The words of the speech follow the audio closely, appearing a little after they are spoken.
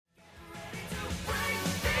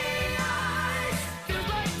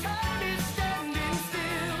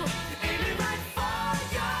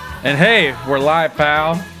And hey, we're live,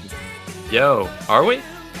 pal. Yo, are we?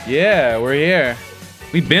 Yeah, we're here.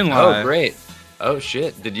 We've been live. Oh, great. Oh,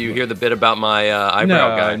 shit. Did you hear the bit about my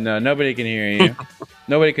eyebrow guy? No, nobody can hear you.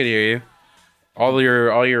 Nobody could hear you. All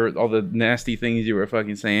the nasty things you were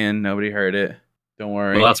fucking saying, nobody heard it. Don't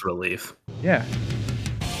worry. Well, that's a relief. Yeah.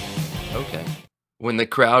 Okay. When the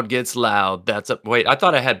crowd gets loud, that's a... Wait, I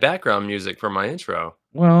thought I had background music for my intro.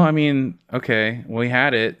 Well, I mean, okay, we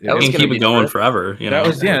had it. That was You can gonna keep be it going terrific. forever. You That know?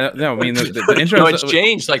 was no. I mean, the intro. No, it's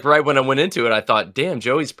changed. Like right when I went into it, I thought, damn,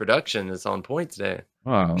 Joey's production is on point today.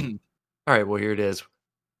 Wow. All right, well, here it is.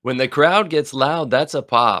 When the crowd gets loud, that's a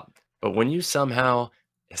pop. But when you somehow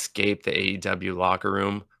escape the AEW locker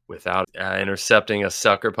room without intercepting a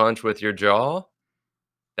sucker punch with your jaw,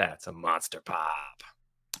 that's a monster pop.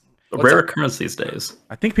 A What's rare up? occurrence these days.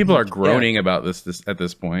 I think people are groaning about this at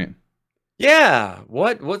this point. Yeah,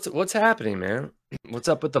 what's happening, man? What's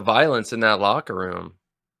up with the violence in that locker room?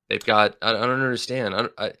 They've got I don't understand.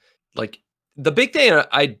 I like the big thing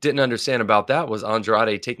I didn't understand about that was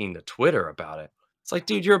Andrade taking to Twitter about it. It's like,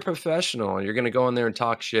 dude, you're a professional. You're gonna go in there and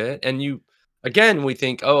talk shit, and you again we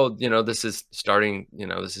think, oh, this is starting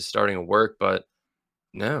to work, but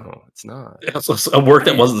no, it's not. It's a work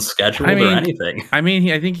that wasn't scheduled I mean- or anything. I mean,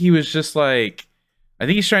 I think he was just like, I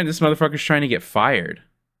think this motherfucker's trying to get fired.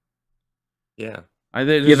 Yeah.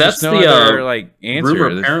 There's Yeah, just that's no the, other like answer.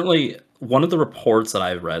 Rumor, This- apparently, one of the reports that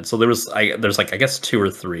I've read. So there's I guess 2 or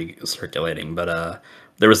 3 circulating, but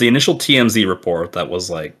there was the initial TMZ report that was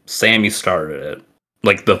like Sammy started it,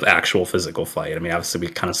 like the actual physical fight. I mean, obviously we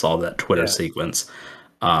kind of saw that Twitter Yeah. sequence,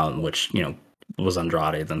 which was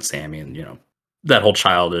Andrade, then Sammy, and that whole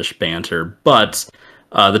childish banter. But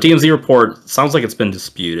the TMZ report sounds like it's been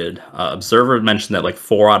disputed. Observer mentioned that like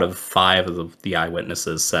 4 out of 5 of the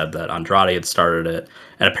eyewitnesses said that Andrade had started it,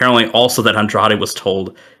 and apparently also that Andrade was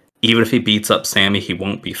told even if he beats up Sammy, he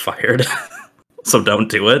won't be fired. So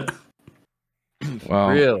don't do it.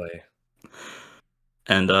 Wow. Really?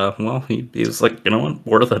 And well, he was like, you know what,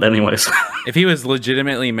 worth it anyways. If he was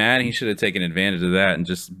legitimately mad, he should have taken advantage of that and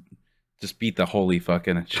just beat the holy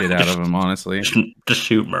fucking shit out of him. Honestly, Just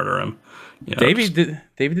shoot, murder him. Davey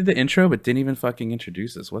did the intro, but didn't even fucking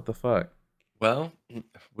introduce us. What the fuck? Well,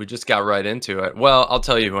 we just got right into it. Well, I'll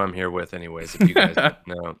tell you who I'm here with anyways, if you guys don't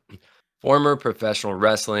know. Former professional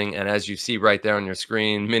wrestling, and as you see right there on your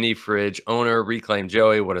screen, mini fridge owner, Reclaim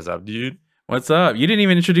Joey. What is up, dude? What's up? You didn't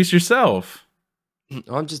even introduce yourself.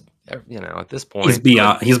 I'm just, at this point.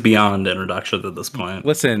 He's beyond introduction at this point.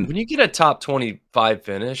 Listen, When you get a top 25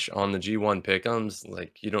 finish on the G1 Pick'ems,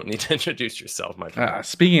 like, you don't need to introduce yourself, my friend.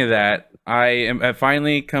 speaking of that, I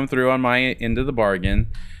finally come through on my end of the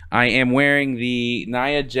bargain. I am wearing the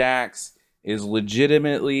Nia Jax is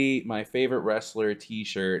legitimately my favorite wrestler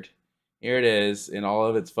t-shirt. Here it is in all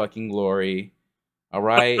of its fucking glory. All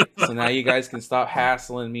right. So now you guys can stop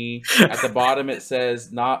hassling me. At the bottom it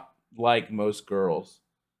says not like most girls.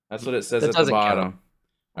 That's what it says That at the doesn't bottom. count.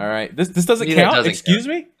 All right. This doesn't Yeah, that count. doesn't Excuse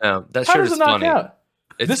me? No, that How shirt does is it not funny. count?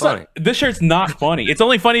 It's funny. This shirt's not funny. It's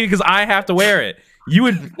only funny because I have to wear it. You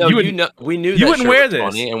would. No, you would. we knew you that wouldn't shirt wear was this.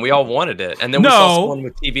 funny, and we all wanted it. And then we No. saw someone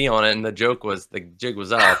with TV on it, and the jig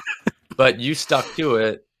was up. But you stuck to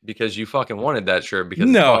it because you fucking wanted that shirt. Because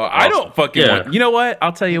it's No, fucking I awesome. don't fucking Yeah. want. You know what?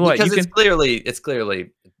 I'll tell you what. Because You it's can. clearly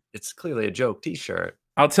a joke T-shirt.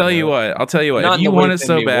 I'll tell you what. I'll tell you what. Not If in you the way want it Pin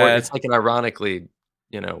so Me War- bad, it's like an ironically,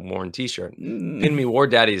 worn T-shirt. mm, Pin Me War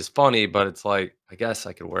Daddy is funny, but it's like I guess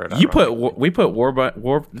I could wear it. you put.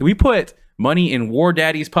 ironically. We put money in War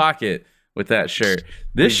Daddy's pocket with that shirt.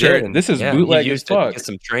 This We did, shirt. and This is yeah, bootleg he as used it to fuck. get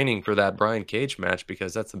some training for that Brian Cage match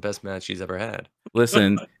because that's the best match he's ever had.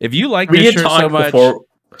 Listen, if you like We this had shirt so talked much, before.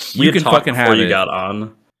 you can fucking have you it. got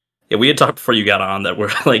on. Yeah, we had talked before you got on that we're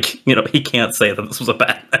like, he can't say that this was a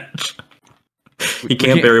bad match. He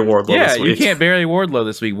can't bury Wardlow Yeah, this week. you can't bury Wardlow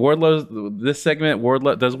this week. This segment,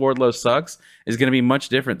 Wardlow sucks, is going to be much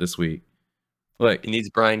different this week. Look, He needs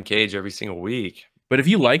Brian Cage every single week. but if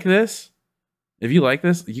you like this,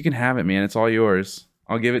 you can have it, man. It's all yours.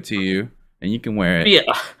 I'll give it to you, and you can wear it. Yeah.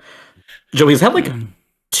 Joey's had like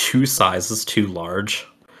 2 sizes too large.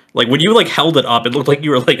 Like when you like held it up, it looked like you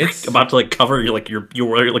were like about to like cover you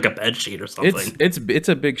were like a bed sheet or something. It's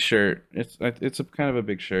a big shirt. It's a kind of a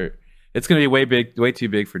big shirt. It's gonna be way too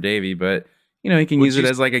big for Davey, but he can use it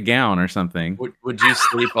as like a gown or something. Would you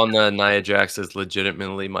sleep on the Nia Jax is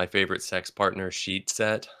legitimately my favorite sex partner sheet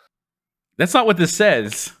set? That's not what this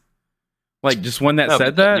says. Like just one that No,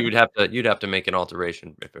 said but that. you'd have to make an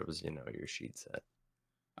alteration if it was your sheet set.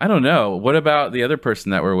 I don't know. What about the other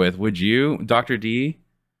person that we're with? Would you, Dr. D?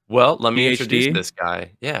 Well, let me PhD? introduce this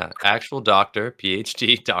guy. Yeah, actual doctor,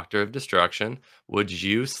 PhD, Doctor of Destruction. Would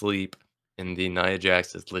you sleep in the Nia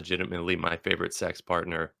Jax is legitimately my favorite sex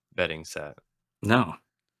partner betting set. No.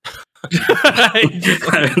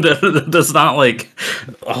 There's not like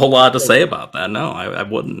a whole lot to say about that. No, I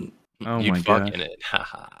wouldn't. Oh You'd my fuck gosh. in it.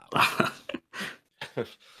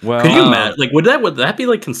 Well, Could you imagine? Like, would that be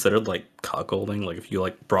like considered like cuckolding? Like, if you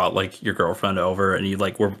like brought like your girlfriend over and you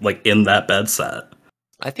like were like in that bed set.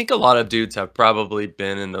 I think a lot of dudes have probably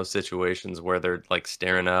been in those situations where they're like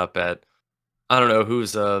staring up at, I don't know,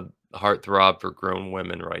 who's a heartthrob for grown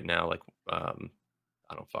women right now. Like, I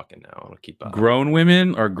don't fucking know. I don't keep up. grown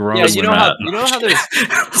women or Yeah, grown you know women? how there's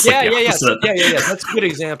It's like the opposite. yeah. That's a good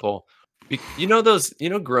example. You know those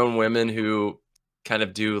grown women who kind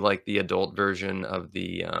of do like the adult version of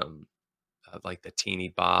the of like the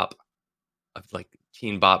teeny bop of like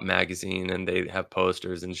Teen Bop magazine, and they have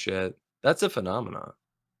posters and shit. That's a phenomenon.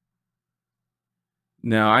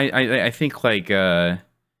 No, I think like I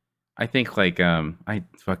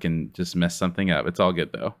fucking just messed something up. It's all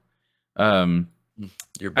good though.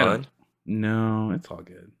 Your I bun. don't. No, it's all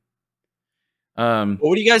good. Well,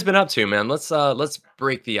 what have you guys been up to, man? Let's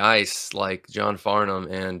break the ice like John Farnham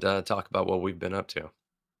and talk about what we've been up to.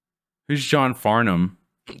 Who's John Farnham?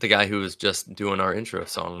 The guy who was just doing our intro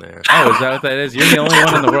song there. Oh, is that what that is? You're the only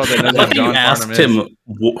one in the world that knows What who if you John asked Farnham is.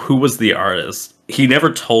 him who was the artist? He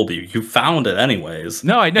never told you. You found it anyways.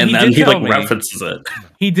 No, I know. And He then did he tell like me. references it.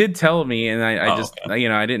 He did tell me, and I Oh, just, okay.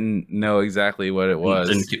 I didn't know exactly what it was.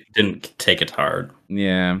 Didn't take it hard.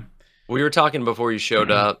 Yeah. We were talking before you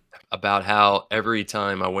showed up about how every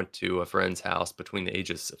time I went to a friend's house between the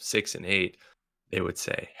ages of 6 and 8, they would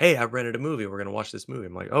say, "Hey, I rented a movie. We're gonna watch this movie."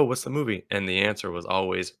 I'm like, "Oh, what's the movie?" And the answer was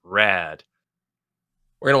always rad.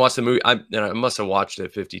 We're gonna watch the movie. I must have watched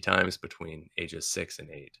it 50 times between ages 6 and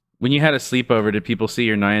 8. When you had a sleepover, did people see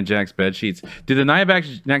your Nia Jax bed sheets? Do the Nia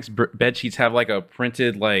Jax bed sheets have like a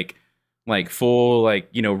printed like full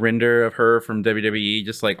render of her from WWE,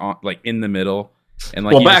 just like on like in the middle, and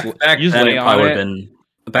like Well, you back just then lay it on probably would it? have been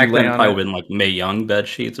back lay then it on probably it? would have been like Mae Young bed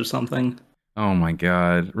sheets or something. Oh my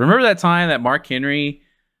god! Remember that time that Mark Henry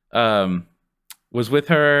was with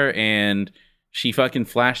her and she fucking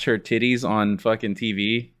flashed her titties on fucking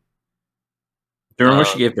TV? Do you remember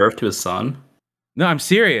she gave birth to his son? No, I'm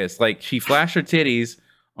serious. Like she flashed her titties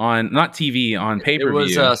on not TV, on It pay-per-view.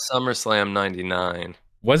 was SummerSlam '99.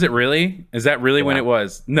 Was it really? Is that really when Yeah. it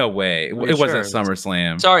was? No way. It Pretty wasn't sure.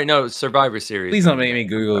 SummerSlam. Sorry, no, Survivor Series. Please don't make 99. me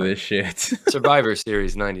Google this shit. Survivor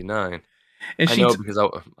Series '99. And I she, know because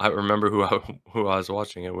I remember who I was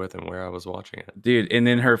watching it with and where I was watching it. dude, and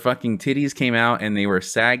then her fucking titties came out and they were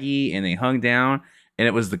saggy and they hung down, and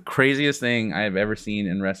it was the craziest thing I have ever seen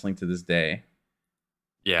in wrestling to this day.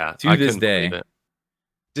 Yeah, To I this couldn't believe day. it.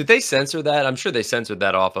 Did they censor that? I'm sure they censored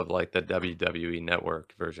that off of like the WWE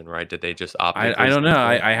Network version, right? Did they just optically I don't know.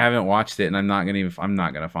 censor it? I haven't watched it, and I'm not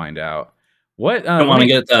gonna find out. What Don't want to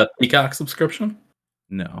get the Peacock subscription?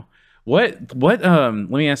 No. What let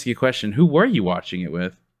me ask you a question. Who were you watching it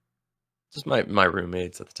with? Just my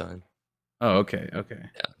roommates at the time. Oh, okay.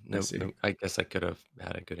 Yeah, see. no, I guess I could have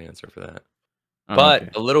had a good answer for that. Oh, But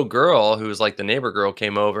okay. a little girl who was like the neighbor girl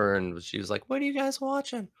came over and she was like, "What are you guys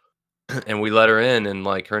watching?" And we let her in, and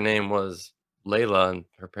like her name was Layla, and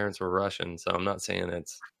her parents were Russian. So I'm not saying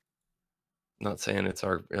it's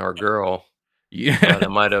our girl, but Yeah. I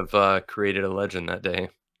might have created a legend that day.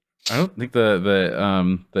 I don't think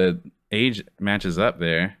the age matches up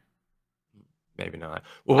there. Maybe not.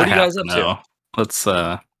 Well, what are you guys up to? Let's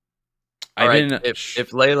All right,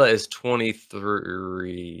 if Layla is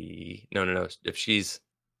 23, no. If she's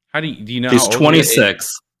do you know she's how old she is?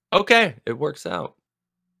 26. okay, it works out.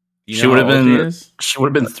 Do you She know would how have old she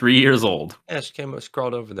been is? 3 years old. Yeah, she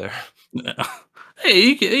crawled over there. Yeah. Hey,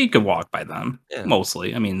 you could walk by them. Yeah.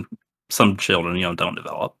 Mostly. I mean, some children, don't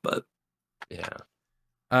develop, but Yeah.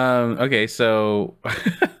 Okay, so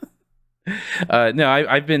no,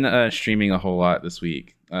 I've been streaming a whole lot this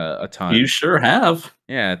week. A ton. you sure have.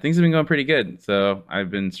 Yeah, things have been going pretty good. So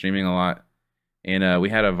I've been streaming a lot. And we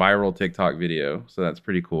had a viral TikTok video, so that's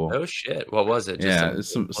pretty cool. Oh shit! What was it?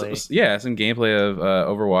 Just some gameplay of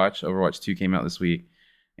Overwatch. Overwatch 2 came out this week,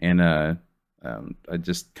 and I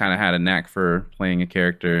just kind of had a knack for playing a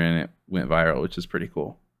character, and it went viral, which is pretty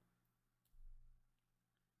cool.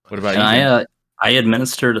 What about you? I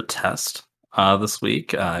administered a test this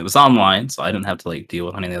week. It was online, so I didn't have to like deal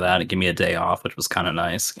with any of that. It gave me a day off, which was kind of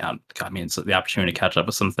nice. Got me the opportunity to catch up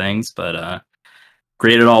with some things, but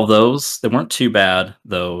graded all those. They weren't too bad,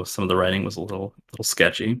 though. Some of the writing was a little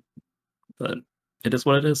sketchy, but it is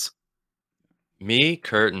what it is. Me,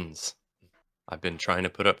 curtains. I've been trying to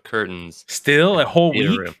put up curtains. Still a whole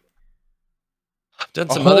week? Room. I've done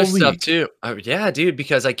some other stuff too. Yeah, dude,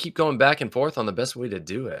 because I keep going back and forth on the best way to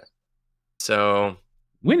do it. So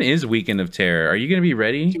When is Weekend of Terror? Are you going to be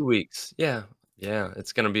ready? 2 weeks. Yeah.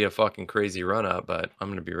 It's gonna be a fucking crazy run up, but I'm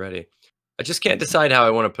gonna be ready. I just can't decide how I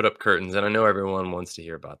want to put up curtains, and I know everyone wants to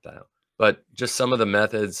hear about that. But just some of the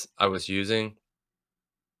methods I was using,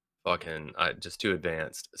 fucking, just too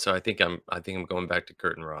advanced. So I think I'm going back to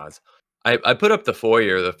curtain rods. I put up the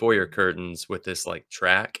foyer curtains with this like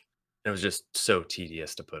track. And it was just so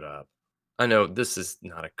tedious to put up. I know this is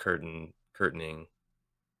not a curtaining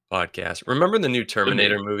podcast. Remember the new Could be.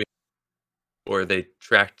 Terminator movie where they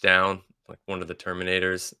tracked down like one of the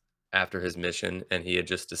Terminators after his mission, and he had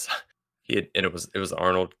just decided and it was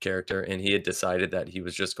Arnold character, and he had decided that he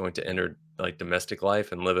was just going to enter like domestic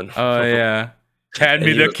life and live in Oh, yeah. Hand and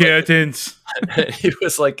me he the was like curtains. he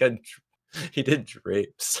was like he did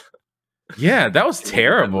drapes. Yeah, that was He made that movie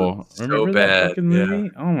terrible. so Remember that bad. fucking Yeah.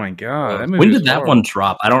 movie? Oh my god, that When movie was did that horrible. one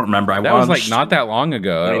drop? I don't remember. That was like not that long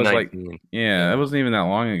ago. That was like 2019. yeah, that wasn't even that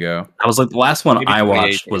long ago. I was like, the last one Maybe I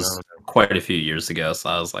watched 2018, I was don't know. quite a few years ago. So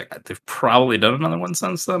I was like, they've probably done another one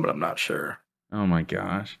since then, but I'm not sure. Oh my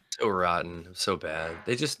gosh. So rotten, so bad.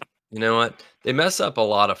 They just, you know what? They mess up a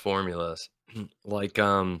lot of formulas. Like,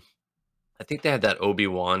 I think they had that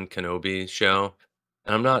Obi-Wan Kenobi show,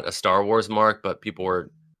 and I'm not a Star Wars mark, but people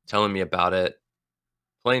were telling me about it,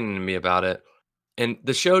 complaining to me about it, and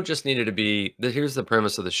the show just needed to be. Here's the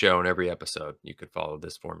premise of the show in every episode. You could follow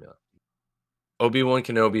this formula. Obi-Wan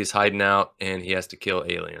Kenobi is hiding out, and he has to kill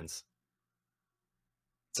aliens.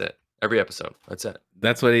 That's it. Every episode. That's it.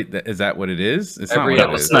 That's what is that what it is? It's Every not No,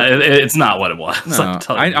 what it it's is. not. It's not what it was. No, I'll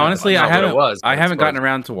tell you I that honestly much. I Not what it haven't was, I but haven't it's gotten what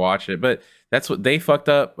around to watch it, but that's what they fucked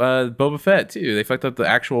up Boba Fett too. They fucked up the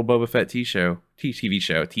actual Boba Fett TV show. The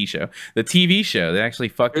TV show. They actually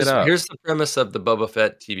fucked it up. Here's the premise of the Boba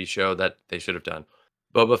Fett TV show that they should have done.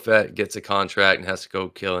 Boba Fett gets a contract and has to go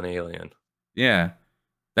kill an alien. Yeah.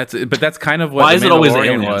 But that's kind of what Why the is it always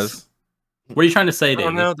Mandalorian aliens? was. What are you trying to say, I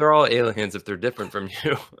don't Davis? know. They're all aliens if they're different from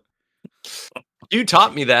you. You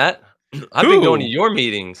taught me that. I've been going to Who? your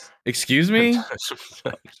meetings. Excuse me?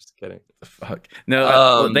 Just kidding. Fuck.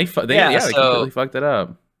 No, they So completely fucked it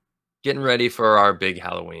up. getting ready for our big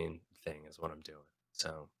Halloween thing is what I'm doing.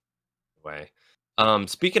 So anyway,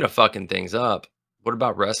 speaking of fucking things up, what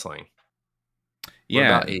about wrestling? What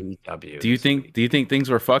Yeah. about AEW? Do you think things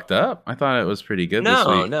were fucked up? I thought it was pretty good this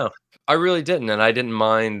week. No, I really didn't, and I didn't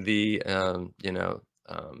mind the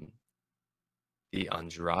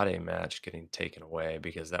Andrade match getting taken away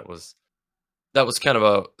because that was kind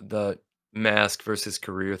of the mask versus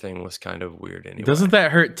career thing was kind of weird anyway. Doesn't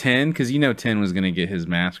that hurt 10? Because 10 was gonna get his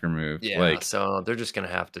mask removed. Yeah, Like, so they're just gonna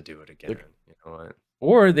have to do it again. You know what?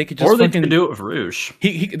 or they could just Or they fucking could do it with Rouge.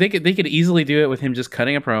 they could easily do it with him just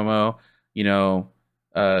cutting a promo.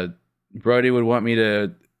 Brody would want me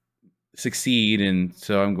to succeed, and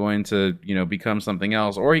so I'm going to become something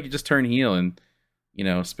else. Or he could just turn heel and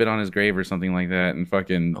spit on his grave or something like that, and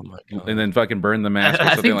fucking Oh my God. and then fucking burn the mask or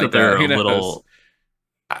I something think like that they're that. Who a knows? little.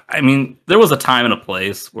 I mean, there was a time and a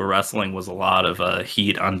place where wrestling was a lot of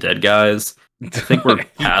heat on dead guys. I think we're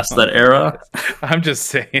past that era. I'm just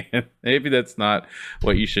saying, maybe that's not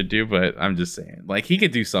what you should do, but I'm just saying, like, he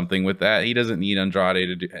could do something with that. He doesn't need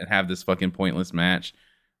Andrade to and have this fucking pointless match.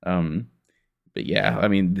 But yeah, I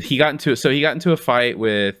mean, he got into a fight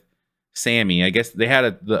with Sammy. I guess they had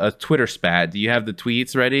a Twitter spat. Do you have the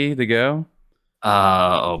tweets ready to go?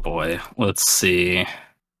 Oh boy, let's see.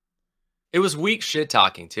 It was weak shit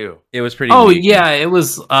talking too. It was pretty. Oh weak. yeah, it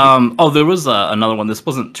was. There was another one. This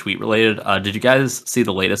wasn't tweet related. Did you guys see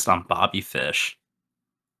the latest on Bobby Fish?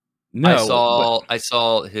 No, I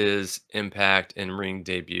saw his Impact and ring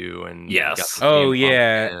debut, and Yes. got the Oh CM Punk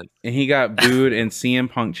yeah, chant. and he got booed and CM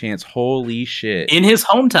Punk chants. Holy shit! In his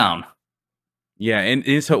hometown. Yeah, and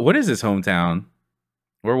what is his hometown?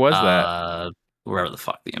 Where was that? Wherever the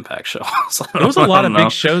fuck the Impact show was. There was a lot of know.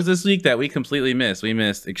 big shows this week that we completely missed. We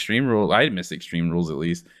missed Extreme Rules. I missed Extreme Rules at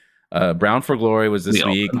least. Brown for Glory was this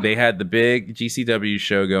week. They had the big GCW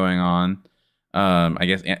show going on. I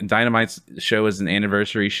guess Dynamite's show was an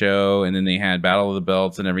anniversary show, and then they had Battle of the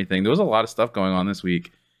Belts and everything. There was a lot of stuff going on this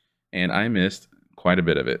week, and I missed quite a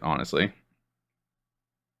bit of it, honestly.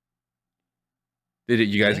 Did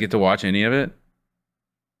you guys get to watch any of it?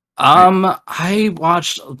 I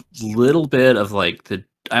watched a little bit of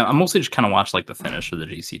I mostly just kind of watched like the finish of the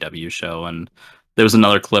GCW show, and there was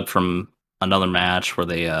another clip from another match where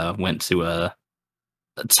they went to a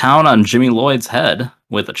town on Jimmy Lloyd's head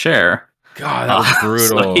with a chair. God, that was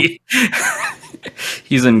brutal. So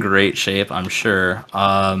he's in great shape, I'm sure.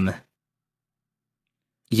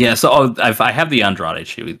 Yeah, so I have the Andrade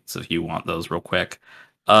tweets if you want those real quick.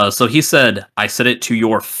 So he said, "I said it to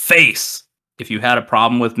your face. If you had a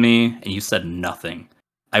problem with me and you said nothing,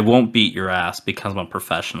 I won't beat your ass because I'm a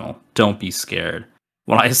professional. Don't be scared.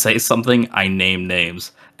 When I say something, I name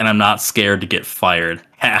names, and I'm not scared to get fired.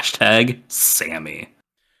 Hashtag Sammy.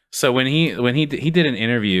 So he did an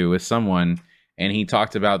interview with someone, and he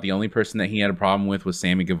talked about the only person that he had a problem with was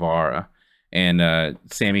Sammy Guevara, and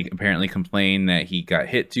Sammy apparently complained that he got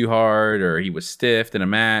hit too hard or he was stiffed in a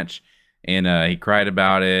match, and he cried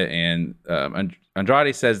about it. And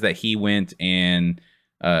Andrade says that he went and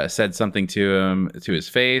said something to him to his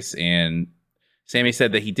face, and Sammy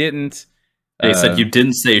said that he didn't. They said, "You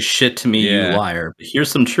didn't say shit to me, you Yeah. liar. But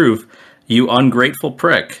here's some truth. You ungrateful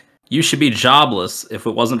prick. You should be jobless if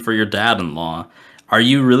it wasn't for your dad-in-law. Are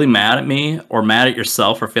you really mad at me or mad at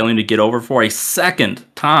yourself for failing to get over for a second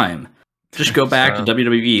time? Just go back to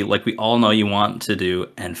WWE like we all know you want to do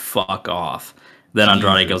and fuck off." Then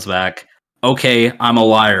Andrade Jesus. goes back, "Okay, I'm a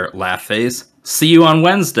liar, laugh face. See you on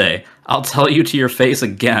Wednesday. I'll tell you to your face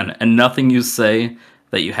again, and nothing you say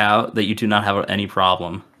that you do not have any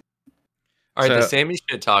problem." All right, the So Sammy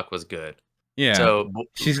shit talk was good. yeah, So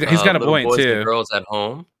he's got a little point boys and too. girls at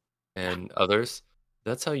home and others,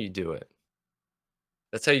 that's how you do it.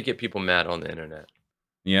 That's how you get people mad on the internet.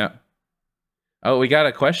 Yeah. Oh, we got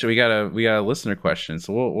a question. We got a listener question.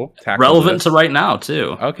 So we'll tackle Relevant this. to right now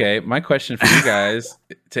too. Okay, my question for you guys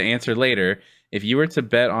to answer later: if you were to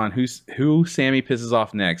bet on who Sammy pisses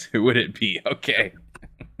off next, who would it be? Okay.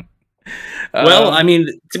 Well, I mean,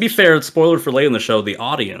 to be fair, spoiler for late in the show, the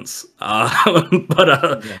audience.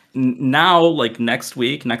 But now, like next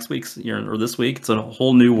week's or this week, it's a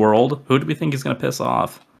whole new world. Who do we think he's going to piss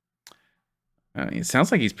off? It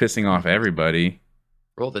sounds like he's pissing off everybody.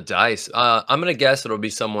 Roll the dice. I'm gonna guess it'll be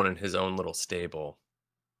someone in his own little stable.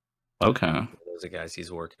 Okay. Those are guys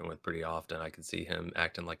he's working with pretty often. I can see him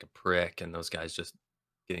acting like a prick, and those guys just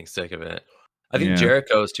getting sick of it. I think Yeah.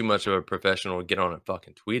 Jericho is too much of a professional to get on a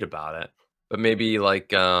fucking tweet about it. But maybe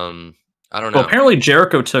like I don't know. Well, apparently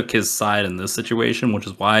Jericho took his side in this situation, which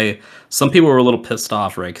is why some people were a little pissed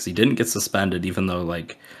off, right? Because he didn't get suspended, even though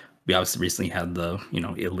like we obviously recently had the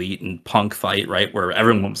Elite and Punk fight, right, where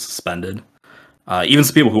everyone was suspended. Even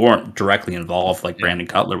some people who weren't directly involved, like Brandon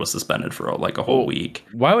Cutler, was suspended for like a whole week.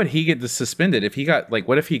 Why would he get suspended if he got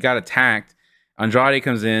what if he got attacked? Andrade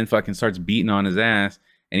comes in, fucking starts beating on his ass,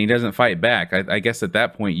 and he doesn't fight back. I guess at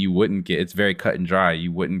that point you wouldn't get. It's very cut and dry.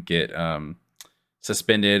 You wouldn't get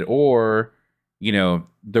suspended, or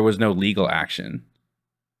there was no legal action.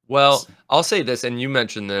 Well, I'll say this, and you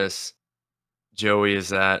mentioned this, Joey, is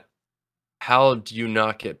that how do you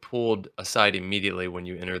not get pulled aside immediately when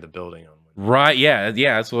you enter the building on Wednesday? Right, yeah,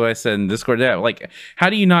 that's what I said in Discord. Yeah, like, how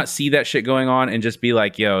do you not see that shit going on and just be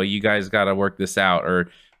like, yo, you guys got to work this out, or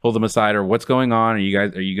pull them aside, or what's going on? Are you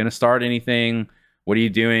going to start anything? What are you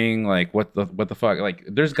doing? Like, what the fuck? Like,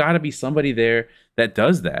 there's got to be somebody there that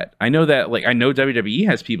does that. I know that, like, I know WWE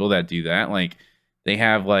has people that do that. Like, they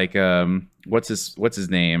have like, what's his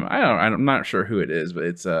name? I'm not sure who it is, but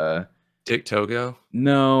it's Dick Togo?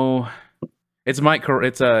 No, it's Mike.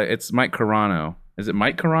 It's Mike Carano. Is it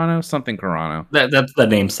Mike Carano? Something Carano. That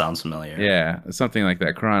name sounds familiar. Yeah, something like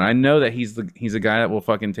that. Carano. I know that he's a guy that will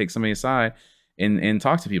fucking take somebody aside and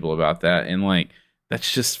talk to people about that. And like,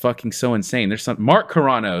 that's just fucking so insane. There's some Mark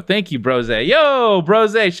Carano. Thank you, Brose. Yo,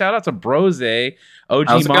 Brose. Shout out to Brose, OG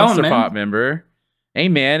How's it Monster going, Pop member. Hey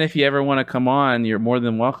man, if you ever want to come on, you're more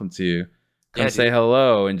than welcome to. Come say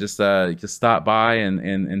hello and just stop by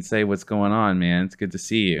and say what's going on, man. It's good to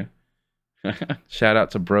see you. Shout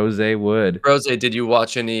out to Brose Wood. Brose, did you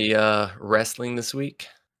watch any wrestling this week?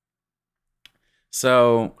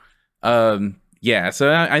 So, yeah.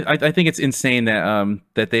 So I think it's insane that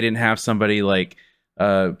that they didn't have somebody like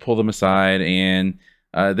pull them aside, and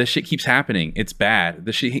this shit keeps happening. It's bad.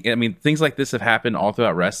 I mean, things like this have happened all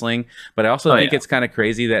throughout wrestling, but I also think it's kind of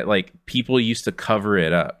crazy that like people used to cover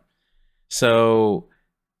it up. So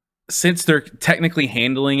since they're technically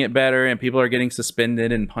handling it better and people are getting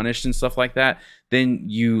suspended and punished and stuff like that, then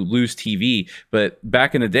you lose TV. But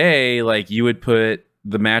back in the day, like, you would put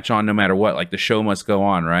the match on no matter what. Like, the show must go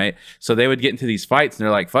on, right? So they would get into these fights and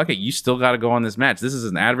they're like, fuck it, you still got to go on this match. This is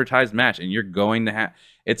an advertised match and you're going to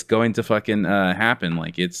it's going to fucking happen.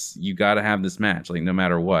 Like, you got to have this match, like, no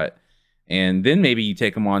matter what. And then maybe you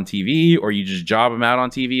take them on TV, or you just job them out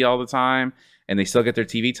on TV all the time and they still get their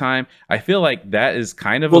TV time. I feel like that is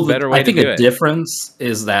kind of a better way to do it. I think a difference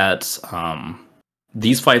is that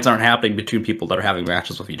these fights aren't happening between people that are having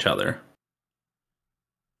matches with each other.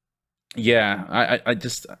 Yeah, I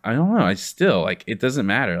don't know. I still, like, it doesn't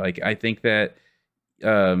matter. Like, I think that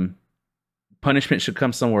punishment should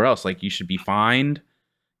come somewhere else. Like, you should be fined.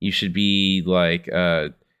 You should be, like,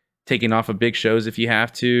 taken off of big shows if you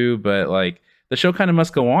have to. But, like, the show kind of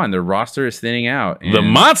must go on. The roster is thinning out. The and-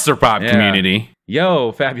 Monster Pop Yeah. community.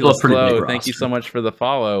 Yo, Fabulous pretty big Glow, thank you roster. so much for the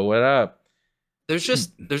follow. What up? There's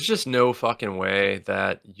just no fucking way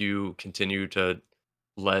that you continue to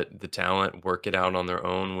let the talent work it out on their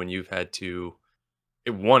own when you've had to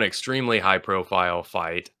one extremely high profile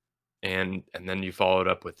fight and then you followed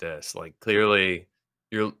up with this. Like clearly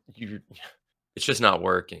you it's just not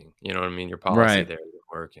working. You know what I mean? Your policy Right. there isn't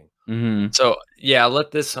working. Mm-hmm. So yeah,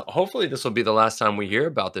 hopefully this will be the last time we hear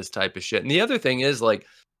about this type of shit. And the other thing is like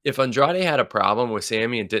if Andrade had a problem with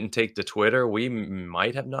Sammy and didn't take to Twitter, we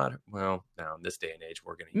might have not. Well, now in this day and age,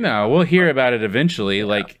 we're gonna hear No, about we'll it, hear but- about it eventually. Yeah.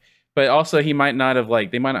 Like, but also he might not have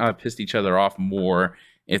they might not have pissed each other off more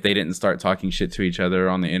if they didn't start talking shit to each other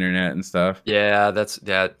on the internet and stuff. Yeah, that's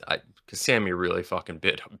that. Because Sammy really fucking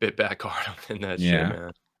bit back hard in that Yeah. shit,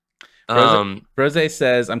 man. Rose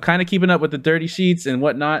says, I'm kind of keeping up with the dirty sheets and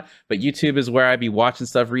whatnot, but YouTube is where I be watching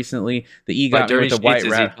stuff recently. The E By got me dirty with the sheets, white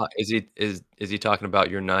is rap. is he talking about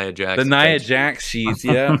your Nia Jax? The Nia bed sheet? Jax sheets,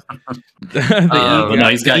 yeah. But no,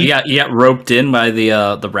 he got roped in by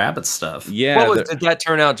the rabbit stuff. Yeah, Did that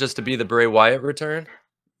turn out just to be the Bray Wyatt return?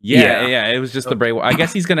 yeah. It was just the Bray. I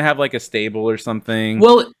guess he's gonna have like a stable or something.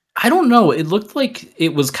 Well, I don't know. It looked like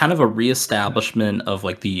it was kind of a reestablishment of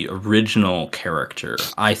like the original character.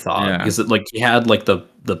 I thought Yeah. because he had like the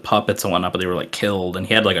puppets and whatnot, but they were like killed, and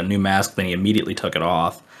he had like a new mask. Then he immediately took it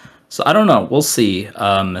off. So I don't know. We'll see.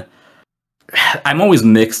 I'm always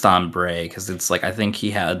mixed on Bray because it's like I think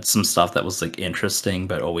he had some stuff that was like interesting,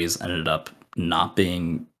 but always ended up not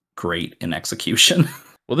being great in execution.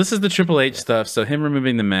 Well, this is the Triple H stuff, so him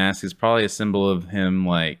removing the mask is probably a symbol of him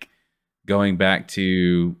like going back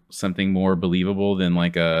to something more believable than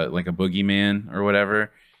like a boogeyman or whatever.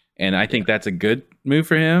 And I think that's a good move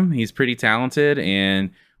for him. He's pretty talented,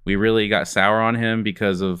 and we really got sour on him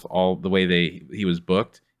because of all the way he was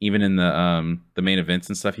booked. Even in the main events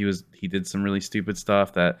and stuff, he did some really stupid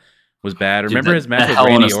stuff that was bad. Remember his match with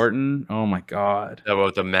Randy Orton? Oh my god!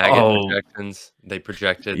 About the maggot projections, they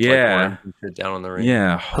projected Yeah. like one shit down on the ring.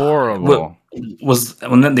 Yeah, horrible.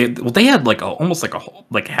 They had like almost like a whole,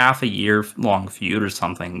 like half a year long feud or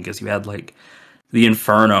something because you had like the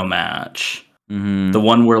Inferno match, Mhm. the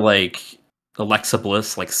one where like Alexa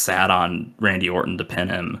Bliss like sat on Randy Orton to pin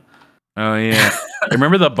him. Oh yeah.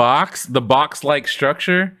 Remember the box like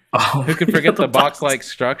structure? Oh, Who could forget the box like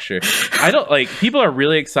structure? I don't like people are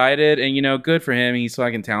really excited and good for him. He's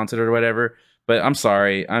fucking talented or whatever. But I'm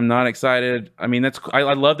sorry, I'm not excited. I mean, I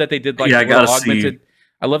love that they did like Yeah, I the little gotta see. augmented.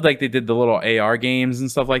 I love like they did the little AR games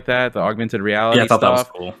and stuff like that, the augmented reality Yeah, I thought stuff.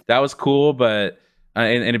 that was cool. That was cool, but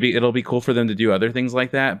and it'll be cool for them to do other things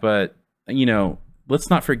like that. But let's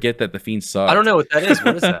not forget that the Fiend sucked. I don't know what that is.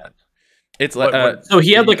 What is that? It's like So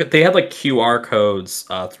he had they had like QR codes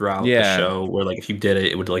throughout Yeah. the show where like if you did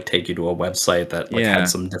it would like take you to a website that like Yeah. had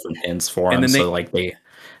some different hints for And him. then So like they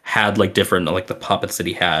had like different like the puppets that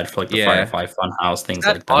he had for like the Yeah. Firefly Funhouse, things Is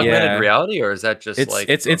that like that. augmented Yeah. reality, or is that just it's like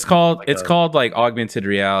it's called like it's a- called like augmented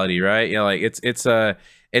reality, right? Yeah, like it's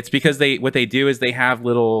because what they do is they have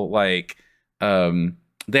little like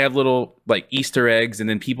like Easter eggs, and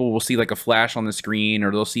then people will see like a flash on the screen,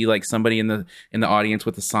 or they'll see like somebody in the audience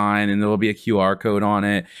with a sign, and there'll be a QR code on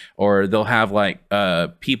it, or they'll have like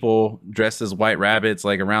people dressed as white rabbits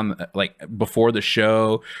like around like before the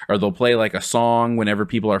show, or they'll play like a song whenever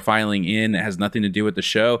people are filing in that has nothing to do with the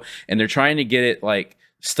show, and they're trying to get it like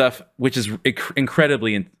stuff which is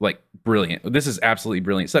incredibly like brilliant. This is absolutely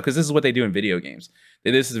brilliant stuff because this is what they do in video games.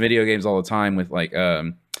 This is video games all the time with like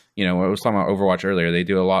I was talking about Overwatch earlier. They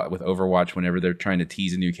do a lot with Overwatch whenever they're trying to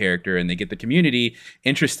tease a new character, and they get the community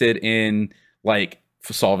interested in like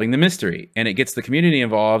solving the mystery, and it gets the community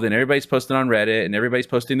involved, and everybody's posting on Reddit, and everybody's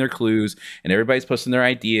posting their clues, and everybody's posting their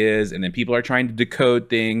ideas, and then people are trying to decode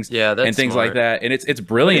things, Yeah, that's and things smart. like that, and it's But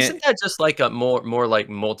brilliant. isn't that just like a more like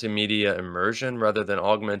multimedia immersion rather than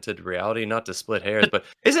augmented reality? Not to split hairs, but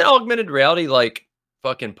isn't augmented reality like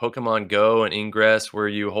fucking Pokemon Go and Ingress, where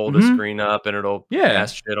you hold a Mhm. screen up and it'll Yeah.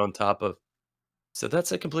 cast shit on top of? So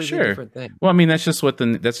that's a completely Sure. different thing. Well, I mean, that's just what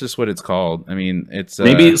it's called. I mean, it's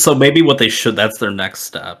Maybe what they should that's their next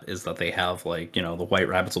step is that they have like the white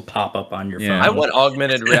rabbits will pop up on your Yeah. I phone. want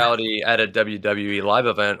augmented reality at a WWE live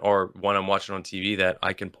event or one I'm watching on TV that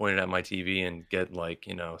I can point it at my TV and get like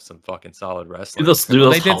some fucking solid Do wrestling. those Well,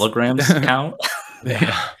 they did- holograms count?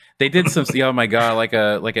 They did some. Oh my god, like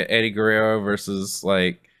a Eddie Guerrero versus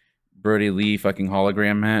like Brody Lee fucking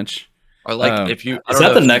hologram match. Or like if you I Is don't that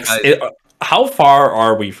know the if you next? guys- How far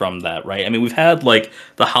are we from that? Right. I mean, we've had like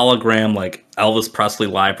the hologram, like Elvis Presley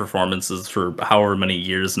live performances for however many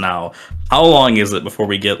years now. How long is it before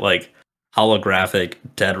we get like holographic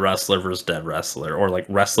dead wrestler versus dead wrestler, or like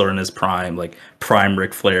wrestler in his prime, like prime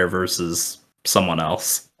Ric Flair versus someone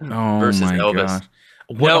else. Oh versus my Elvis. gosh.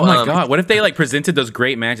 What? No, Oh my god. What if they like presented those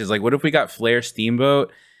great matches? Like, what if we got Flair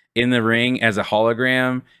Steamboat in the ring as a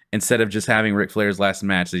hologram instead of just having Ric Flair's last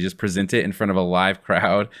match? They just present it in front of a live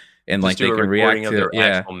crowd and like just do they a can react recording of to their it.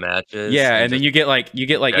 Yeah. actual matches. Yeah, and then just you get like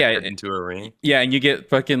project it into a ring. yeah, and you get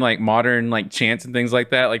fucking like modern like chants and things like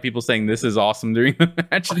that, like people saying this is awesome during the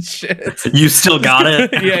match and shit. You still got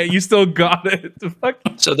it? Yeah, you still got it.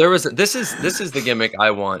 So there was this is the gimmick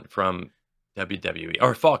I want from WWE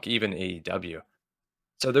or fuck even AEW.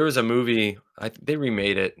 So there was a movie, they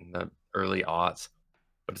remade it in the early aughts,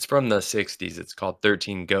 but it's from the 60s. It's called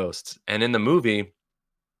 13 Ghosts. And in the movie,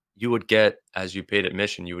 you would get, as you paid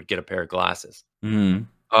admission, you would get a pair of glasses. Mm.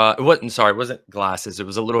 It wasn't glasses. It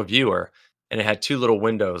was a little viewer, and it had two little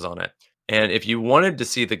windows on it. And if you wanted to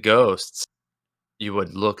see the ghosts, you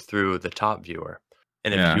would look through the top viewer.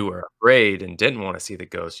 And if Yeah. you were afraid and didn't want to see the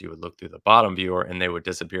ghosts, you would look through the bottom viewer, and they would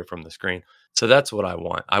disappear from the screen. So that's what I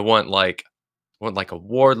want. I want like a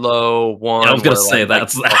Wardlow one. I was gonna where, say like,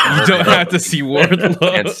 that's You don't have to see I can't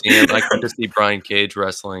Wardlow. see him. I can just see Brian Cage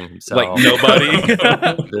wrestling himself, Like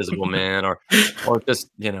nobody. Invisible Man, or just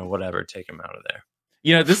whatever, take him out of there.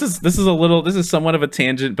 You know, this is somewhat of a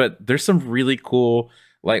tangent, but there's some really cool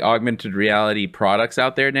like augmented reality products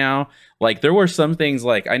out there now. Like there were some things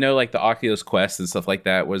like I know like the Oculus Quest and stuff like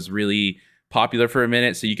that was really popular for a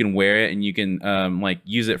minute, so you can wear it and you can like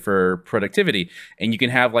use it for productivity, and you can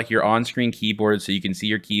have like your on-screen keyboard so you can see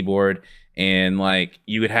your keyboard, and like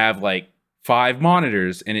you would have like 5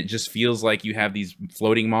 monitors and it just feels like you have these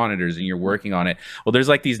floating monitors and you're working on it. Well, there's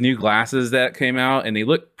like these new glasses that came out and they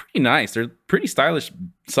look pretty nice. They're pretty stylish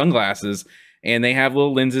sunglasses and they have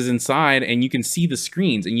little lenses inside and you can see the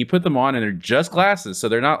screens and you put them on and they're just glasses. So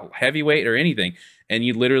they're not heavyweight or anything. And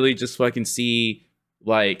you literally just fucking see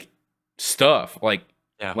like stuff like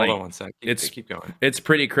Yeah, like, hold on one sec. Keep going. it's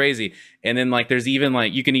pretty crazy. And then like there's even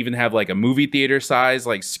like you can even have like a movie theater size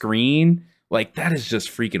like screen. Like that is just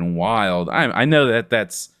freaking wild. I know that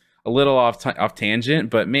that's a little off tangent,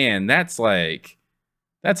 but man, that's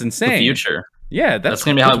insane. The future. Yeah, that's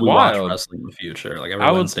gonna be how we watch wrestling in the future. Like every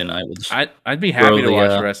Wednesday night, we'll just I'd be happy to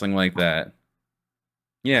watch wrestling like that.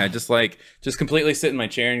 Yeah, just completely sit in my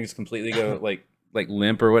chair and just completely go like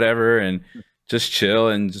limp or whatever, and just chill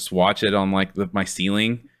and just watch it on like my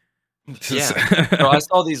ceiling. Yeah, so I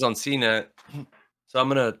saw these on CNET, so I'm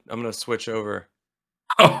gonna switch over.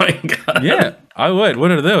 Oh my god! Yeah, I would.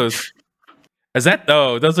 What are those? Is that?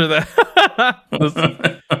 Oh, those are the.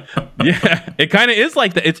 Yeah, it kind of is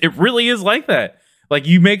like that. It really is like that. Like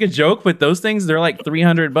you make a joke, but those things they're like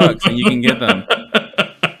 $300 and you can get them.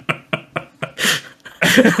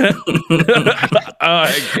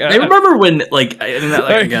 I remember when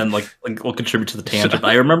again like we'll contribute to the tangent.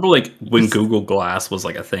 I remember like when Google Glass was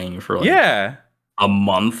like a thing for like a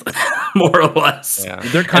month, more or less. Yeah.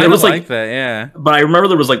 They're kind of like that, yeah. But I remember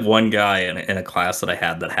there was like one guy in a class that I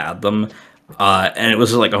had that had them, and it was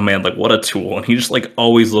just like, oh man, like what a tool. And he just like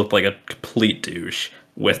always looked like a complete douche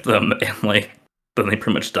with them, and like then they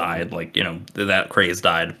pretty much died. Like that craze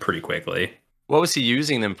died pretty quickly. What was he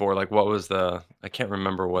using them for? Like what was I can't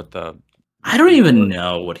remember what the. I don't even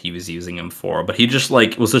know what he was using them for, but he just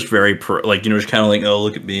like was just very just kind of like, oh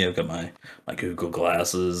look at me, I've got my Google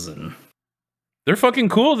glasses and. They're fucking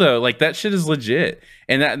cool though. Like that shit is legit,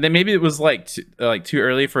 and then maybe it was like too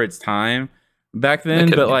early for its time back then.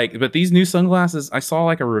 But these new sunglasses, I saw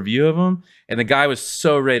like a review of them, and the guy was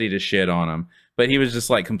so ready to shit on them, but he was just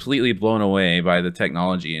like completely blown away by the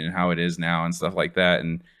technology and how it is now and stuff like that,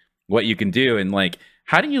 and what you can do. And like,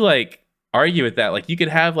 how do you like argue with that? Like, you could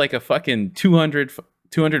have like a fucking 200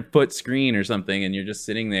 foot screen or something, and you're just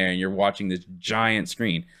sitting there and you're watching this giant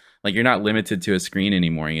screen. Like you're not limited to a screen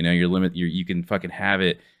anymore, you can fucking have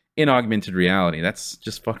it in augmented reality. That's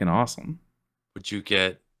just fucking awesome. Would you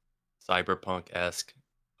get cyberpunk-esque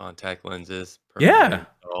contact lenses? Yeah.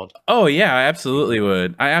 Installed? Oh yeah, I absolutely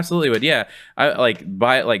would. Yeah. I like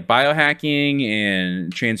biohacking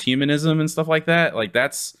and transhumanism and stuff like that. Like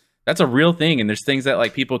that's a real thing, and there's things that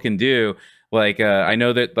like people can do. Like I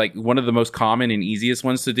know that like one of the most common and easiest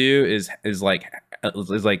ones to do is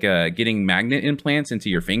getting magnet implants into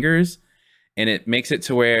your fingers, and it makes it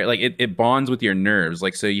to where like it bonds with your nerves.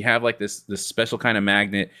 Like so you have like this special kind of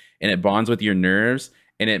magnet, and it bonds with your nerves,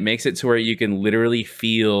 and it makes it to where you can literally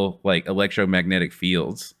feel like electromagnetic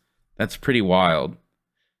fields. That's pretty wild.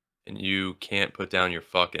 And you can't put down your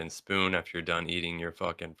fucking spoon after you're done eating your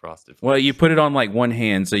fucking Frosted Flakes. Well, you put it on like one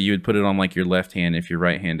hand, so you would put it on like your left hand if you're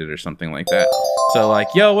right-handed or something like that. So like,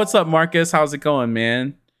 yo, what's up, Marcus? How's it going,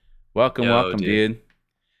 man? Welcome, dude.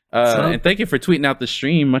 And thank you for tweeting out the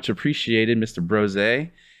stream. Much appreciated, Mr. Brose.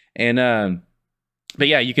 And but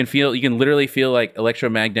yeah, you can literally feel like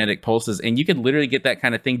electromagnetic pulses, and you can literally get that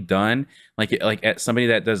kind of thing done, like at somebody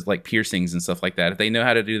that does like piercings and stuff like that. If they know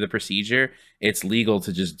how to do the procedure, it's legal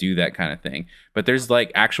to just do that kind of thing. But there's like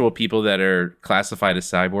actual people that are classified as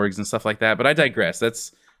cyborgs and stuff like that. But I digress.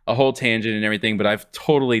 That's a whole tangent and everything. But I've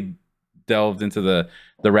totally delved into the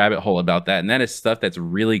rabbit hole about that, and that is stuff that's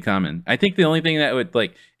really coming. I think the only thing that would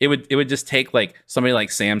like it would just take like somebody like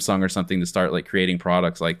Samsung or something to start like creating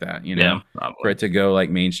products like that, for it to go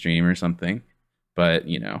like mainstream or something. But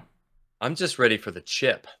I'm just ready for the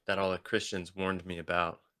chip that all the Christians warned me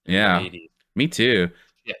about. Yeah, me too.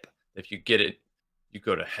 Chip. If you get it, you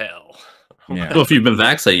go to hell. Yeah. Well, if you've been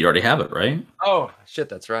vaccinated, you already have it, right? Oh shit,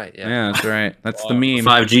 that's right. Yeah, that's right. That's the meme.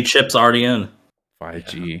 5G chips already in.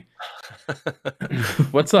 5G.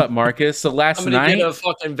 What's up, Marcus? So last I'm night, gonna get a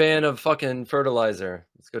fucking van of fucking fertilizer.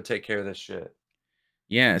 Let's go take care of this shit.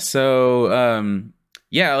 Yeah. So,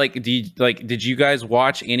 yeah. Did you guys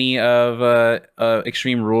watch any of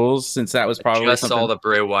Extreme Rules? Since that was probably I just something. saw the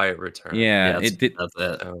Bray Wyatt return. Yeah. That's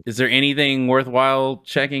it. Is there anything worthwhile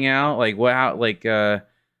checking out? Like what? How? Like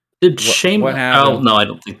Did Sheamus? what happened? Oh no, I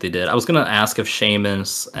don't think they did. I was gonna ask if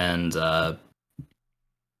Sheamus and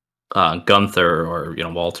Gunther or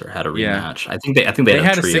Walter had a rematch. Yeah. I think they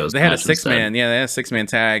had a trios. They had a 6-man. Yeah, they had a 6-man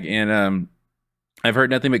tag, and I've heard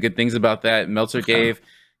nothing but good things about that. Meltzer gave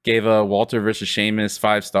Walter versus Sheamus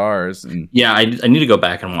 5 stars. And yeah, I need to go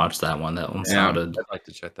back and watch that one. That one sounded. I'd like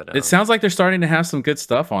to check that out. It sounds like they're starting to have some good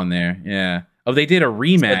stuff on there. Yeah. Oh, they did a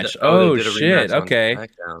rematch. They did a shit. rematch on Okay,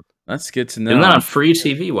 SmackDown. that's good to know. Isn't that on free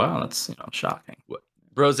TV? Wow, that's shocking.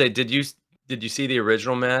 Brose, did you see the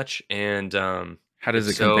original match? And how does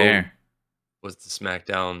it compare? Was the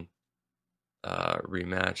SmackDown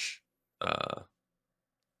rematch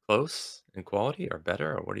close in quality or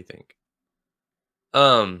better, or what do you think?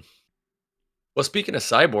 Well, speaking of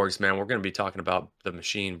cyborgs, man, we're going to be talking about the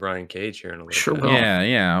Machine, Brian Cage, here in a little Sure bit. will.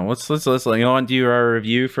 Yeah. Let's on do our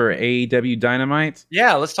review for AEW Dynamite.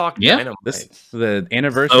 Yeah, let's talk Dynamite. The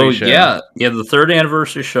anniversary show. Yeah, the 3rd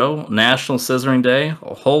anniversary show, National Scissoring Day.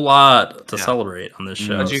 A whole lot to celebrate on this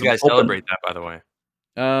show. How'd you guys celebrate that, by the way?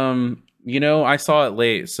 I saw it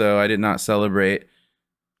late, so I did not celebrate.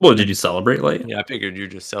 Well, did you celebrate late? Yeah, I figured you're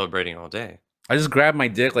just celebrating all day. I just grabbed my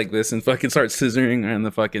dick like this and fucking start scissoring on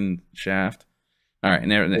the fucking shaft. All right,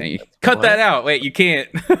 and cut that out. Wait, you can't.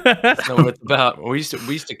 That's not what it's about. We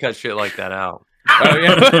used to cut shit like that out. Oh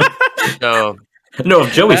yeah. So no,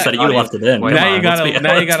 if Joey said it, you left it in. Now you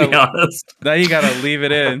gotta leave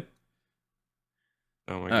it in.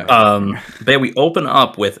 Oh my God. But yeah, we open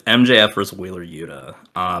up with MJF versus Wheeler Yuta.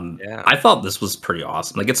 Yeah. I thought this was pretty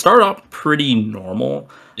awesome. Like, it started off pretty normal,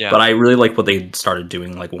 but I really like what they started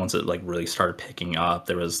doing. Like, once it like really started picking up,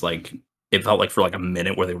 there was like, it felt like for like a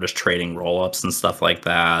minute where they were just trading roll-ups and stuff like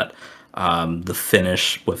that. The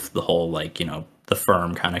finish with the whole like, the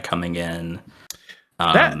firm kind of coming in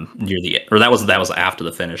that was after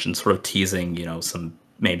the finish and sort of teasing, some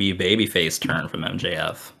maybe babyface turn from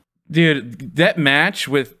MJF. Dude, that match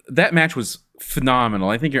was phenomenal.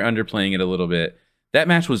 I think you're underplaying it a little bit. That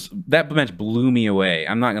match blew me away.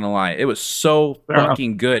 I'm not gonna lie. It was so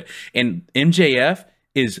fucking good. And MJF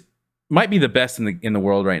might be the best in the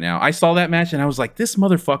world right now. I saw that match and I was like, this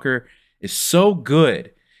motherfucker is so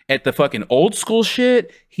good at the fucking old school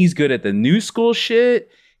shit. He's good at the new school shit.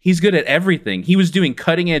 He's good at everything. He was doing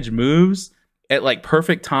cutting edge moves at like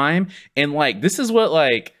perfect time. And like, this is what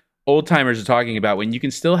like old timers are talking about, when you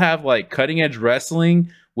can still have like cutting edge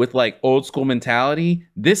wrestling with like old school mentality.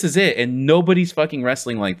 This is it, and nobody's fucking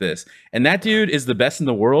wrestling like this. And that dude is the best in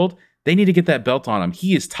the world. They need to get that belt on him.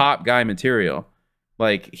 He is top guy material.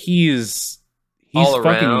 Like he's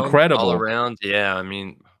fucking incredible all around. Yeah, I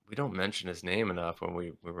mean, we don't mention his name enough when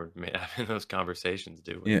we were having those conversations,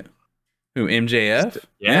 do we? Yeah. Who, MJF?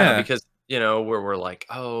 Yeah, because we're like,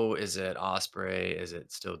 oh, is it Ospreay? Is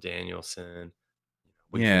it still Danielson?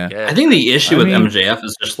 I think the issue with MJF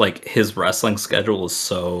is just like his wrestling schedule is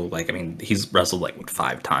so like, I mean, he's wrestled like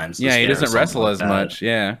 5 times. Yeah, he doesn't wrestle as much.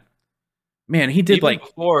 Yeah, man, he did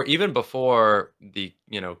even before the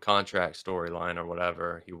contract storyline or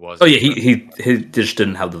whatever. He was. Oh yeah, he just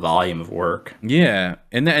didn't have the volume of work. Yeah,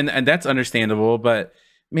 and that's understandable. But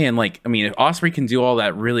man, like, I mean, if Ospreay can do all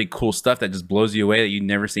that really cool stuff that just blows you away that you've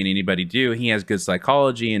never seen anybody do, he has good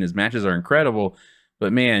psychology and his matches are incredible.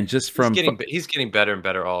 But man, just from he's getting better and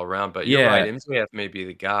better all around. But you're right, MJF may be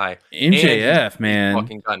the guy. MJF, man, he's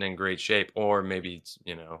fucking gotten in great shape, or maybe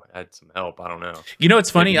had some help. I don't know. It's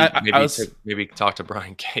funny. Maybe talk to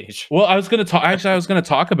Brian Cage. Well, I was gonna talk. Actually, I was gonna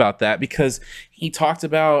talk about that because he talked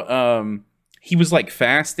about he was like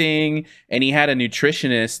fasting, and he had a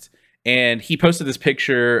nutritionist, and he posted this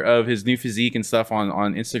picture of his new physique and stuff on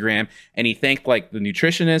Instagram, and he thanked like the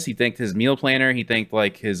nutritionist, he thanked his meal planner, he thanked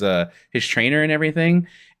like his trainer and everything.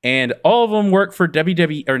 And all of them work for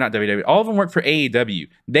WWE, or not WWE, all of them work for AEW.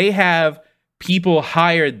 They have people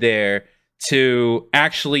hired there to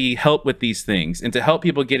actually help with these things and to help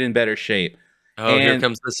people get in better shape. Oh, here And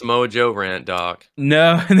comes the Samoa Joe rant, Doc.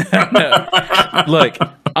 no, no. Look,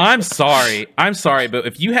 I'm sorry, but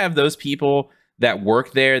if you have those people that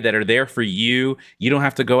work there that are there for you, you don't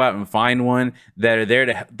have to go out and find one, that are there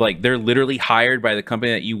to like, they're literally hired by the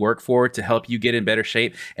company that you work for to help you get in better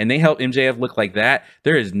shape, and they help MJF look like that.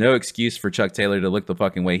 There is no excuse for Chuck Taylor to look the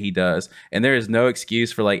fucking way he does, and there is no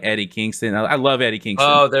excuse for like Eddie Kingston. I love Eddie Kingston.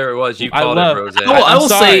 Oh, there it was. You I called love. it Rose. I will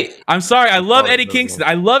say, I'm sorry. I love called it Eddie Rose. Kingston.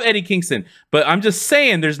 I love Eddie Kingston, but I'm just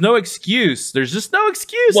saying, there's no excuse. There's just no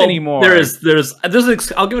excuse anymore.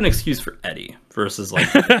 I'll give an excuse for Eddie versus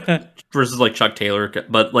like Chuck Taylor,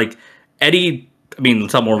 but like Eddie, I mean,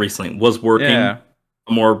 until more recently, was working Yeah.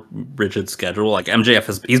 a more rigid schedule. Like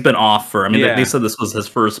MJF he's been off for. I mean, Yeah. they said this was his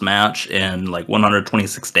first match in like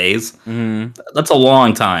 126 days. Mhm. That's a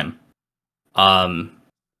long time.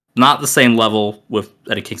 Not the same level with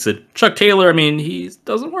Eddie Kingston. Chuck Taylor, I mean, he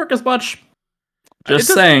doesn't work as much. Just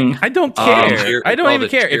saying. I don't care. Tier- I don't called even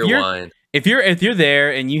it care tier wine. if you're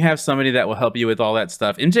there and you have somebody that will help you with all that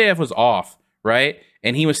stuff. MJF was off, right?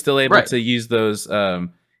 And he was still able Right. to use those.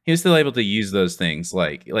 He was still able to use those things,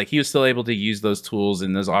 like he was still able to use those tools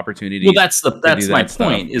and those opportunities. Well, that's do my that stuff.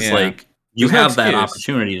 point. Is Yeah. like you There's no have that excuse.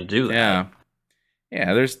 opportunity to do that. Yeah,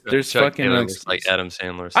 yeah. There's Chuck fucking Taylor no looks like excuse. Adam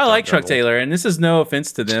Sandler. I like Chuck Taylor, and this is no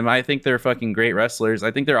offense to them. I think they're fucking great wrestlers. I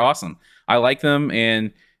think they're awesome. I like them,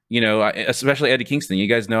 and especially Eddie Kingston. You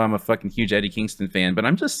guys know I'm a fucking huge Eddie Kingston fan. But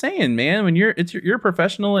I'm just saying, man, when you're a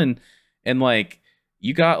professional and like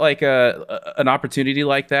you got like an opportunity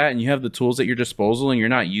like that, and you have the tools at your disposal, and you're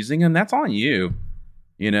not using them, that's on you.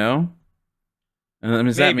 You know.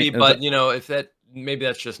 Does that Maybe, mean, but if that maybe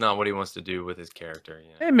that's just not what he wants to do with his character.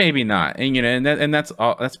 maybe not, and that's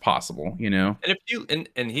possible. And if you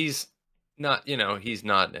and he's not, he's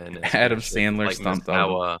not an Adam Sandler stumped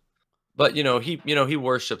on him. But he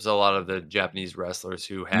worships a lot of the Japanese wrestlers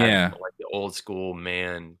who had like the old school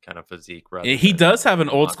man kind of physique. He does have an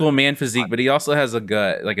old school man physique, but he also has a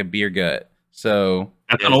gut, like a beer gut. So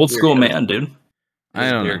that's an old school man, dude. I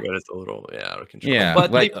don't know. Beer gut is a little out of control. Yeah,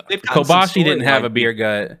 but like they've gotten some Kobashi didn't have a storyline beer beats.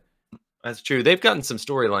 gut. That's true. They've gotten some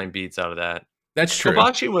storyline beats out of that. That's true.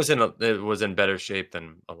 Kobashi was in better shape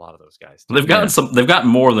than a lot of those guys. They've gotten They've gotten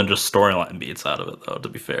more than just storyline beats out of it, though. To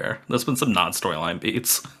be fair, there's been some non-storyline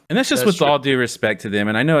beats, and that's just with all due respect to them.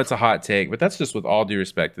 And I know it's a hot take, but that's just with all due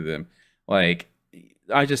respect to them. Like,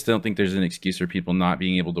 I just don't think there's an excuse for people not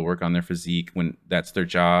being able to work on their physique when that's their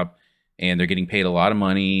job, and they're getting paid a lot of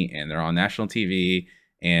money, and they're on national TV,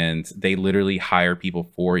 and they literally hire people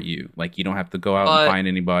for you. Like, you don't have to go out and find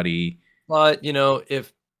anybody. But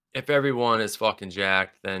if everyone is fucking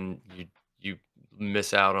jacked, then you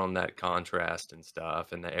miss out on that contrast and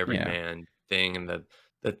stuff, and the everyman thing, and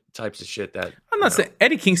the types of shit that I'm not saying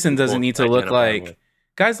Eddie Kingston doesn't need to look like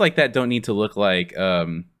guys like that. Don't need to look like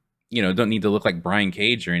don't need to look like Brian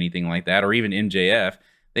Cage or anything like that, or even MJF.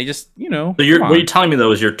 They just So what you're telling me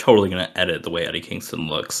though is you're totally going to edit the way Eddie Kingston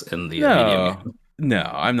looks in the media. No,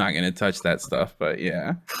 I'm not going to touch that stuff. But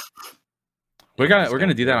yeah. We're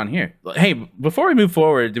gonna do that on here. Hey, before we move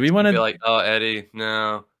forward, do we want to be like, oh Eddie,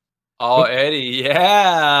 no, oh Eddie,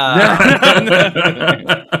 yeah,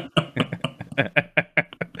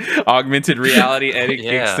 augmented reality Eddie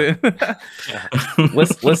Kingston.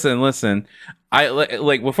 Listen. I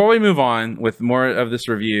like before we move on with more of this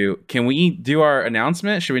review. Can we do our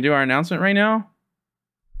announcement? Should we do our announcement right now?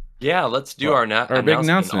 Yeah, let's do our big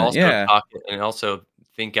announcement. Also talk and also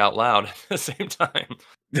think out loud at the same time.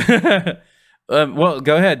 Well,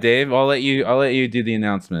 go ahead, Dave. I'll let you do the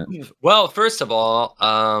announcement. Well, first of all,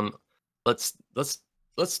 let's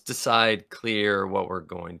decide clear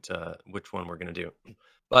which one we're going to do.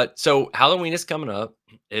 But so Halloween is coming up.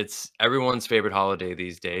 It's everyone's favorite holiday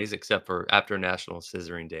these days, except for after National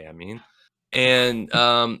Scissoring Day, I mean. And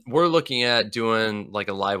we're looking at doing like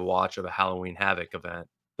a live watch of a Halloween Havoc event.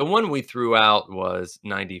 The one we threw out was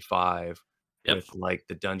 95 with like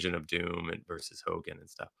the Dungeon of Doom and versus Hogan and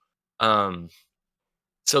stuff.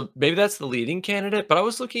 So maybe that's the leading candidate, but I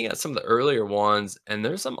was looking at some of the earlier ones and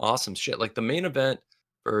there's some awesome shit. Like the main event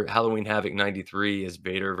for Halloween Havoc 93 is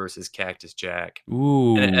Vader versus Cactus Jack.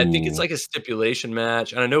 Ooh. And I think it's like a stipulation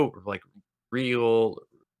match. And I know like Regal,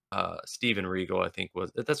 Steven Regal, I think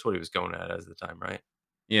that's what he was going at the time, right?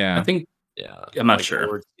 Yeah. I think Yeah. I'm not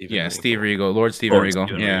sure. Steve Regal. Lord Steven Regal.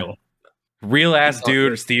 Yeah. Real ass He's not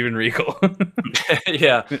dude, good. Steven Regal.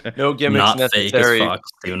 Yeah, no gimmicks Not fake as necessary. fuck,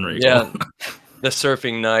 Steven Regal. Yeah, the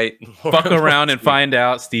surfing knight. Fuck around and find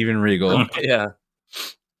out, Steven Regal. Yeah.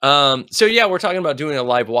 So yeah, we're talking about doing a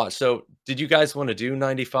live watch. So did you guys want to do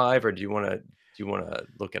 95 or do you want to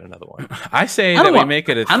look at another one? I say I that don't we want- make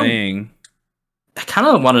it a I don't- thing. I kind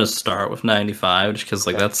of wanted to start with 95 just because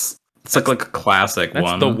like Okay. it's like a classic That's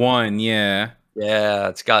one. the one, yeah. Yeah,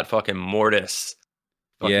 it's got fucking Mortis.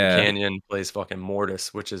 Fucking Yeah. Canyon plays fucking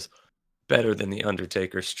Mortis, which is better than the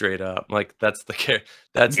Undertaker straight up. Like that's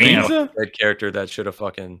that's Damn. the red character that should have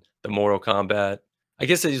fucking the Mortal Kombat. I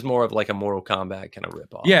guess he's more of like a Mortal Kombat kind of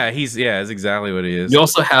ripoff. Yeah, that's exactly what he is. You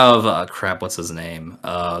also have crap. What's his name?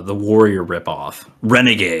 The Warrior ripoff,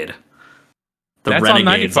 Renegade. The That's on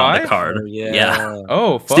Renegade's on the 95? card. Oh, yeah.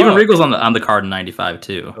 Oh, fuck. Steven Regal's on the card in 95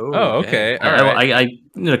 too. Oh, okay. All I, right.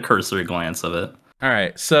 I did a cursory glance of it. All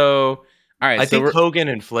right. So, I think we're- Hogan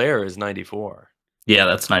and Flair is 94. Yeah,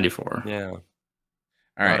 that's 94. Yeah. all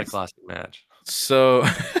Not right. a classic match. So,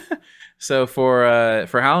 so for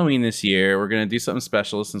Halloween this year, we're gonna do something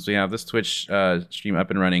special since we have this Twitch stream up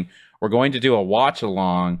and running. We're going to do a watch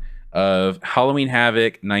along of Halloween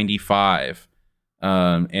Havoc 95,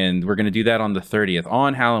 and we're gonna do that on the 30th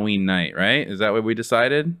on Halloween night. Right? Is that what we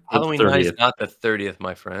decided? Halloween night is not the 30th,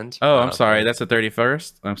 my friend. Oh, I'm sorry. That's the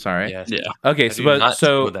 31st. I'm sorry. Yes. Yeah, Okay. I So, do not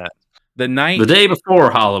know that. the night. the day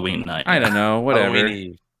before Halloween night. I don't know. Whatever. Halloween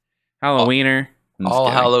Eve. Halloweener. I'm just All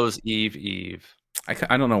kidding. Hallows Eve.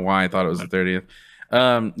 I don't know why I thought it was the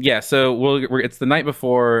 30th. Yeah, so it's the night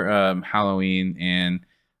before Halloween, and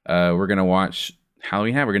we're gonna watch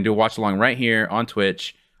Halloween Havoc. We're gonna do a watch along right here on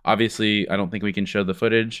Twitch. Obviously, I don't think we can show the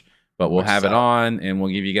footage, but we'll have it on, and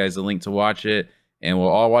we'll give you guys the link to watch it, and we'll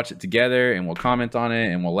all watch it together, and we'll comment on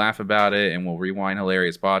it, and we'll laugh about it, and we'll rewind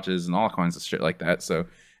hilarious botches and all kinds of shit like that. So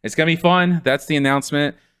it's gonna be fun. That's the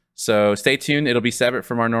announcement. So stay tuned. It'll be separate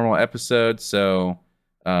from our normal episode. So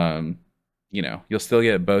you'll still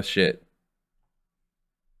get both shit.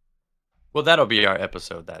 Well, that'll be our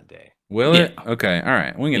episode that day. Will it? Yeah. Okay. All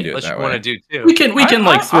right. We can do it Unless that you way. want to do too. We can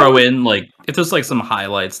I throw would- in like if there's like some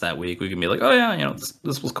highlights that week, we can be like, oh yeah,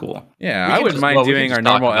 this was cool. Yeah, We I can wouldn't just- mind well, we can doing just our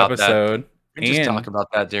talk normal about that. episode. We can just and- talk about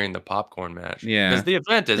that during the popcorn match. Yeah. Because the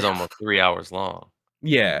event is almost 3 hours long.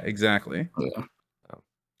 Yeah, exactly. Yeah.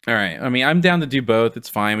 All right. I mean, I'm down to do both. It's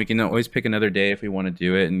fine. We can always pick another day if we want to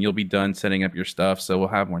do it, and you'll be done setting up your stuff, so we'll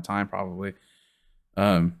have more time probably.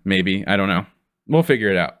 Maybe. I don't know. We'll figure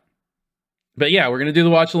it out. But yeah, we're gonna do the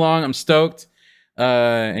watch along. I'm stoked.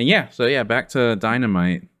 And yeah, so yeah, back to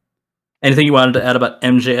Dynamite. Anything you wanted to add about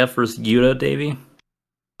MJF versus Yuta, Davey?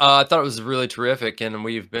 I thought it was really terrific, and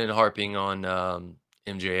we've been harping on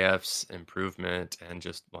MJF's improvement and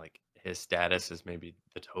just like his status as maybe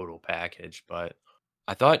the total package. But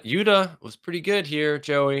I thought Yuta was pretty good here,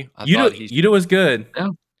 Joey. Yuta was good. Yeah.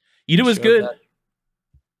 Yuta was showed good. that-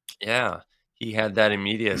 Yeah, he had that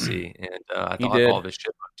immediacy, and I He thought did. all of his shit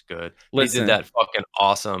looked good. He Listen. did that fucking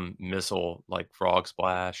awesome missile, like frog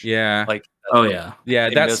splash. Yeah. Like Oh yeah. Yeah,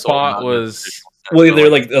 a that missile, spot not was traditional sense, Well,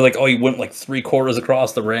 but, they're like, oh, he went like 3/4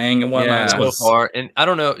 across the ring and whatnot. Yeah. It so was- far, and I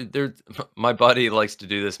don't know. My buddy likes to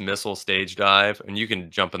do this missile stage dive, and you can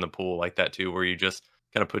jump in the pool like that too, where you just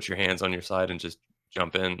kind of put your hands on your side and just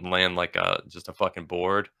jump in and land like just a fucking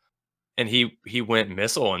board. And he went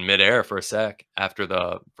missile in midair for a sec after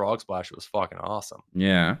the frog splash. It was fucking awesome.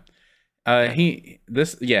 Yeah.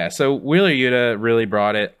 So Wheeler Yuta really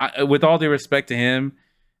brought it. With all due respect to him,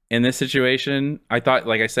 in this situation, I thought,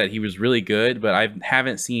 like I said, he was really good, but I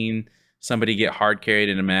haven't seen somebody get hard carried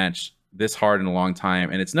in a match this hard in a long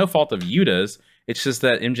time. And it's no fault of Yuta's. It's just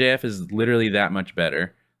that MJF is literally that much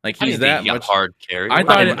better. Like I he's didn't think that he got much hard carry. I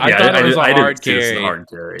thought it was a I hard didn't see this as a carry. hard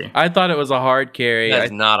carry. I thought it was a hard carry.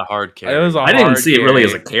 That's not a hard carry. It was a I didn't hard see it really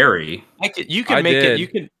as carry. a carry. You could I make did.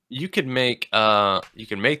 it. You could make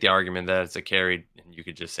the argument that it's a carry, and you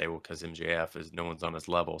could just say, well, because MJF is no one's on his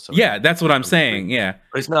level. So Yeah, that's what I'm saying. Yeah.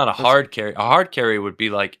 but it's not a hard carry. A hard carry would be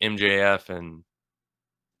like MJF and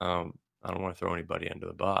I don't want to throw anybody under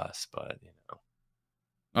the bus, but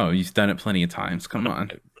Oh, you've done it plenty of times. Come on.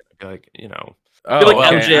 like Oh, Feel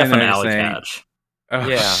like okay, I MJF know and what you're Alex saying. Hatch. Oh,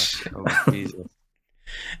 yeah. shit. Oh, Jesus.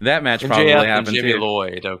 That match probably MJF and happened Jimmy too.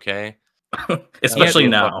 Lloyd, okay. Especially Yeah,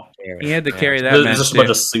 now. He had to Yeah. carry that There's match just a too. bunch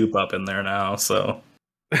of soup up in there now, so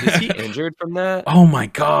Is he injured from that? Oh my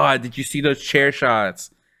god! Did you see those chair shots?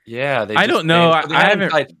 Yeah, I don't know. they I had him haven't-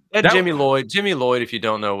 tied- they had that- Jimmy Lloyd. Jimmy Lloyd, if you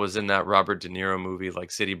don't know, was in that Robert De Niro movie, like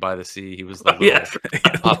City by the Sea. He was the little yeah.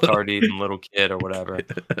 Pop-Tart eating little kid or whatever.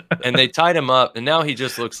 And they tied him up, and now he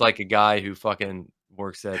just looks like a guy who fucking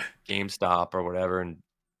works at GameStop or whatever, and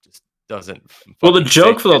just doesn't. Well, the fucking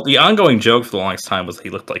joke say the ongoing joke for the longest time was he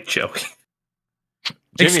looked like Joey.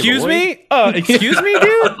 Jimmy Excuse Lloyd? me? Excuse me,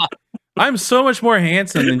 dude? I'm so much more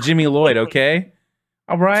handsome than Jimmy Lloyd, okay?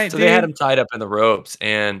 All right, So dude. they had him tied up in the ropes,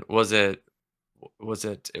 and was it was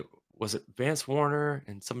it Vance Warner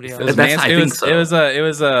and somebody It else? was That's- Mance. I It think was. so. It was. It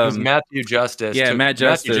was. It was Matthew Justice. Yeah, Matthew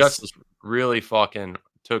Justice. Justice really fucking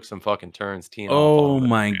took some fucking turns teeing off Oh on him.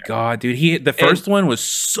 my god, dude! The first one was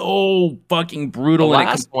so fucking brutal, The and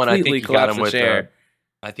it last one, I completely think he got collapsed him the with chair.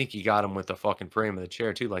 I think he got him with the fucking frame of the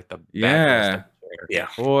chair too, like the backrest Yeah. of the chair. Yeah.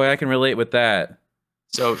 Boy, I can relate with that.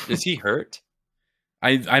 So is he hurt?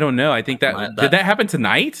 I don't know. I think did that happen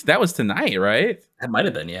tonight? That was tonight, right? That might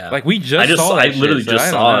have been, yeah. Like we just saw that I literally shit, so just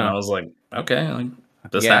I don't saw it, know. and I was like, okay, like,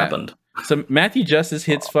 this Yeah. happened. So Matthew Justice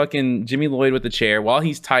hits fucking Jimmy Lloyd with the chair while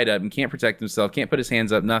he's tied up and can't protect himself, can't put his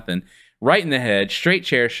hands up, nothing. Right in the head, straight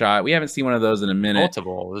chair shot. We haven't seen one of those in a minute.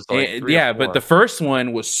 Multiple. It was like And- 3 or yeah, 4. but the first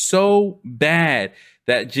one was so bad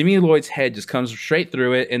that Jimmy Lloyd's head just comes straight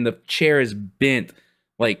through it, and the chair is bent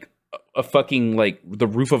like a fucking like the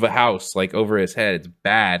roof of a house, like over his head. It's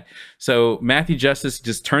bad. So Matthew Justice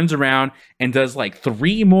just turns around and does like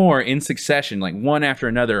 3 more in succession, like one after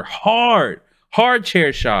another, hard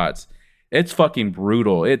chair shots. It's fucking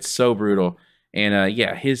brutal. It's so brutal. And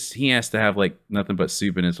yeah, he has to have like nothing but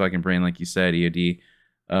soup in his fucking brain, like you said, EOD.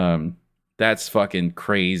 That's fucking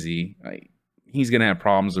crazy. Like, he's gonna have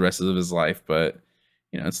problems the rest of his life, but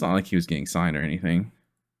you know, it's not like he was getting signed or anything.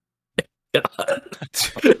 There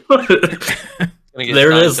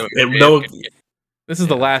it is. No, This is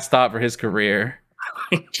the last stop for his career.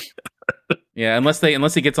 Yeah, unless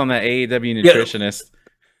he gets on that AEW nutritionist.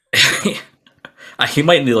 he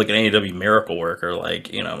might need like an AEW miracle worker,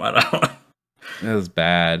 like, you know, I don't know. That was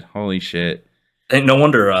bad. Holy shit. And no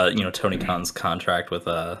wonder, you know, Tony Khan's contract with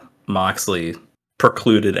Moxley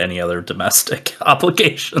precluded any other domestic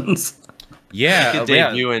obligations. Yeah, he could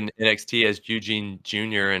debut in NXT as Eugene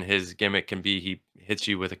Jr. and his gimmick can be he hits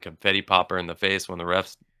you with a confetti popper in the face when the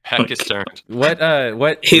ref's back is turned. He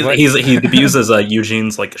debuts as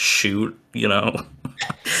Eugene's like shoot, you know.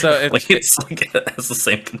 So if like it's like it has the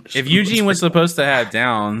same condition. If Eugene was supposed to have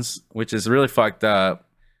Downs, which is really fucked up,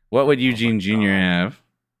 what would Eugene Jr. have?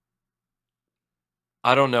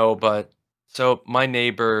 I don't know, but so my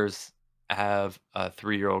neighbors have a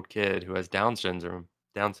 3-year-old kid who has Down syndrome.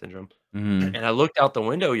 Mm-hmm. And I looked out the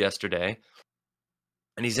window yesterday,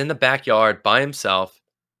 and he's in the backyard by himself,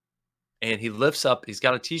 and he lifts up. He's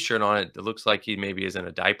got a T-shirt on it that looks like he maybe is in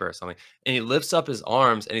a diaper or something. And he lifts up his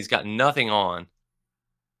arms, and he's got nothing on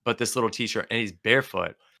but this little T-shirt, and he's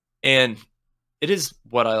barefoot. And it is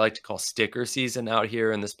what I like to call sticker season out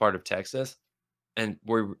here in this part of Texas. And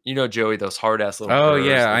we're, you know, Joey, those hard ass little. Oh curves,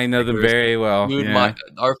 yeah, those I know them stickers. very well. Dude, Yeah.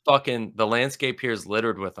 the landscape here is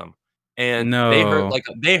littered with them, and No. they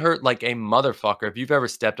hurt like a motherfucker. If you've ever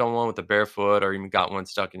stepped on one with a bare foot or even got one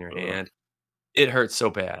stuck in your hand, it hurts so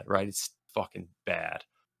bad, right? It's fucking bad.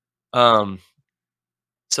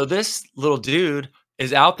 So this little dude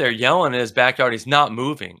is out there yelling in his backyard. He's not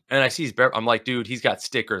moving, and I see he's bare. I'm like, dude, he's got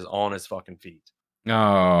stickers on his fucking feet.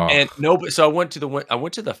 Oh. And so I went to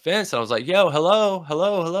the fence and I was like, yo,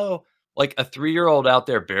 hello. Like a 3-year-old out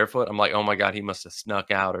there barefoot. I'm like, oh my God, he must have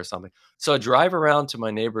snuck out or something. So I drive around to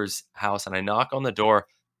my neighbor's house and I knock on the door,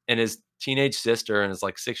 and his teenage sister and his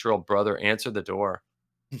like 6-year-old brother answer the door.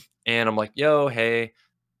 And I'm like, yo, hey,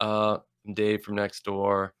 I'm Dave from next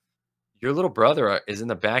door. Your little brother is in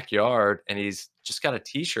the backyard and he's just got a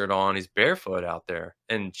T-shirt on. He's barefoot out there.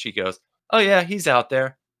 And she goes, oh yeah, he's out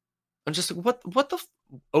there. I'm just like, what the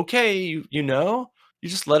okay, you know? You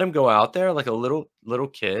just let him go out there like a little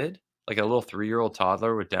kid, like a little 3-year-old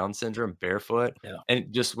toddler with Down syndrome, barefoot, Yeah.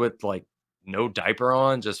 and just with like no diaper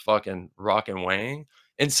on, just fucking rocking wang.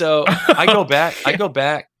 And so I go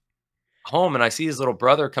back home and I see his little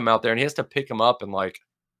brother come out there and he has to pick him up and like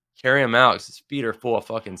carry him out because his feet are full of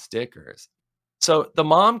fucking stickers. So the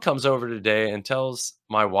mom comes over today and tells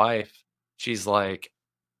my wife, she's like,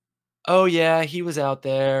 oh yeah, he was out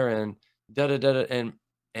there and da da da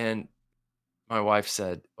and my wife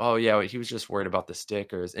said, oh yeah, he was just worried about the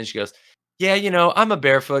stickers. And she goes, yeah, you know, I'm a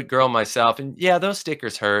barefoot girl myself, and yeah, those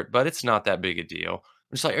stickers hurt, but it's not that big a deal.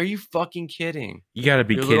 I'm just like, are you fucking kidding? You gotta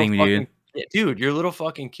be Your kidding little me, fucking dude, your little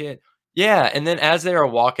fucking kid. Yeah, and then as they are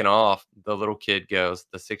walking off, the little kid goes,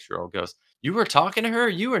 the 6-year-old goes, you were talking to her?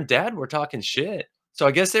 You and dad were talking shit. So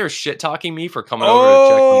I guess they were shit talking me for coming over to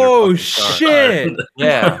check on their Oh fucking son. shit.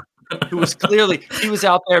 Yeah. He was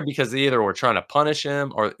out there because they either were trying to punish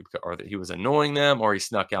him or that he was annoying them or he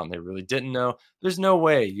snuck out and they really didn't know. There's no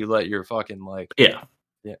way you let your fucking like Yeah.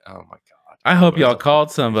 oh my God. I hope Anyways, y'all called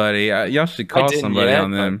somebody. Y'all should I call didn't somebody yet,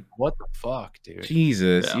 on but them. what the fuck, dude?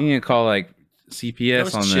 Jesus, Yeah. you need to call like It CPS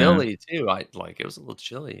was on them. chilly too. It was a little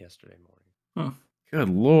chilly yesterday morning. Good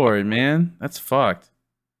lord, man, that's fucked.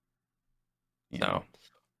 So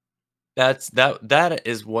that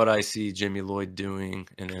is what I see Jimmy Lloyd doing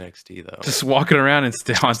in NXT though. Just walking around and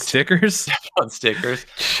on stickers. On stickers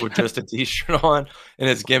with just a t-shirt on, and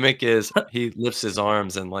his gimmick is he lifts his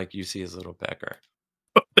arms and like you see his little pecker.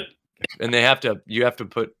 And you have to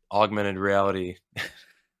put augmented reality.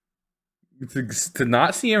 To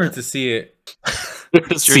not see him or to see it.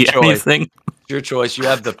 It's your See choice. anything? Your choice. You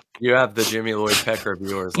have the Jimmy Lloyd pecker of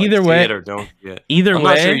yours. Like, Either see way- it or don't see it. Either I'm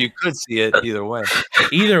way, not sure you could see it either way.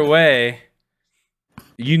 either way,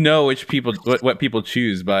 you know which people what people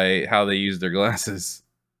choose by how they use their glasses.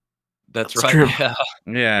 That's That's right. true. Yeah.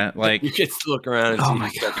 Yeah, like, You get to look around and Oh see my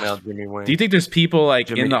who's checking out Jimmy Wayne. do you think there's people like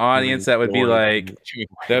in the audience that would be like,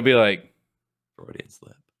 Freudian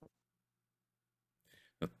slip.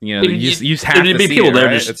 you know, you just have There'd to be see people it, there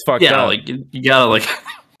right? just It's fucked yeah, up. like you gotta like.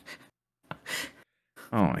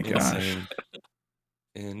 Oh my gosh. Insane.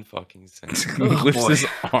 In fucking insane. Oh, Lifts boy. his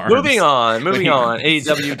arms. Moving on. Wait.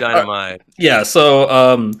 AEW Dynamite. Yeah,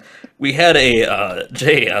 so we had a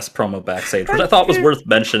JAS promo backstage, which I thought was worth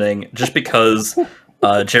mentioning, just because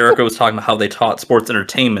Jericho was talking about how they taught sports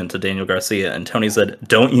entertainment to Daniel Garcia, and Tony said,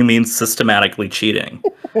 "Don't you mean systematically cheating?"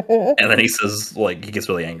 And then he says, like, he gets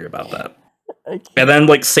really angry about that. And then,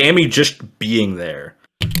 like, Sammy just being there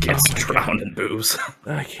gets drowned in boos.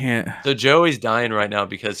 I can't. So Joey's dying right now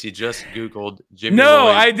because he just Googled Jimmy No,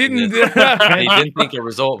 Lloyd I didn't. penis. And he didn't think a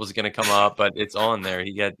result was going to come up, but it's on there.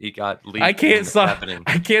 He got leaked. I can't what's stop. happening.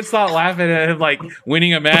 I can't stop laughing at him like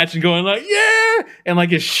winning a match and going like, yeah, and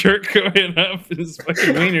like his shirt going up and his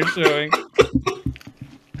fucking wiener showing.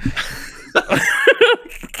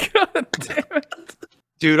 God damn it!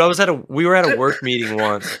 Dude, we were at a work meeting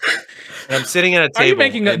once, and I'm sitting at a table. Are you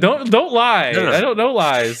making and don't lie? No. I don't know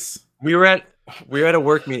lies. We were at a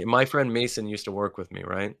work meeting. My friend Mason used to work with me,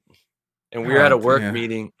 right? And we were at a God work damn.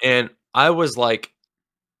 meeting, and I was like,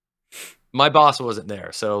 my boss wasn't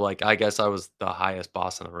there, so like I guess I was the highest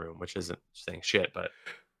boss in the room, which isn't saying shit, but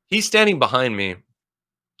he's standing behind me,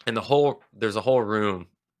 and there's a whole room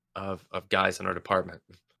of guys in our department,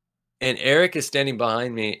 and Eric is standing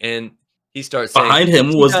behind me, and he starts saying, Behind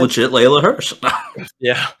him "You was guys-" legit Layla Hirsch.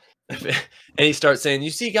 Yeah. And he starts saying, "You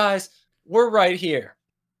see, guys, we're right here.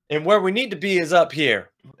 And where we need to be is up here."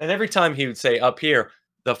 And every time he would say up here,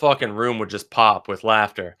 the fucking room would just pop with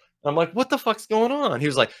laughter. And I'm like, what the fuck's going on? He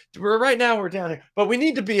was like, right now we're down here, but we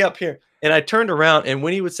need to be up here. And I turned around, and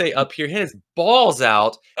when he would say up here, he had his balls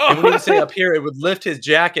out. And when he would say up here, it would lift his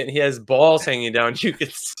jacket, and he has balls hanging down. You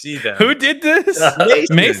could see them. Who did this?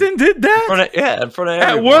 Mason. Mason did In that front of at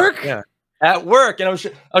everyone. work. Yeah. At work. And I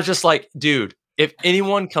was just like, dude, if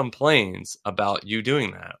anyone complains about you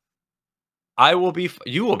doing that,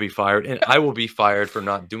 you will be fired, and I will be fired for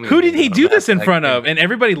not doing. Who did he it. do this in Like, front of? And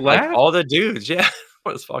everybody like laughed. all the dudes, yeah,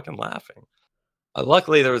 I was fucking laughing.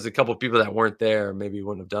 Luckily, there was a couple people that weren't there. Maybe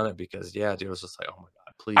wouldn't have done it because, yeah, dude, it was just like, oh my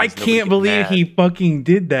god, please. I nobody can't get believe mad. he fucking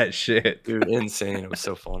did that shit. Dude, insane. It was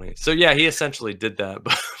so funny. So yeah, he essentially did that,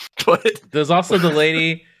 but There's also the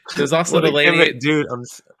lady. There's also what the a lady. gimmick, dude.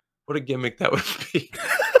 What a gimmick that would be.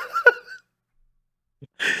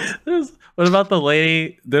 What about the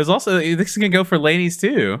lady? There's also this can go for ladies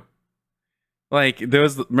too. Like there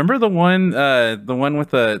was, remember the one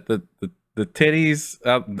with the titties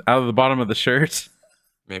out of the bottom of the shirt.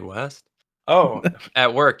 Mae West. Oh,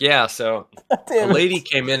 at work, yeah. So a lady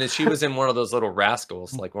came in, and she was in one of those little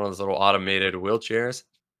rascals, like one of those little automated wheelchairs.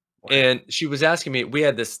 And she was asking me. We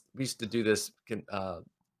used to do this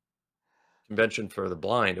convention for the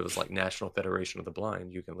blind. It was like National Federation of the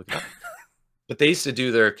Blind. You can look it up. But they used to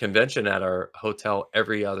do their convention at our hotel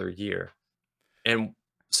every other year. And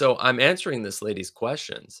so I'm answering this lady's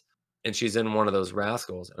questions, and she's in one of those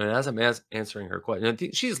rascals. And as I'm answering her question,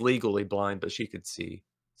 she's legally blind, but she could see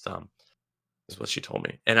some, is what she told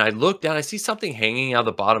me. And I look down, I see something hanging out of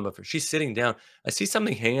the bottom of her. She's sitting down. I see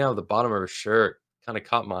something hanging out of the bottom of her shirt, kind of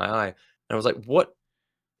caught my eye. And I was like, what?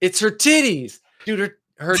 It's her titties. Dude,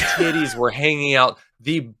 her titties were hanging out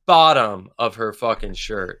the bottom of her fucking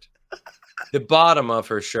shirt. The bottom of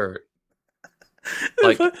her shirt.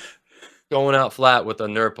 Like going out flat with the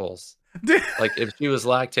nurples. Like if she was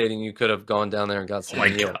lactating, you could have gone down there and got some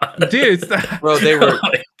meal. Dude, Bro, they were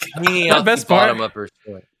hanging out the bottom of her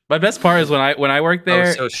shirt. My best part is when I worked there. I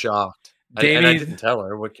was so shocked. And I didn't tell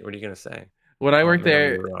her. What are you gonna say? When I worked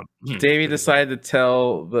there, Davey decided to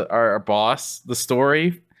tell our boss the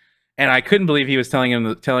story, and I couldn't believe he was telling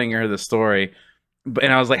her the story.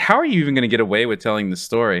 And I was like, "How are you even going to get away with telling the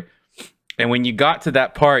story?" And when you got to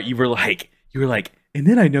that part, you were like, and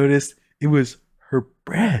then I noticed it was her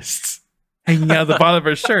breasts. hanging out the bottom of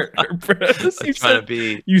her shirt. Her breast.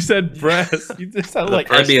 You said breast. You just sounded like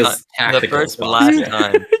That'd be a the tactical first and spot. last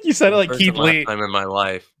time. you sounded like First Keith and last Lee. time in my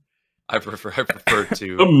life, I prefer The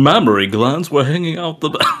to mammary glands were hanging out the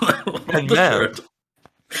and the ma'am shirt.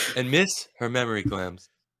 and miss her memory glands.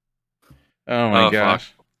 Oh my Oh, fuck.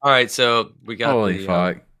 gosh! All right, so we got Holy the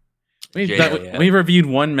fuck! JAS. We've reviewed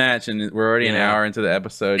one match and we're already an Yeah. hour into the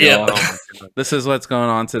episode, Yeah. y'all. Oh my god. This is what's going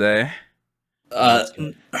on today. Well,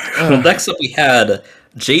 next up we had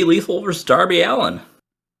Jay Lethal versus Darby Allin.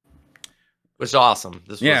 Which is awesome.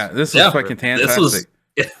 This was Yeah, fucking fantastic. This was,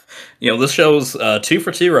 this show's 2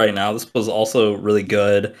 for 2 right now. This was also really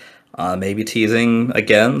good. Maybe teasing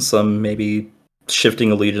again some maybe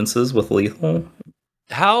shifting allegiances with Lethal.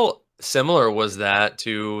 How similar was that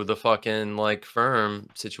to the fucking like firm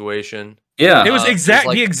situation? Yeah, It was exact.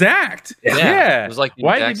 like- the exact. Yeah. It was like the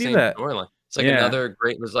Why exact did you same do that? storyline. It's like Yeah. another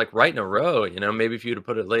great. It was like right in a row. Maybe if you'd have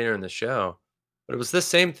put it later in the show, but it was the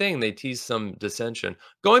same thing. They teased some dissension.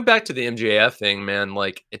 Going back to the MJF thing, man,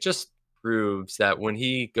 like it just proves that when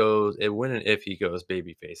he goes, when and if he goes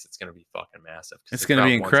babyface, it's gonna be fucking massive. 'Cause It's the gonna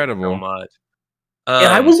be crowd wants it so incredible. much.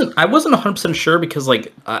 Yeah, I wasn't 100% sure because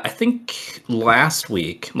like I think last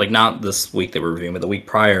week, like not this week that we're reviewing, but the week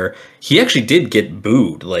prior, he actually did get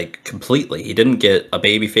booed like completely. He didn't get a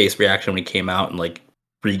babyface reaction when he came out and like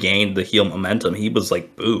regained the heel momentum. He was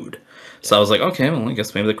like booed. So I was like, okay, well, I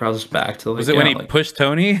guess maybe the crowd's just back to like. Was it when he like, pushed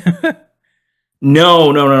Tony?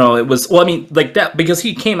 No. It was I mean, like that because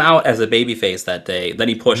he came out as a babyface that day. Then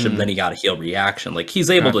he pushed him. Then he got a heel reaction. Like he's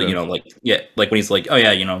able Gotcha. to, like when he's like, oh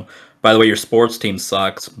yeah, by the way, your sports team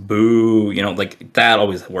sucks. Boo. Like that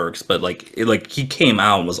always works. But like he came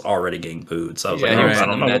out and was already getting booed. So I was like, he oh, was I in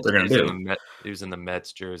don't the know what Mets- they're gonna he was in do. the Met- He was in the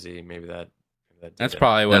Mets jersey. Maybe that. Did That's it.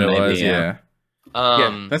 probably what Yeah, it maybe, was. yeah.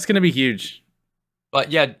 Yeah, that's gonna be huge.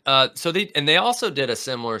 But yeah, so they also did a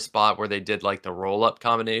similar spot where they did like the roll up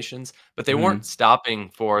combinations, but they weren't stopping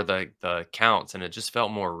for the counts, and it just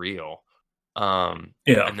felt more real. Yeah.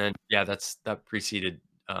 And then that preceded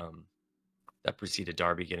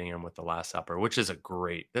Darby getting him with the Last Supper, which is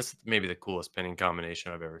this is maybe the coolest pinning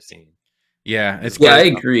combination I've ever seen. Yeah, it's Yeah, I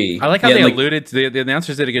good. agree. I like how Yeah, they like, alluded to the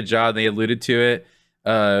announcers did a good job. They alluded to it.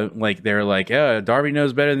 Like they were like, "Yeah, Darby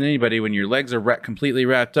knows better than anybody. When your legs are completely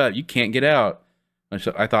wrapped up, you can't get out," which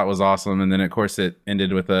I thought was awesome. And then of course it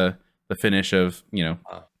ended with the finish of the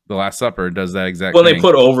Last Supper does that exact. Well, thing. they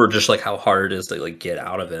put over just like how hard it is to like get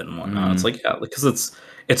out of it and whatnot. It's like because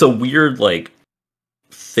it's a weird like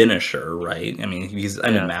finisher, right? I mean, he's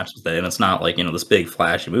ended matches with it, and it's not like this big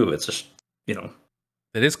flashy move. It's just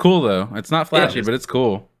It is cool though. It's not flashy, but it's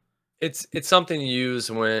cool. It's something you use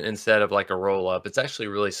when instead of like a roll up. It's actually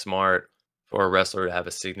really smart for a wrestler to have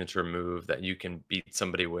a signature move that you can beat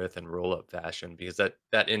somebody with in roll up fashion because that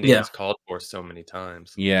ending is called for so many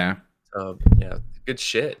times. Yeah. Yeah, good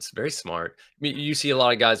shit. It's very smart. I mean, you see a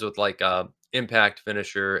lot of guys with like impact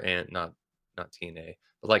finisher and not TNA,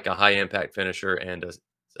 but like a high impact finisher and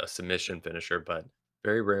a submission finisher, but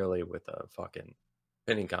very rarely with a fucking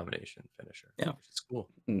pinning combination finisher. Yeah. Which is cool.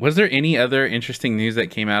 Was there any other interesting news that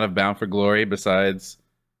came out of Bound for Glory besides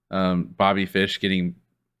Bobby Fish getting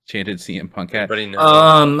chanted CM Punk at? Everybody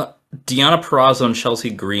knows. Deonna Purrazzo and Chelsea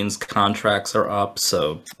Green's contracts are up,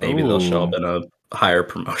 so maybe they'll show up in a higher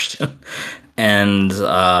promotion. And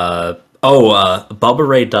Bubba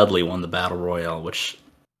Ray Dudley won the Battle Royale, which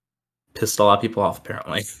pissed a lot of people off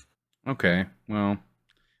apparently. Okay, well,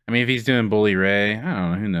 I mean, if he's doing Bully Ray, I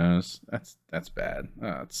don't know. Who knows? That's bad.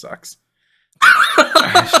 Oh, it sucks.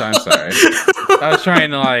 I'm sorry. I was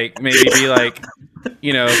trying to like maybe be like,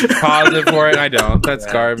 positive for it. I don't. That's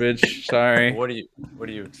garbage. Sorry. What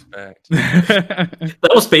do you expect?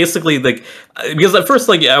 That was basically like because at first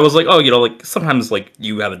like I was like, oh, like sometimes like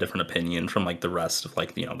you have a different opinion from like the rest of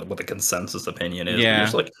like what the consensus opinion is. Yeah. You're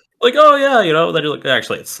just like oh yeah, then you're like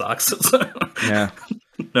actually it sucks. Yeah.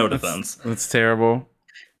 No defense. That's terrible.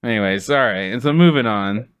 Anyways, all right. And so moving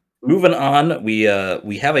on. Moving on, we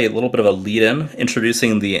have a little bit of a lead-in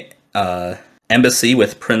introducing the embassy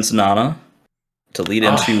with Prince Nana to lead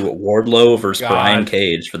into Wardlow versus Brian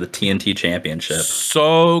Cage for the TNT Championship.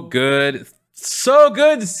 So good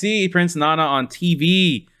to see Prince Nana on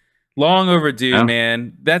TV. Long overdue,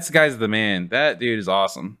 man. That guy's the man. That dude is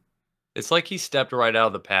awesome. It's like he stepped right out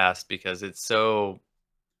of the past because it's so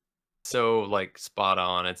like spot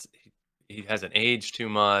on. He hasn't aged too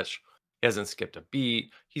much. He hasn't skipped a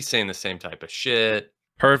beat. He's saying the same type of shit.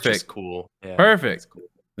 Perfect. It's cool. Yeah, perfect. cool.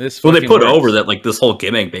 Well, they put over that like this whole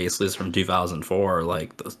gimmick basically is from 2004,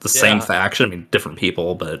 like the same faction. I mean, different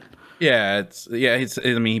people, but I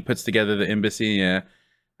mean, he puts together the embassy. Yeah,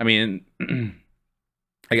 I mean,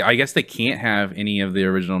 I guess they can't have any of the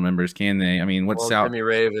original members, can they? I mean, what's Well, Sal? Jimmy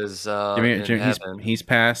Rave is in heaven. He's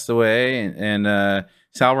passed away, and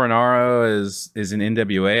Sal Renaro is in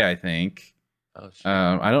NWA, I think. Oh shit.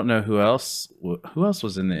 I don't know who else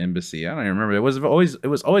was in the embassy. I don't even remember. It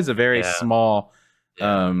was always a very Yeah. small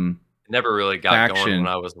Yeah. It never really got going faction. when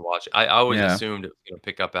I was watching. I always Yeah. assumed it was gonna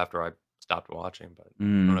pick up after I stopped watching, but I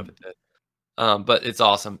Mm. don't know if it did. But it's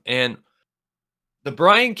awesome. And the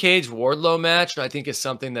Brian Cage Wardlow match, I think, is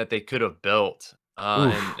something that they could have built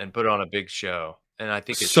Oof. and put on a big show. And I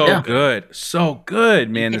think it should So have been. good, so good,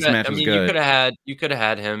 You man. This coulda match I was mean, you good. coulda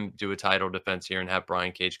had him do a title defense here and have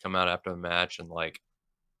Brian Cage come out after the match and, like,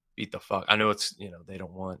 beat the fuck. I know it's, they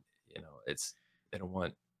don't want, they don't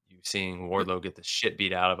want you seeing Wardlow get the shit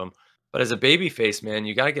beat out of him. But as a babyface, man,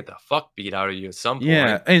 you gotta get the fuck beat out of you at some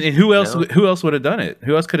Yeah, point, and who you else? know? Who else would have done it?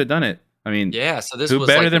 Who else could have done it? I mean, Yeah, so who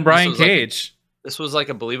better than Brian Cage? this was like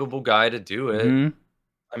a believable guy to do it. Hmm.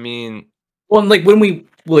 I mean, Well, and like when we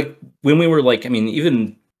were like, I mean,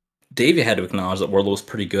 even Davey had to acknowledge that Wardlow was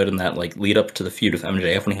pretty good in that like lead up to the feud with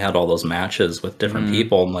MJF when he had all those matches with different Mhm.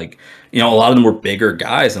 people, and like a lot of them were bigger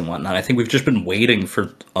guys and whatnot. I think we've just been waiting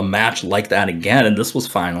for a match like that again, and this was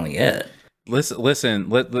finally it. Listen.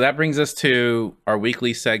 That brings us to our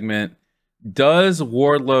weekly segment. Does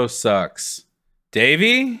Wardlow sucks,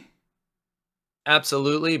 Davey?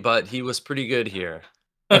 absolutely, but he was pretty good here.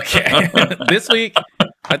 Okay, this week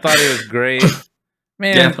I thought it was great.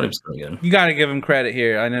 Man, Yeah, I thought it was pretty good. you got to give him credit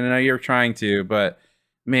here. I know you're trying to, but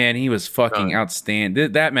man, he was fucking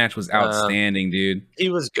outstanding. That match was outstanding, dude. He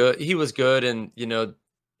was good. He was good, and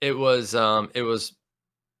it was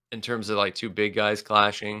in terms of like two big guys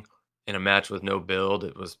clashing in a match with no build.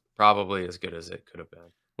 It was probably as good as it could have been.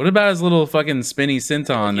 What about his little fucking spinny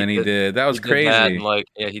senton He that he did did? That was he did that, and crazy.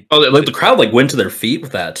 he Oh, like the did crowd like went to their feet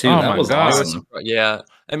with that too. Oh That my was God. awesome. yeah.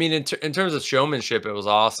 I mean, in terms of showmanship, it was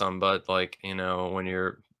awesome. But like when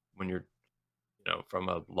you're from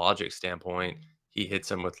a logic standpoint, he hits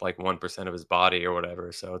him with like 1% of his body or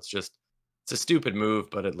whatever. So it's a stupid move,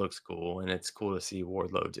 but it looks cool, and it's cool to see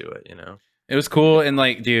Wardlow do it. It was cool, and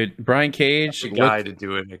like, dude, Brian Cage The looked. guy to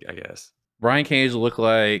do it, I guess. Brian Cage looked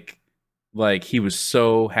like he was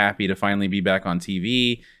so happy to finally be back on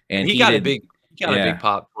TV, and He got a did. big a Yeah, big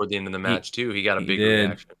pop toward the end of the match too. He got a he big did.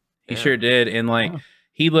 reaction. He Yeah. sure did, and like Yeah.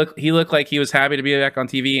 he looked like he was happy to be back on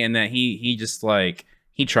TV, and that he just like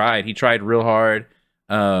he tried real hard,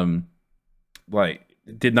 like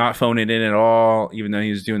did not phone it in at all, even though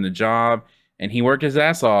he was doing the job, and he worked his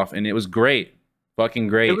ass off, and it was great, fucking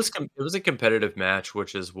great. It was a competitive match,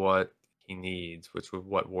 which is what he needs, which is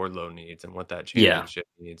what Wardlow needs, and what that Yeah. championship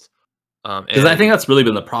needs. Because I And think that's really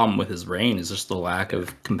been the problem with his reign is just the lack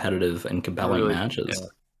of competitive and compelling really, matches. yeah,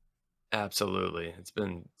 absolutely, it's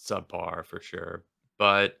been subpar for sure.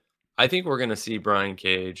 But I think we're gonna see Brian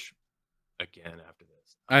Cage again after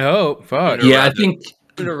this. I hope. Fuck. Sooner Yeah, I rather- think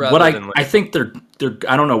sooner what rather I than I later. think they're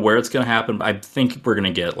I don't know where it's gonna happen, but I think we're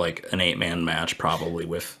gonna get like an 8-man match probably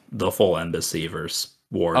with the full embassy versus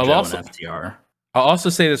War, I'll Joe, also- and FTR. I'll also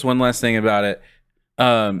say this one last thing about it.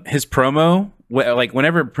 His promo, like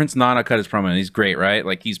whenever Prince Nana cut his promo, and he's great, right?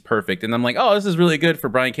 Like he's perfect, and I'm like, oh, this is really good for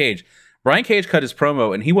Brian Cage. Brian Cage cut his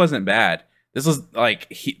promo, and he wasn't bad. This was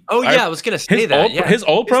like I was gonna say that. His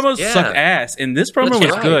old promos sucked ass, and this promo That's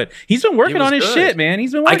was right. good. He's been working was on his good. shit, man.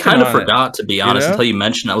 He's been I working kind of on it. forgot, to be honest, know? until you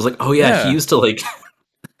mentioned it. I was like, oh yeah, Yeah. he used to like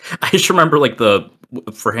I just remember like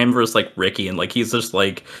for him versus like Ricky, and like he's just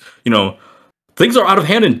like, things are out of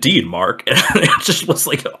hand indeed, Mark. And it just was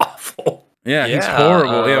like awful. Yeah, he's Yeah,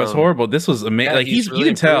 horrible. Yeah, it was horrible. This was amazing. Yeah, Like he's you really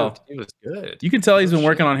can tell. improved. He was good. You can tell he's Oh, been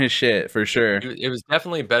working shit. on his shit for sure. It was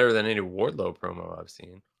definitely better than any Wardlow promo I've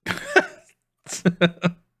seen.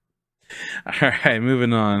 All right,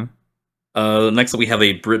 moving on. Next up, we have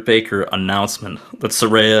a Britt Baker announcement that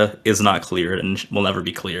Saraya is not cleared and will never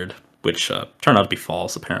be cleared, which turned out to be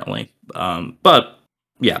false, apparently. But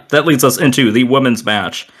yeah, that leads us into the women's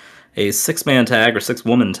match, a 6-man tag or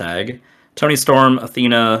 6-woman tag. Toni Storm,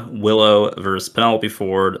 Athena, Willow versus Penelope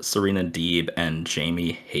Ford, Serena Deeb, and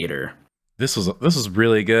Jamie Hayter. This was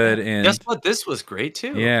really good, and Guess what? This was great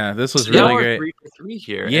too. yeah, this was So now really we're great. 3 for 3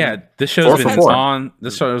 here. Yeah, and- this show's 4 for been 4. on.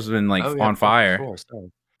 This show's been like Oh, yeah, on 4 for fire. 4,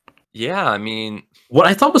 sorry. Yeah, I mean, What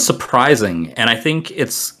I thought was surprising, and I think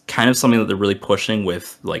it's kind of something that they're really pushing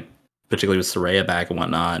with, like, particularly with Saraya back and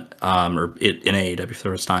whatnot, or in AEW for the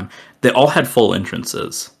first time, they all had full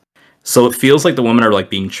entrances. So it feels like the women are like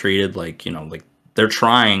being treated like, like they're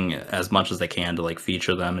trying as much as they can to like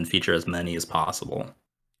feature them and feature as many as possible.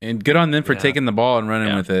 And good on them for Yeah. taking the ball and running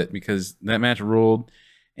Yeah. with it, because that match ruled,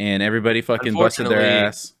 and everybody fucking busted their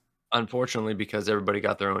ass. unfortunately, because everybody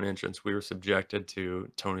got their own entrance, we were subjected to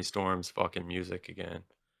Toni Storm's fucking music again.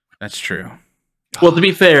 That's true. Well, to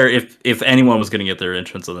be fair, if anyone was going to get their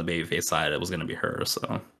entrance on the babyface side, it was going to be her.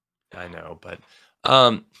 So I know, but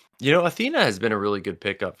Athena has been a really good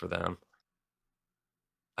pickup for them.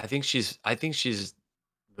 I think she's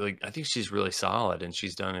really solid, and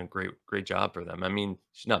she's done a great job for them. I mean,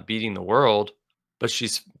 she's not beating the world, but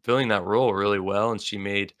she's filling that role really well, and she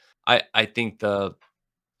made. I think the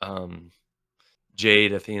um,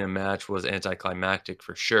 Jade Athena match was anticlimactic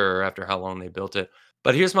for sure after how long they built it.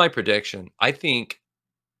 But here's my prediction: I think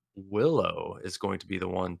Willow is going to be the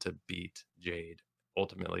one to beat Jade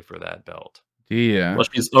ultimately for that belt. Yeah. well,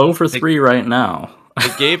 she's 0 for 3 right now. They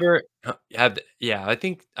gave her I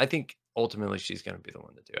think ultimately she's gonna be the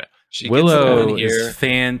one to do it. She gets the Willow win is here.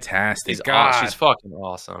 fantastic. God, She's fucking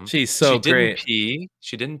awesome. she's so She didn't great. pee.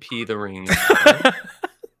 She didn't pee the ring this time.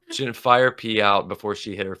 She didn't fire pee out before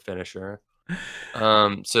she hit her finisher.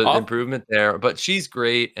 So Aw- improvement there, but she's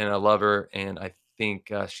great and I love her, and I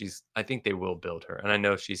think I think they will build her, and I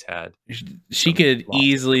know she's had She some could losses.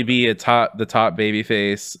 easily be the top baby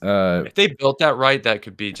face. If they built that right, that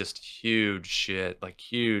could be just huge shit, like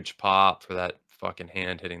huge pop for that fucking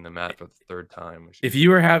hand hitting the mat for the third time. If you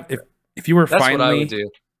were if you were That's what I would finally do.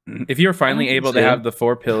 if you were finally I can able see to it. have the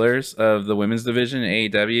 4 pillars of the women's division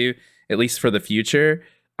in AEW, at least for the future,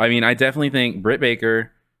 I mean, I definitely think Britt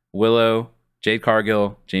Baker, Willow, Jade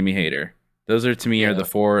Cargill, Jamie Hayter. Those are to me are Yeah. the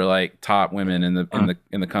 4 like top women in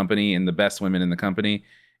the company and the best women in the company.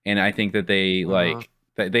 And I think that they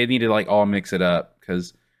they need to like all mix it up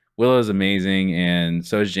because Willow is amazing and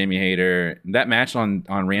so is Jamie Hayter. That match on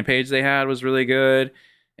Rampage they had was really good.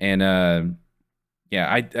 And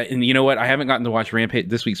yeah, and you know what? I haven't gotten to watch Rampage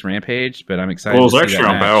this week's Rampage, but I'm excited Well, it to was see actually that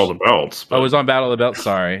on match. Battle of the Belts. Oh, it was on Battle of the Belt.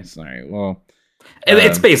 Sorry. Well,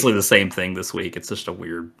 It's basically the same thing this week. It's just a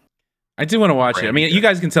weird. I do want to watch it. I mean, you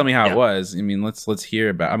guys can tell me how Yeah. it was. I mean, let's hear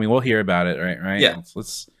about. I mean, we'll hear about it, right? Yeah.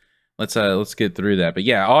 Let's get through that. But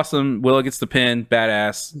yeah, awesome. Willow gets the pin.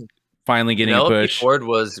 Badass. Finally getting a Penelope push. Ford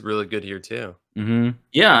was really good here too. Mm-hmm.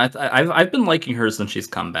 Yeah, I've been liking her since she's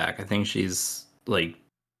come back. I think she's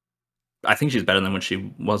better than what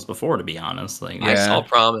she was before, to be honest. Like, Yeah.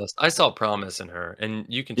 I saw promise in her, and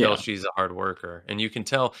you can tell Yeah. she's a hard worker, and you can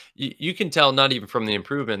tell not even from the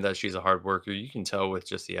improvement that she's a hard worker. You can tell with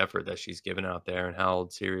just the effort that she's given out there and how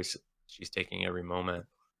serious she's taking every moment.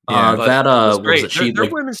 Yeah, But that it was was great. it. She Their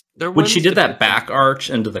like women's when she did that division- back arch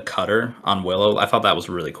into the cutter on Willow. I thought that was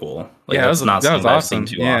really cool. Like, yeah, that's not that was something I've seen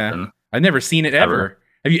awesome. too Yeah, often. I've never seen it ever.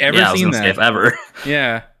 Have you ever Yeah, I was seen gonna say that? if ever.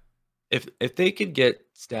 Yeah. If they could get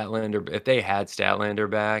Statlander, if they had Statlander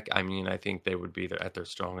back, I mean, I think they would be at their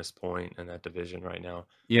strongest point in that division right now.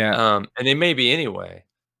 Yeah. And they may be anyway.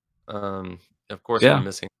 Of course, Yeah. we're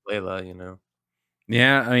missing Layla, you know.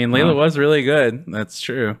 Yeah. I mean, Layla was really good. That's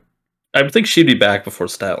true. I would think she'd be back before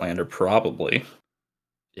Statlander, probably.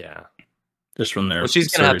 Yeah. Just from their Well, she's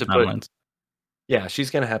gonna have to put. timelines. Yeah, she's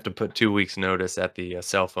gonna have to put 2 weeks' notice at the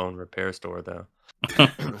cell phone repair store, though.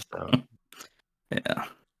 So Yeah.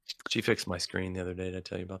 she fixed my screen the other day. Did I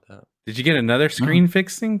tell you about that? Did you get another screen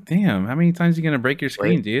fixing? Damn. How many times are you gonna break your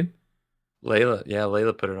screen, dude?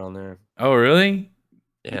 Layla put it on there. Oh, really?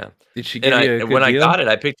 Yeah. Did she give you a good When I deal? got it,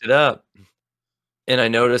 I picked it up, and I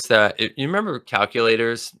noticed that you remember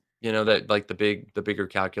calculators, you know, that like the bigger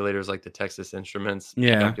calculators, like the Texas Instruments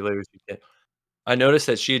Yeah. calculators you get. I noticed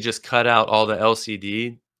that she had just cut out all the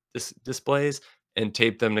LCD displays and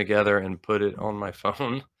taped them together and put it on my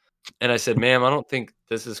phone. And I said, "Ma'am, I don't think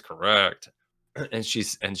this is correct." And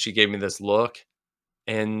she gave me this look,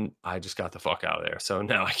 and I just got the fuck out of there. So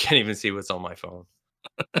now I can't even see what's on my phone.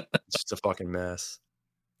 It's just a fucking mess.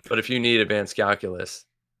 But if you need advanced calculus,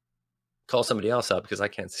 call somebody else up because I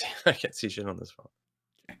can't see shit on this phone.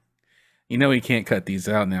 You know we can't cut these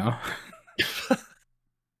out now. I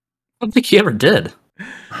don't think he ever did.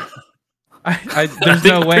 There's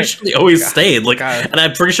no way. He always stayed. Like, God. and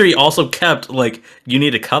I'm pretty sure he also kept like, you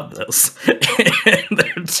need to cut this in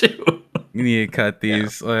there too. You need to cut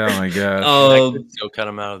these. Oh my god. I could still cut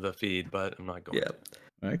them out of the feed, but I'm not going Yeah.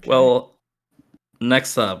 to. Okay. Well,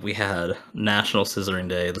 next up we had National Scissoring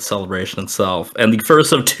Day, the celebration itself, and the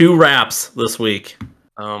first of 2 raps this week.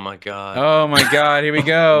 Oh my god. Oh my god. Here we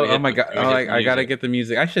go. We hit Oh my the- god. we Oh, hit the I gotta music. get the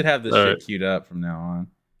music. I should have this All shit right. queued up from now on.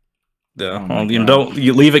 Yeah. Oh my Well, you God.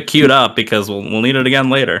 you leave it queued up because we'll need it again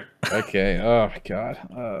later. Okay. Oh my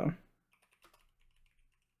god.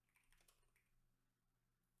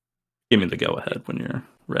 Give me the go ahead when you're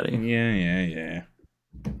ready. Yeah.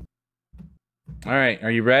 All right.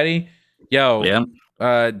 Are you ready? Yo.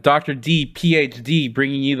 Yeah. Dr. D, PhD,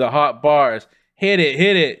 bringing you the hot bars. Hit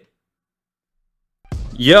it.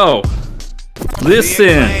 Yo.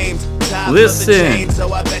 Listen.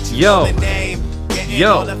 Yo.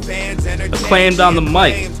 Yo, acclaimed on the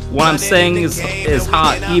mic. What I'm saying is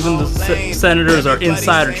hot. Even the senators are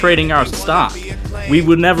insider trading our stock. We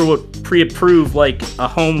would never pre-approve like a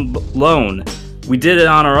home loan. We did it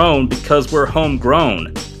on our own because we're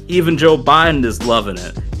homegrown. Even Joe Biden is loving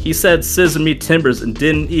it. He said scissor me timbers and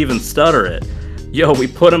didn't even stutter it. Yo, we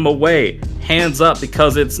put him away. Hands up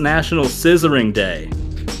because it's National Scissoring Day.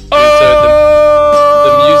 So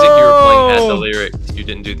the music you were playing had the lyrics. You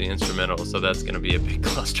didn't do the instrumental, so that's going to be a big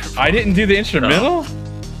cluster. I didn't do the instrumental?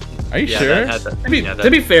 Are you sure? To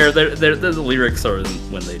be fair, the lyrics are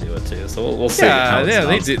when they do it too, so we'll see. Yeah,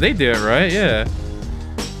 they do it right. Yeah.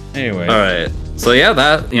 Anyway. All right. So yeah,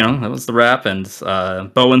 that was the wrap, and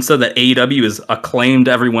Bowen said that AEW is acclaimed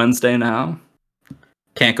every Wednesday now.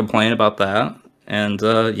 Can't complain about that. And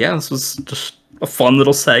yeah, this was just a fun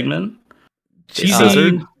little segment.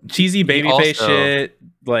 Cheesy babyface shit.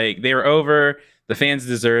 Like, they were over. The fans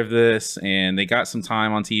deserve this, and they got some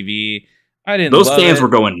time on TV. Those fans were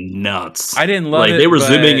going nuts. I didn't love it. They were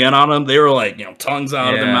zooming in on them. They were like, tongues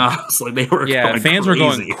out of their mouths. Like, they were fans were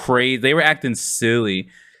going crazy. They were acting silly.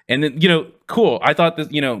 And then, cool. I thought this,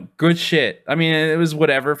 good shit. I mean, it was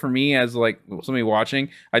whatever for me as like somebody watching.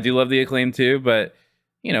 I do love the Acclaim too, but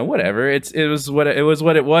whatever. It was what it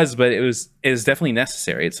was, but it was definitely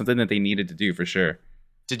necessary. It's something that they needed to do for sure.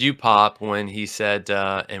 Did you pop when he said,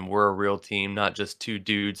 and we're a real team, not just two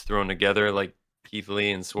dudes thrown together like Keith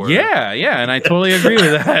Lee and Swerve? Yeah, and I totally agree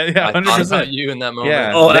with that. Yeah, 100%. I thought about you in that moment.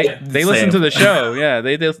 Yeah, they listen to the show. Yeah,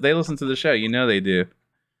 they listen to the show. They do.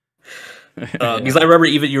 Because I remember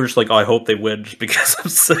even you were just like, oh, I hope they win just because I'm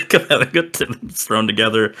sick of having a team thrown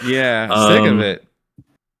together. Yeah, sick of it.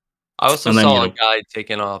 I also saw a guy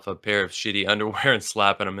taking off a pair of shitty underwear and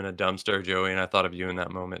slapping them in a dumpster, Joey, and I thought of you in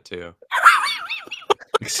that moment too.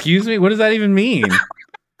 Excuse me? What does that even mean?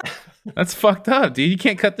 That's fucked up, dude. You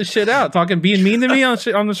can't cut this shit out. Being mean to me on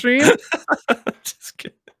the stream? Just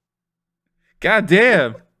kidding. God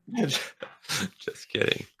damn. Just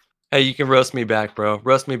kidding. Hey, you can roast me back, bro.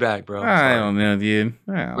 Roast me back, bro. I don't know, dude.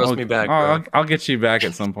 Roast me back, bro. I'll get you back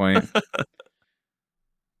at some point.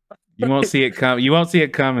 You won't see it come. You won't see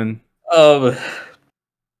it coming. God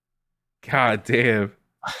damn.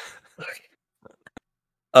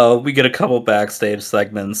 We get a couple backstage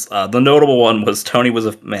segments. The notable one was Tony was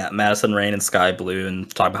with Madison Rayne and Sky Blue and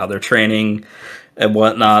talk about how they're training and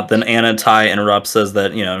whatnot. Then Anna Ty interrupts, says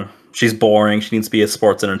that she's boring. She needs to be a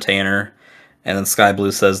sports entertainer. And then Sky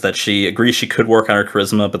Blue says that she agrees she could work on her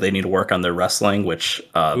charisma, but they need to work on their wrestling, which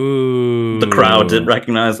the crowd did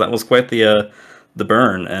recognize. That was quite the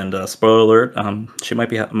burn. And spoiler alert, she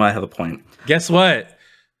might have a point. Guess what?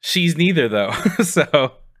 She's neither, though.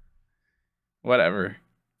 So whatever.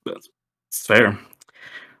 It's fair.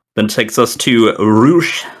 Then takes us to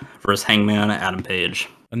Roosh versus Hangman Adam Page.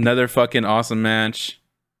 Another fucking awesome match.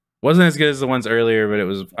 Wasn't as good as the ones earlier,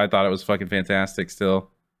 but I thought it was fucking fantastic still.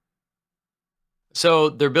 So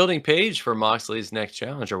they're building Page for Moxley's next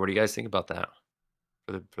challenge, or what do you guys think about that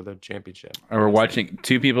for the championship? We're watching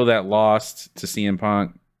two people that lost to CM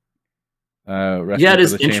Punk. Yeah, it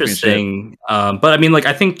is interesting. But I mean, like,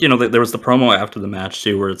 I think there was the promo after the match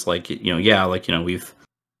too, where it's like, we've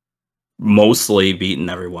mostly beaten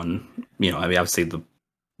everyone. I mean, obviously the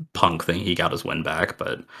Punk thing, he got his win back,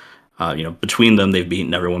 but between them, they've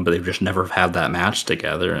beaten everyone, but they've just never had that match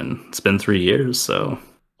together, and it's been 3 years, so.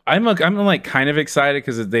 I'm like kind of excited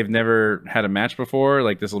because they've never had a match before.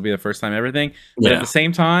 Like, this will be the first time everything. But at the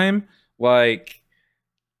same time, like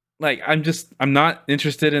I'm not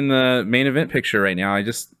interested in the main event picture right now.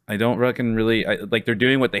 I don't reckon really like they're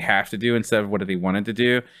doing what they have to do instead of what they wanted to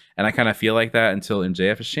do, and I kind of feel like that until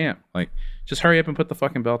MJF is champ. Like, just hurry up and put the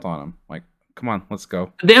fucking belt on him. Like, come on, let's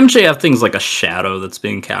go. The MJF thing's like a shadow that's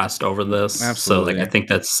being cast over this. Absolutely. So like I think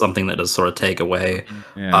that's something that does sort of take away.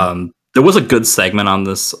 Yeah. There was a good segment on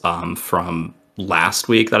this from last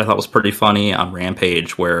week that I thought was pretty funny on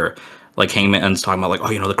Rampage, where like Hangman's talking about like,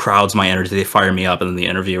 oh, the crowd's my energy, they fire me up, and then the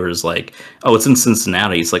interviewer is like, oh, it's in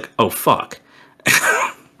Cincinnati. He's like, oh fuck,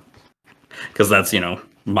 because that's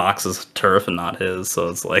Mox's turf and not his. So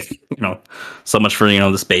it's like so much for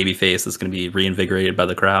this baby face that's going to be reinvigorated by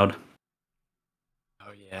the crowd.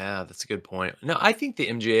 Oh yeah, that's a good point. No, I think the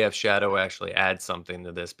MJF shadow actually adds something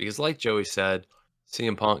to this because, like Joey said,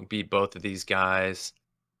 CM Punk beat both of these guys,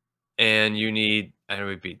 and I know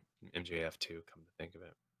we beat MJF too, come to think of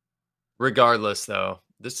it. Regardless, though,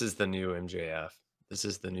 this is the new MJF. This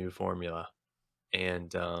is the new formula.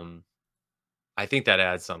 And I think that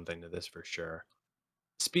adds something to this for sure.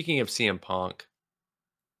 Speaking of CM Punk,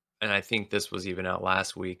 and I think this was even out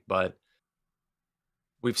last week, but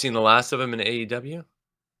we've seen the last of him in AEW.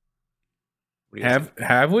 What do you guys think?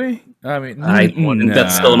 Have we? I mean, I think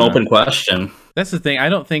that's still an open question. That's the thing. I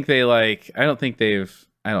don't think they like. I don't think they've.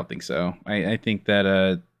 I don't think so. I think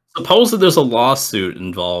that. Suppose that there's a lawsuit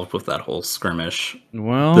involved with that whole skirmish.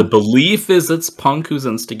 Well, The belief is it's Punk who's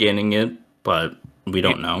instigating it, but we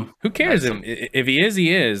don't know. who cares if he is?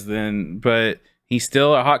 He is then. But he's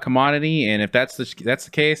still a hot commodity, and if that's the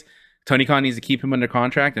case, Tony Khan needs to keep him under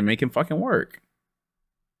contract and make him fucking work.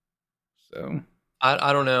 So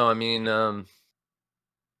I don't know. I mean,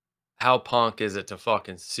 how punk is it to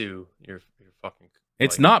fucking sue your fucking?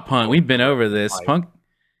 it's like, not Punk. We've been over this. like- Punk.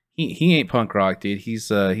 He ain't punk rock, dude.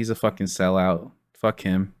 He's a fucking sellout. Fuck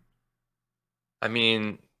him. I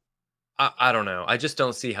mean, I don't know. I just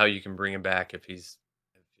don't see how you can bring him back if he's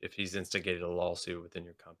instigated a lawsuit within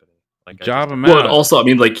your company. Like, Job him Well, out. and also, I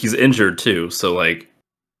mean, like he's injured too, so like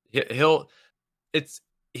he'll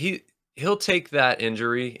take that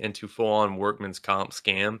injury into full on workman's comp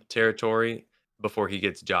scam territory before he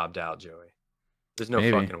gets jobbed out, Joey. There's no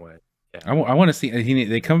Maybe. fucking way. Yeah. I want to see.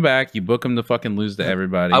 They come back. You book him to fucking lose to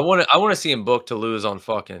everybody. I want to see him booked to lose on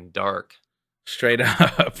fucking Dark. Straight up.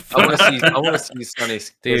 I want to see Sonny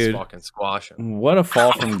Kiss Dude. fucking squash him. What a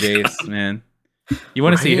fall from Gase, man. You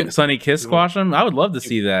want to see Right? Sonny Kiss squash him? I would love to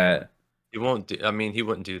see that. He won't do. I mean, he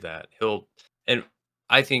wouldn't do that.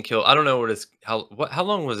 I think he'll. I don't know how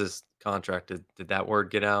long was his contract? Did that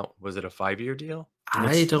word get out? Was it a 5-year deal?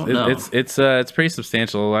 I don't know. It's pretty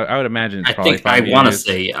substantial. I would imagine it's I probably think I 5 want to years.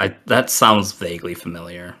 say that sounds vaguely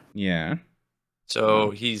familiar. Yeah.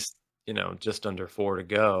 So he's just under 4 to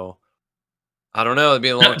go. I don't know. It'd be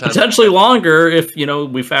a long time. Potentially longer if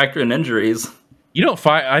we factor in injuries. You don't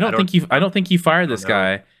fire. I don't think you fire this know.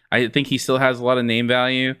 guy. I think he still has a lot of name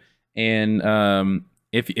value, and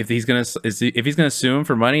if he's gonna sue him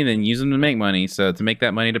for money, then use him to make money. So to make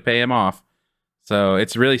that money to pay him off. So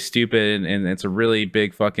it's really stupid, and it's a really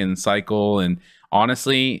big fucking cycle. And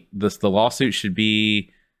honestly, the lawsuit should be,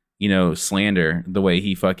 slander, the way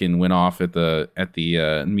he fucking went off at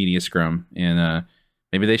the media scrum, and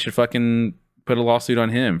maybe they should fucking put a lawsuit on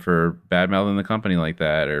him for bad mouthing the company like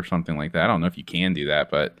that or something like that. I don't know if you can do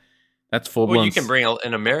that, but that's full blown. Well, you can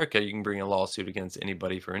in America, you can bring a lawsuit against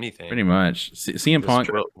anybody for anything. Pretty much. CM Punk.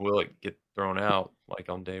 Will it get thrown out like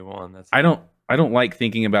on day one? I don't like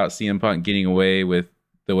thinking about CM Punk getting away with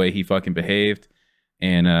the way he fucking behaved,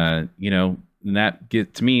 and to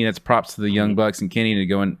me that's props to the Young Bucks and Kenny to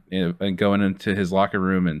going into his locker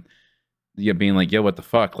room and being like, yo, what the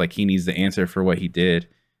fuck? Like, he needs to answer for what he did.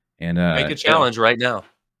 And make a challenge right now.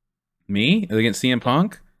 Me against CM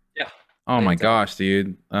Punk? Yeah. Oh my gosh,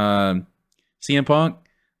 dude. CM Punk,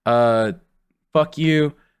 fuck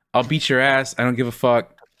you. I'll beat your ass. I don't give a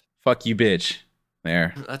fuck. Fuck you, bitch.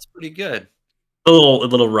 There. That's pretty good. A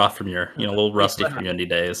little rough from your, a little rusty from your indie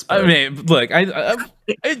days. But... I mean, look,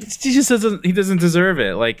 he just doesn't deserve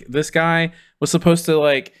it. Like, this guy was supposed to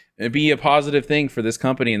like be a positive thing for this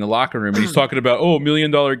company in the locker room, and he's talking about $1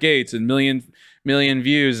 million gates and million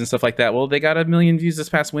views and stuff like that. Well, they got 1 million views this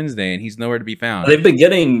past Wednesday, and he's nowhere to be found. They've been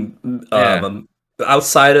getting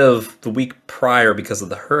outside of the week prior because of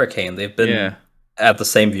the hurricane. They've been at the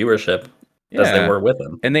same viewership as they were with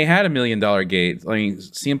him, and they had $1 million gate. I mean,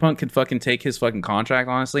 CM Punk could fucking take his fucking contract,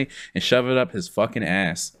 honestly, and shove it up his fucking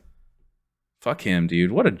ass. Fuck him,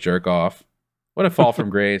 dude. What a jerk off. What a fall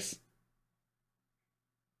from grace.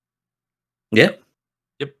 Yeah.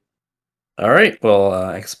 Yep. All right. Well,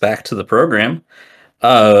 I guess back to the program.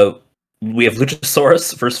 We have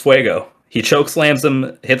Luchasaurus versus Fuego. He chokeslams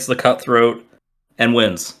him, hits the cutthroat, and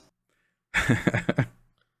wins.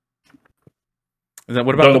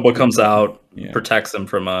 What about Jungle Boy comes out, protects him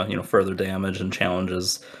from further damage, and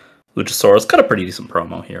challenges Luchasaurus. Got a pretty decent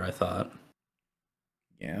promo here, I thought.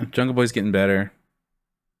 Yeah, Jungle Boy's getting better.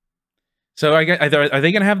 So are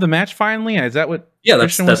they gonna have the match finally? Is that what? Yeah,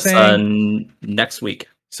 Christian that's was saying? next week.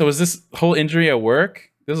 So is this whole injury at work?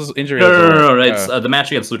 This is injury. No. It's the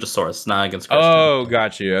match against Luchasaurus, not against Christian. Oh,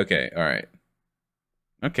 got you. Okay, all right.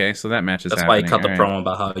 Okay, so that match is. That's why he cut the promo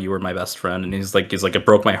about how you were my best friend, and he's like, it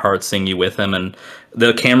broke my heart seeing you with him, and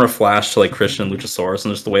the camera flashed to like Christian and Luchasaurus,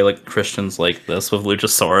 and just the way like Christian's like this with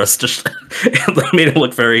Luchasaurus, just it made it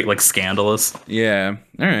look very like scandalous. Yeah.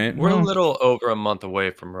 All right. We're a little over a month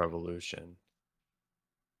away from Revolution.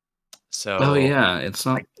 So. Oh yeah, it's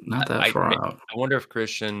not that far out. I wonder if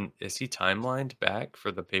Christian is he timelined back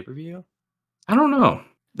for the pay-per-view? I don't know.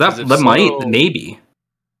 That might maybe.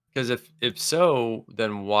 Because if so,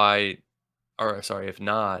 then why? Or sorry, if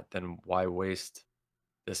not, then why waste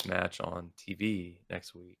this match on TV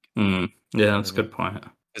next week? Yeah, that's a good point.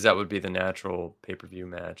 Because that would be the natural pay-per-view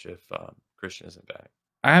match if Christian isn't back.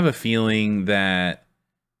 I have a feeling that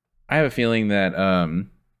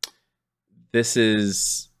this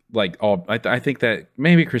is like all. I think that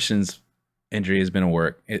maybe Christian's injury has been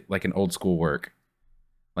like an old school work,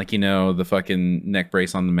 like the fucking neck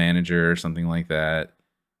brace on the manager or something like that,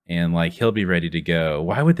 and like he'll be ready to go.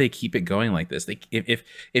 Why would they keep it going like this? If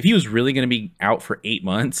he was really going to be out for 8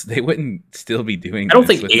 months, they wouldn't still be doing I don't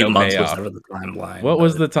this think with 8 no months was payoff. ever the timeline. What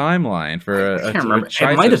was the timeline for I can't a remember. It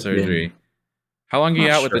might tricep have surgery? been. How long are I'm you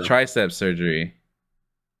not out with the sure. tricep surgery?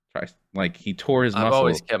 Like he tore his I've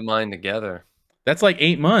always muscle. kept mine together. That's like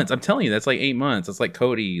 8 months. I'm telling you, that's like 8 months. That's like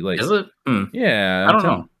Cody. Like, Is it? yeah, I don't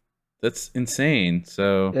know. That's insane.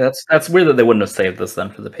 So Yeah, that's weird that they wouldn't have saved this then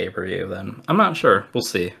for the pay-per-view. Then I'm not sure. We'll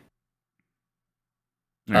see.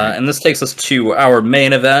 all right. And this takes us to our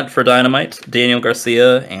main event for Dynamite: Daniel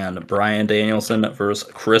Garcia and Bryan Danielson versus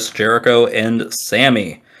Chris Jericho and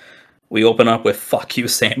Sammy. We open up with "Fuck you,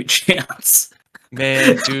 Sammy" chants.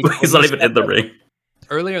 Man, dude, He's not even in the ring.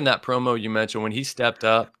 earlier in that promo you mentioned when he stepped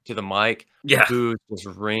up to the mic, Yeah. the boos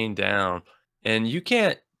just rained down, and you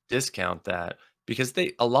can't discount that because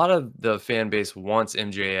a lot of the fan base wants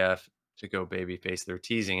MJF to go babyface. They're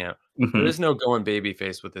teasing it. There Mhm. is no going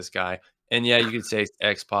babyface with this guy. And yeah, you could say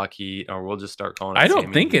X Pac Heat, or we'll just start calling it I don't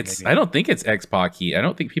Sammy think Heat, it's maybe. X Pac Heat. I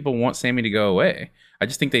don't think people want Sammy to go away. I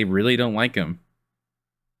just think they really don't like him.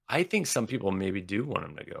 I think some people maybe do want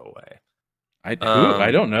him to go away. I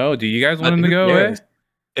Um, don't know. Do you guys want but him to who go away? cares?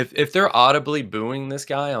 If they're audibly booing this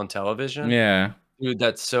guy on television, Yeah. dude,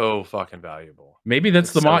 that's so fucking valuable. Maybe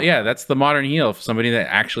that's It's so that's the modern heel, somebody that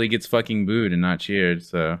actually gets fucking booed and not cheered.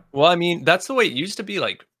 So Well, I mean, that's the way it used to be.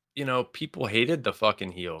 Like, people hated the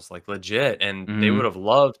fucking heels, like legit, and they would mhm. have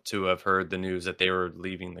loved to have heard the news that they were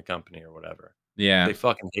leaving the company or whatever. Yeah. They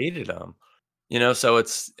fucking hated them, so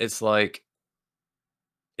it's like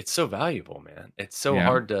it's so valuable, man. It's so Yeah.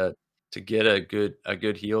 hard to get a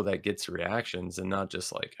good heel that gets reactions and not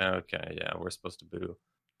just like, okay, yeah, we're supposed to boo.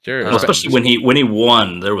 Sure. Well, especially when he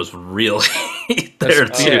won, there was real hate there Yeah.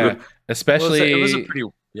 too. Well, it was a Especially pretty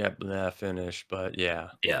finish, but yeah.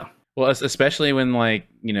 Yeah. well, especially when like,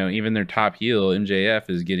 even their top heel MJF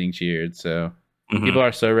is getting cheered. So Mhm. people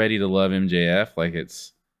are so ready to love MJF, like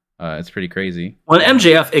it's pretty crazy. Well,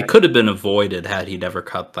 MJF, it could have been avoided had he never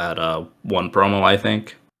cut that one promo. I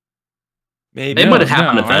think Maybe it might have happened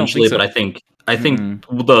I don't think eventually, so. but I think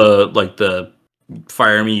Mm-mm. the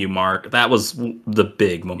 "Fire Me, You Mark" that was the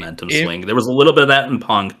big momentum swing. There was a little bit of that in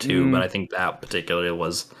Punk too, but I think that particularly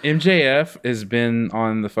was. MJF has been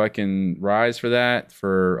on the fucking rise for that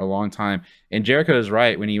for a long time. And Jericho is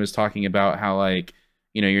right when he was talking about how, like,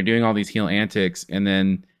 you're doing all these heel antics and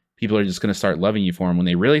then people are just going to start loving you for them. When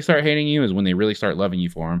they really start hating you is when they really start loving you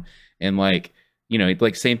for them. And like,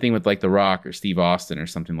 like same thing with like The Rock or Steve Austin or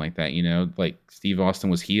something like that. Like Steve Austin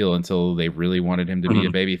was heel until they really wanted him to be a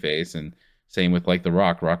babyface. And same with like The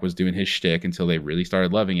Rock. Rock was doing his shtick until they really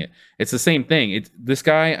started loving it. It's the same thing. It's this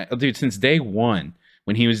guy, dude, since day one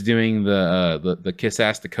when he was doing the kiss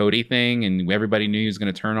ass to Cody thing, and everybody knew he was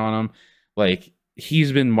going to turn on him. Like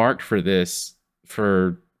he's been marked for this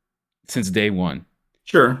since day one.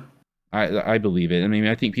 Sure, I believe it. I mean,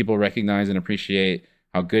 I think people recognize and appreciate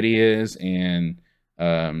how good he is, and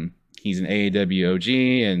he's an AEW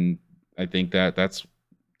OG, and I think this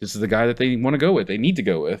is the guy that they want to go with. They need to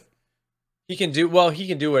go with. He can do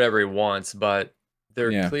whatever he wants, but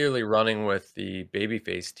they're clearly running with the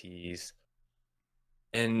babyface tease.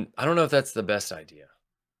 And I don't know if that's the best idea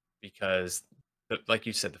because, like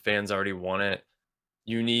you said, the fans already want it.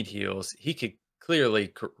 You need heels. He could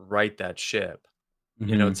clearly right that ship.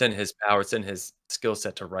 Mm-hmm. It's in his power. It's in his skill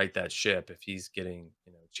set to right that ship if he's getting,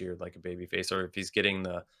 cheered like a babyface, or if he's getting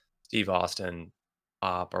the Steve Austin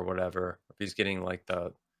pop or whatever. If he's getting like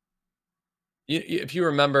if you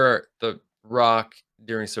remember the Rock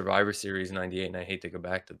during Survivor Series '98, and I hate to go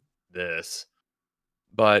back to this,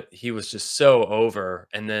 but he was just so over,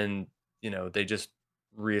 and then, they just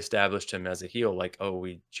reestablished him as a heel, like, "Oh,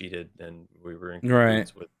 we cheated, and we were in Right.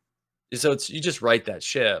 cahoots with." So you just right that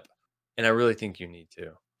ship, and I really think you need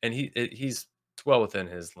to. And he's well within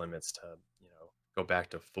his limits to, go back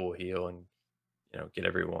to full heel and, get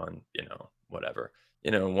everyone, whatever.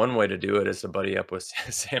 One way to do it is to buddy up with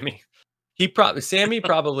Sammy. Sammy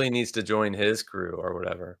probably needs to join his crew or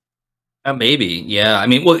whatever. Maybe, yeah. I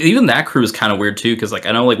mean, well, even that crew is kind of weird too, because like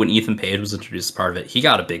I know, like when Ethan Page was introduced as part of it, he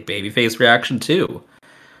got a big babyface reaction too.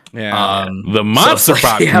 Yeah. The So monster it's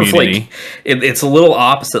like, pop you have, community. like, it's a little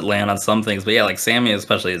opposite land on some things, but yeah, like Sammy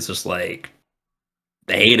especially is just like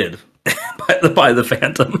hated by the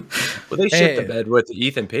Phantom. Well, they shit the Hey. bed with the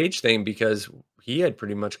Ethan Page thing because he had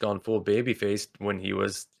pretty much gone full babyface when he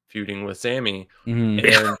was feuding with Sammy, Mhm.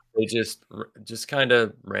 and they just kind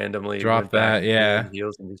of randomly Drop went back that, to yeah. being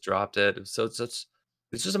heels and just dropped it. So it's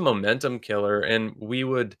It's just a momentum killer, and we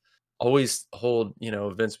would always hold,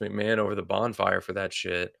 Vince McMahon over the bonfire for that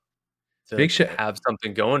shit to Big shot. have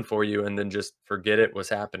something going for you and then just forget it was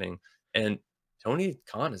happening. And Tony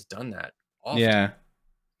Khan has done that often. Yeah.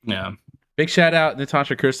 Yeah. Big shout out,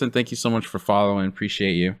 Natasha Kirsten. Thank you so much for following.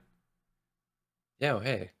 Appreciate you. Yeah, well,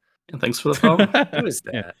 hey, And thanks for the follow. who is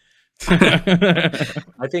Yeah. that?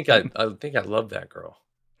 I think I love that girl.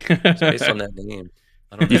 Just based on that name.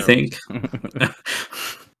 I don't You know. think?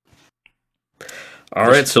 All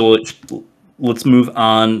right, so let's move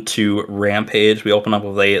on to Rampage. We open up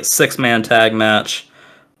with a 6-man tag match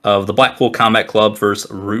of the Blackpool Combat Club versus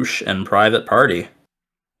Roosh and Private Party.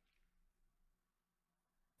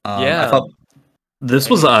 I Yeah. thought this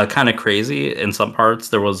was kind of crazy in some parts.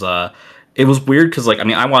 There was it was weird because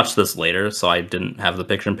I watched this later, so I didn't have the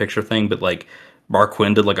picture-in-picture thing, but Mark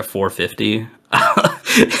Quinn did a 450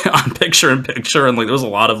 on picture-in-picture, and there was a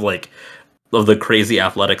lot of of the crazy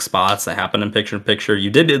athletic spots that happened in picture-in-picture. You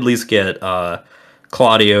did at least get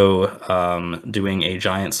Claudio doing a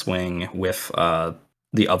giant swing with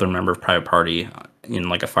the other member of Private Party in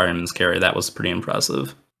a fireman's carry. That was pretty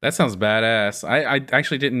impressive. That sounds badass. I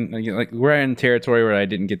actually didn't we're in territory where I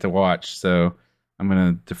didn't get to watch, so I'm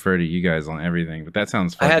gonna defer to you guys on everything. But that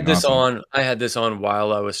sounds I fucking had this awesome. I had this on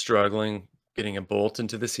while I was struggling getting a bolt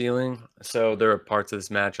into the ceiling. So there are parts of this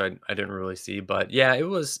match I didn't really see, but yeah, it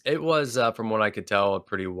was from what I could tell a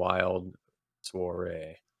pretty wild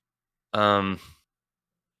soiree. Um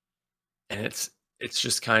and it's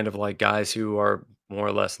just kind of like guys who are more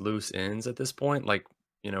or less loose ends at this point,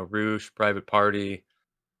 Rouge, Private Party.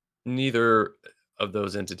 Neither of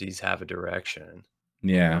those entities have a direction,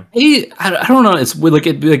 you Yeah. know? I don't know. It's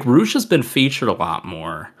weird, Roosh has been featured a lot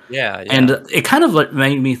more. Yeah, And yeah. it kind of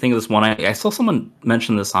made me think of this one. I saw someone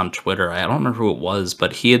mention this on Twitter. I don't remember who it was,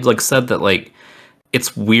 but he had said that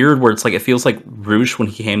it's weird where it's it feels like Roosh when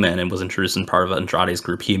he came in and was introduced in part of Andrade's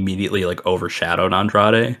group, he immediately overshadowed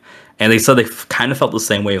Andrade. And they said they kind of felt the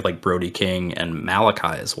same way of Brody King and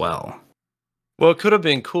Malachi as well. Well, it could have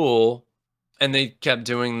been cool, and they kept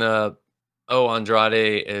doing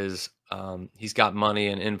Andrade is, he's got money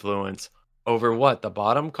and influence over what? The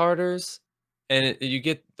bottom Carters? And you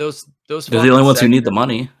get those They're the fucking only ones who need the segments.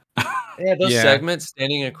 money. Yeah, those Yeah. segments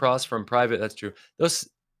standing across from Private, that's true. Those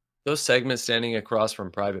segments standing across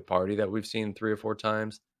from Private Party that we've seen 3 or 4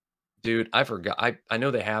 times, dude, I forgot. I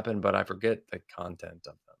know they happen, but I forget the content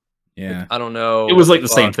of them. Yeah. I don't know It was what the the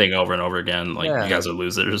same fuck. thing over and over again. You Yeah. guys are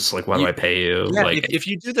losers. Why do You I pay you? Yeah, if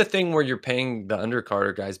you do the thing where you're paying the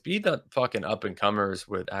undercarder guys, be the fucking up and comers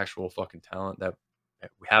with actual fucking talent that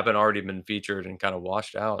haven't already been featured and kinda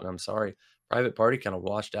washed out, and I'm sorry, Private Party kinda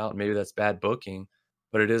washed out, maybe that's bad booking,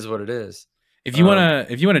 but it is what it is. If you Um,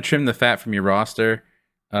 wanna trim the fat from your roster,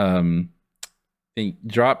 um,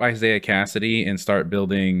 drop Isaiah Cassidy and start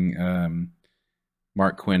building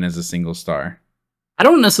Mark Quinn as a single star. I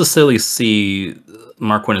don't necessarily see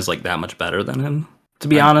Mark Quinn as that much better than him. To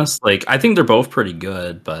be honest, I think they're both pretty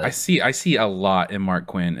good, but I see a lot in Mark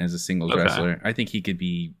Quinn as a singles Okay. wrestler. I think he could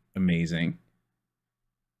be amazing.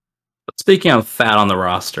 Speaking of fat on the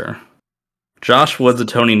roster, Josh Woods and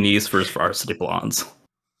Tony Nese versus Varsity Blondes.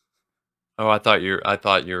 oh, I thought you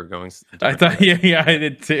were going a I different thought, direction. yeah, I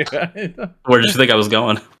did too. Where did you think I was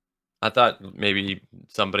going? I thought maybe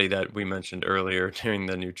somebody that we mentioned earlier during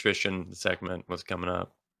the nutrition segment was coming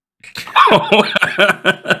up. No,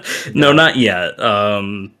 Yeah. not yet.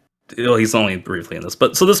 He's only briefly in this,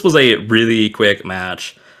 but so this was a really quick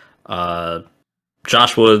match.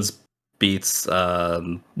 Josh Woods beats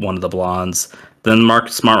one of the blondes. Then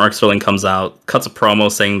Smart Mark Sterling comes out, cuts a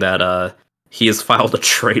promo saying that he has filed a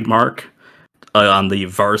trademark on the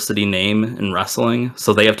varsity name in wrestling,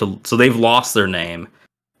 so they've lost their name,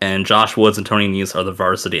 and Josh Woods and Tony Nese are the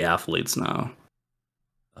varsity athletes now.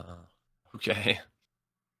 Okay.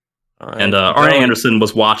 All right. And keep Arn going. Anderson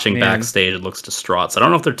was watching Man. backstage and looks distraught. So I don't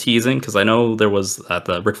know if they're teasing, because I know there was at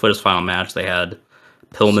the Ric Flair's final match, they had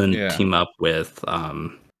Pillman Yeah. team up with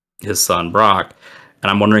his son Brock, and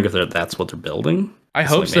I'm wondering if that's what they're building. I It's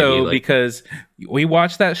hope maybe, so, because we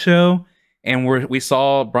watched that show and we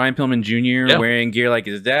saw Brian Pillman Jr. Yeah. wearing gear like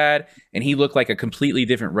his dad, and he looked like a completely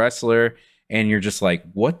different wrestler. And you're just like,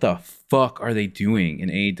 what the fuck are they doing in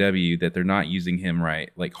AEW that they're not using him right?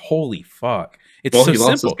 Like, holy fuck! It's well, so he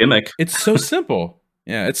lost his simple. gimmick. It's so simple.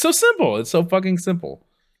 Yeah, it's so simple. It's so fucking simple.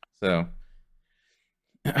 So,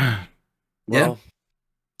 Well,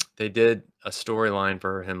 they did a storyline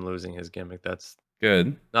for him losing his gimmick. That's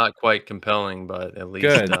good. not quite compelling, but at least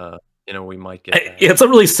Good. we might get that. It's a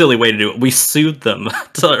really silly way to do it. We sued them,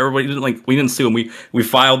 or we didn't sue them. We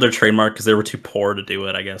filed their trademark because they were too poor to do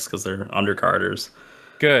it. I guess because they're undercarders.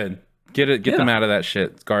 Good. Get them out of that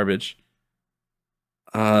shit. It's garbage.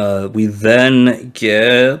 We then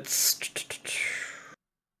get.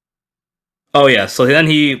 Oh yeah, so then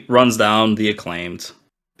he runs down the Acclaimed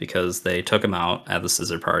because they took him out at the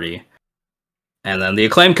Scissor Party, and then the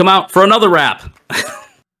Acclaimed come out for another rap.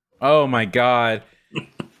 Oh my god,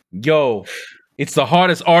 yo, it's the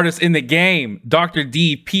hottest artist in the game, Dr.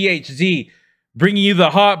 D, PhD, bringing you the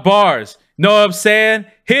hot bars. Know what I'm saying?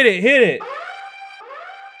 Hit it.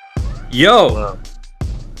 Yo,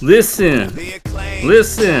 listen,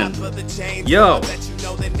 yo,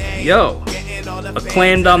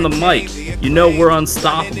 Acclaimed on the mic. You know we're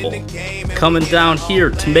unstoppable. Coming down here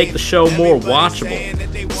to make the show more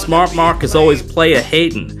watchable. Smart Mark is always playa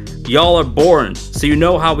hating. Y'all are boring, so you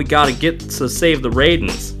know how we gotta get to save the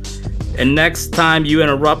ratings. And next time you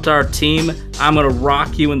interrupt our team, I'm gonna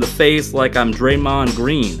rock you in the face like I'm Draymond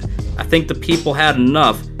Green. I think the people had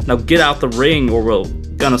enough. Now get out the ring or we're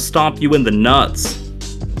gonna stomp you in the nuts.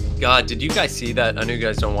 God, did you guys see that? I know you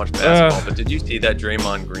guys don't watch basketball, but did you see that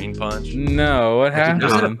Draymond Green punch? No, what happened?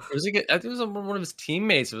 I think it was one of his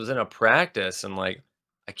teammates. It was in a practice, and like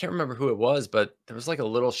I can't remember who it was, but there was like a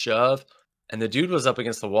little shove, and the dude was up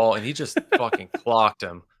against the wall, and he just fucking clocked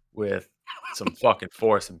him with some fucking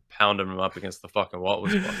force and pounded him up against the fucking wall.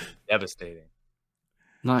 It was fucking devastating.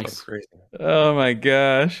 Nice. So crazy. Oh my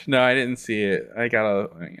gosh. No, I didn't see it.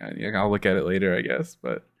 I'll look at it later, I guess,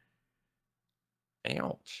 but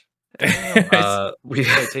Ouch. We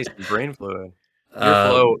taste the brain fluid.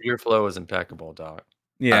 Your flow is impeccable, Doc.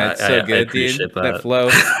 Yeah, it's so I good, appreciate dude. That flow.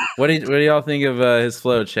 What do y'all think of his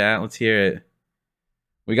flow, chat? Let's hear it.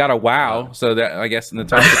 We got a wow, so that I guess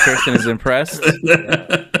Natasha Kirsten is impressed.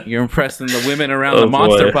 You're impressing the women around the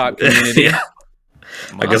Monster Pop community. Yeah.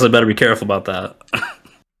 I guess I better be careful about that.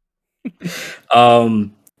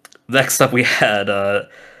 Next up we had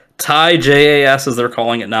Ty JAS, as they're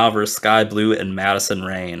calling it now, versus Sky Blue and Madison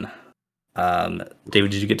Rain.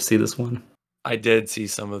 David, did you get to see this one? I did see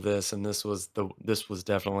some of this, and this was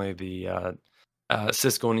definitely the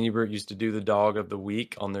Siskel and Ebert used to do the dog of the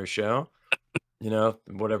week on their show. You know,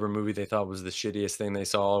 whatever movie they thought was the shittiest thing they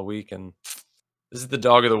saw all week, and this is the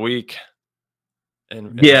dog of the week.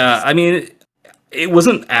 And yeah, I mean, it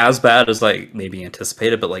wasn't as bad as like maybe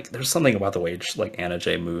anticipated, but like there's something about the way like Anna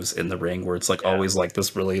Jay moves in the ring where it's like always like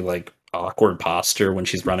this really like awkward posture when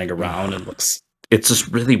she's running around and it's just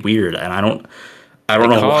really weird, and I don't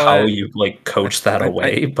know how you like coach that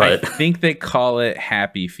away, but I think they call it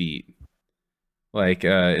happy feet. Like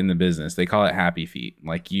in the business, they call it happy feet.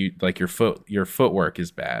 Like your footwork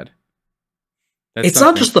is bad. It's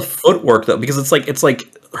not just the footwork though, because it's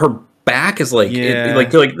like her back is like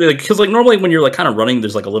because like normally when you're like kind of running,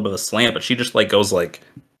 there's like a little bit of a slant, but she just like goes like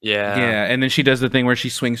and then she does the thing where she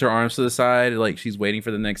swings her arms to the side, like she's waiting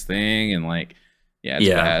for the next thing, and like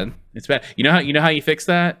bad. It's bad. You know how you fix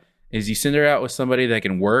that is you send her out with somebody that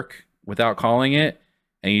can work without calling it,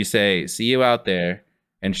 and you say, "See you out there."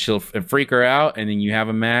 And she'll freak her out, and then you have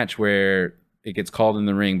a match where it gets called in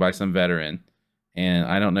the ring by some veteran. And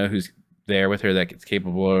I don't know who's there with her that gets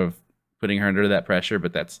capable of putting her under that pressure,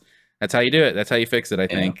 but that's how you do it. That's how you fix it, I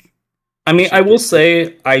think. I mean, I will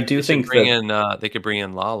say, I do think they could bring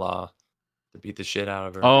in Lala to beat the shit out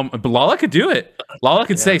of her. But Lala could do it. Lala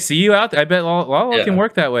could say, "See you out there." I bet Lala can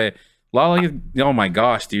work that way. Lala, oh my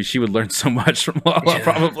gosh, dude, she would learn so much from Lala,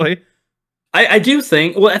 probably. I do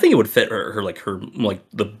think. Well, I think it would fit her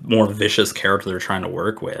the more vicious character they're trying to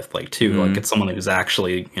work with, like too. Like it's someone who's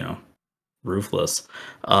actually ruthless.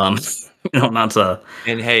 Not to.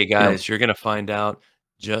 And hey, guys, you're gonna find out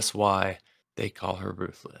just why they call her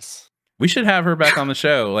ruthless. We should have her back on the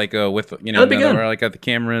show, like with or like at the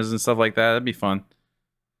cameras and stuff like that. That'd be fun.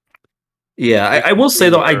 Yeah, I will say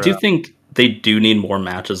though, I do think they do need more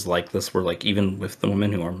matches like this, where like even with the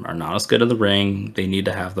women who are not as good in the ring, they need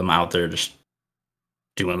to have them out there just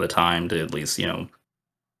doing the time to at least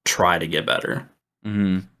try to get better.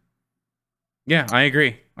 Mm-hmm. Yeah, I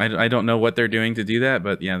agree. I don't know what they're doing to do that,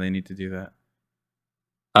 but yeah, they need to do that.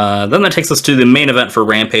 Then that takes us to the main event for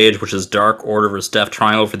Rampage, which is Dark Order versus Death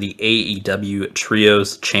Triangle for the AEW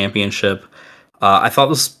Trios Championship. I thought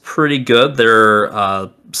this was pretty good. They're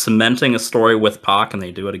cementing a story with Pac, and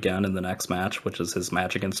they do it again in the next match, which is his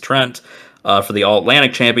match against Trent for the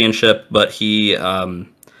All-Atlantic Championship. But he,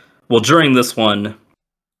 during this one,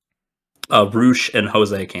 Roosh and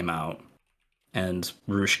Jose came out, and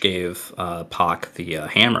Roosh gave Pac the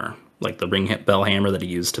hammer, like the ring bell hammer that he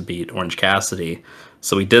used to beat Orange Cassidy.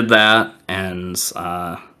 So he did that, and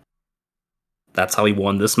that's how he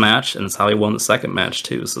won this match, and it's how he won the second match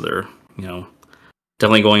too. So they're,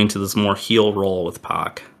 definitely going into this more heel role with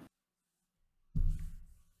Pac.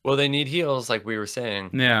 Well, they need heels, like we were saying,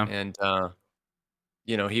 Yeah. and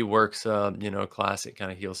he works classic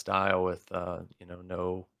kind of heel style with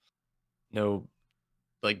no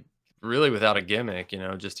like really without a gimmick.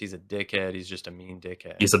 Just he's a dickhead. He's just a mean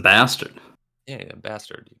dickhead. He's a bastard. Yeah,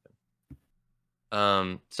 bastard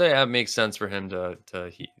even. So yeah, it makes sense for him to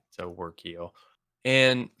work heel.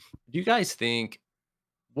 And do you guys think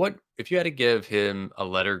what if you had to give him a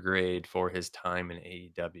letter grade for his time in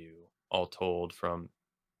AEW, all told from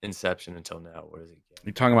inception until now? What does he get?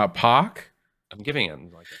 You're talking about Pac? I'm giving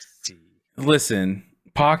him like a C. Listen,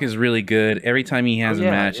 Pac is really good. Every time he Oh has a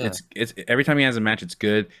yeah, match, yeah. it's every time he has a match, it's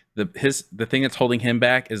good. The thing that's holding him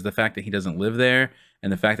back is the fact that he doesn't live there,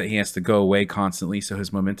 and the fact that he has to go away constantly, so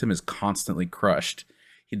his momentum is constantly crushed.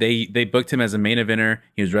 They booked him as a main eventer.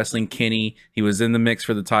 He was wrestling Kenny. He was in the mix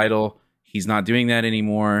for the title. He's not doing that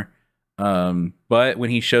anymore. But when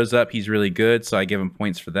he shows up, he's really good. So I give him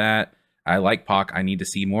points for that. I like Pac. I need to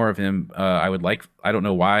see more of him. I don't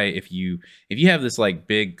know why, if you have this like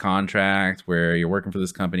big contract where you're working for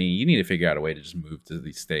this company, you need to figure out a way to just move to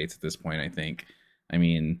these states at this point, I think. I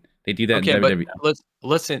mean, they do that Okay, in but WWE.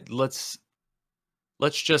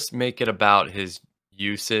 let's just make it about his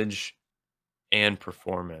usage and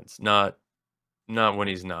performance, not when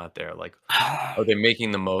he's not there. Like, are they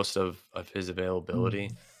making the most of his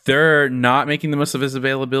availability? They're not making the most of his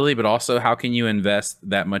availability, but also how can you invest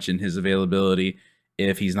that much in his availability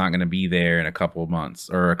if he's not going to be there in a couple of months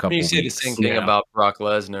or a I mean, you couple of say the same weeks? thing Yeah. about Brock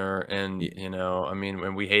Lesnar, and Yeah. I mean,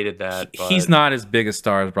 when we hated that, He's but not as big a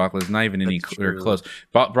star as Brock Lesnar, not even any that's or true. close.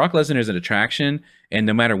 Brock Lesnar is an attraction, and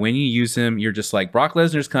no matter when you use him, you're just like, Brock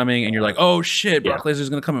Lesnar's coming, and you're like, oh shit, Yeah. Brock Lesnar's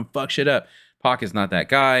gonna come and fuck shit up. Pac is not that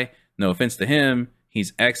guy. No offense to him,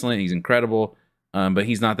 he's excellent, he's incredible, but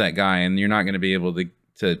he's not that guy, and you're not going to be able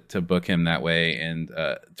to book him that way. And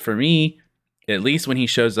for me, at least when he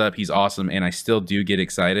shows up, he's awesome, and I still do get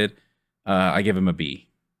excited. I give him a B.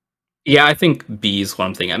 Yeah, I think B is what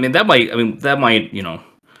I'm thinking. I mean, that might,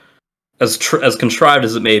 as contrived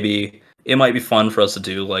as it may be, it might be fun for us to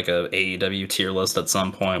do like a AEW tier list at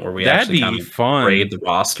some point where we That'd actually kind be of fun. grade the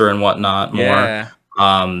roster and whatnot more.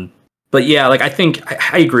 Yeah. But yeah, like I think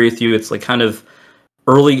I agree with you. It's like kind of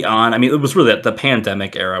early on. I mean, it was really the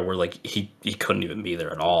pandemic era where like he couldn't even be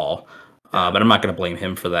there at all. But I'm not going to blame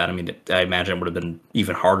him for that. I mean, I imagine it would have been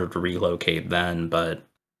even harder to relocate then. But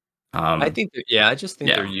I think I just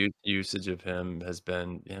think their yeah, usage of him has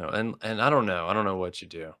been, and I don't know what you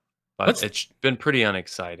do, but Let's it's been pretty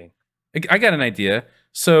unexciting. I got an idea.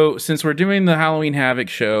 So since we're doing the Halloween Havoc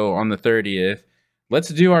show on the 30th, let's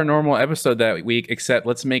do our normal episode that week, except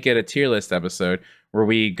let's make it a tier list episode where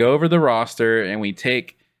we go over the roster and we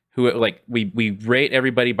take we rate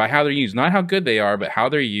everybody by how they're used, not how good they are, but how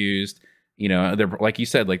they're used. They're like you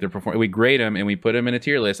said, like they're performing. We grade them and we put them in a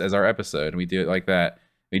tier list as our episode. We do it like that.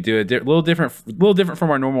 We do it little different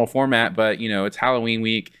from our normal format, but it's Halloween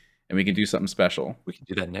week and we can do something special. We can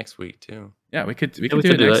do that next week too. Yeah, we could we do could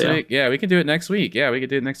it do next that, yeah. week. Yeah, we could do it next week. Yeah, we could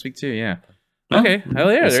do it next week too. Yeah. Yeah, Okay.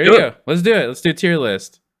 Hell yeah. let's There do you it. go. Let's do it. Let's do a tier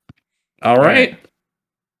list. All right.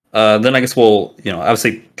 right. Then I guess we'll,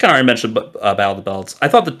 obviously kind of already mentioned Battle of the Belts. I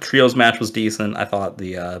thought the trios match was decent. I thought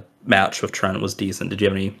the match with Trent was decent. Did you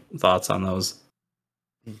have any thoughts on those?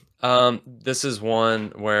 This is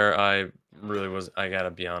one where I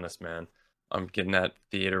gotta be honest, man. I'm getting that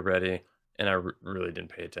theater ready, and I really didn't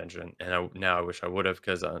pay attention. And now I wish I would have,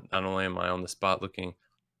 because not only am I on the spot looking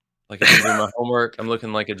like I didn't do my homework, I'm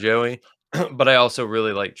looking like a Joey, but I also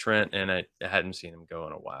really like Trent, and I hadn't seen him go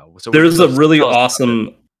in a while. So There's a really tell us about it.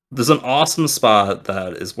 awesome. There's an awesome spot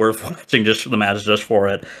that is worth watching just for the match, just for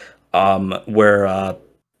it, where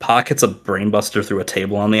Pac hits a brainbuster through a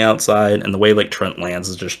table on the outside, and the way like Trent lands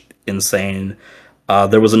is just insane.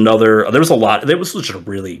 There was a lot. There was just a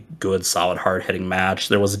really good, solid, hard hitting match.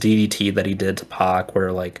 There was a DDT that he did to Pac,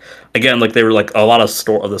 where like again, like they were like a lot of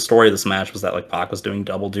the story of this match was that like Pac was doing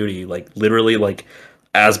double duty, like literally like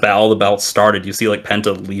as Battle of the Belts started, you see like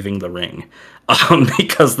Penta leaving the ring,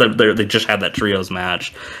 because they just had that trios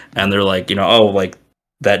match, and they're like like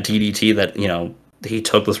that DDT that he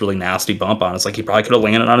took this really nasty bump on. It's like he probably could have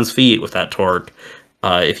landed on his feet with that torque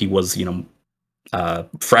if he was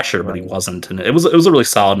fresher, but he Right. wasn't, and it was a really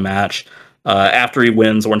solid match. After he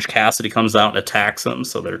wins, Orange Cassidy comes out and attacks him,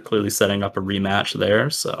 so they're clearly setting up a rematch there.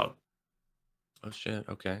 So Oh shit.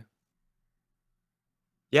 Okay.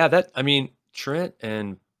 Yeah, I mean, Trent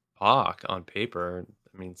and Pac on paper,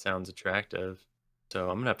 I mean, sounds attractive. So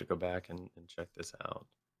I'm gonna have to go back and check this out.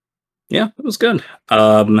 yeah, it was good.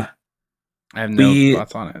 I have no We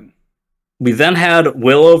thoughts on it. we then had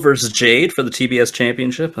Willow versus Jade for the TBS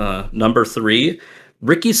Championship, number 3.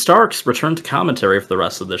 Ricky Starks returned to commentary for the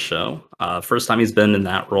rest of the show. First time he's been in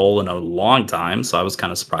that role in a long time, so I was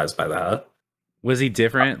kind of surprised by that. Was he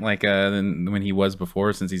different, like than when he was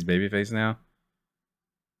before, since he's babyface now?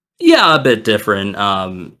 Yeah, a bit different.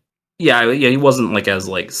 Yeah, he wasn't like as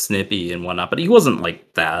like snippy and whatnot, but he wasn't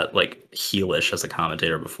like that like heelish as a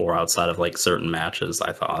commentator before, outside of like certain matches.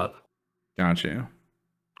 I thought. Got you.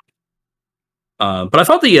 But I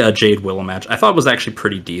thought the Jade Willow match, I thought was actually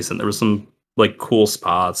pretty decent. There was some like cool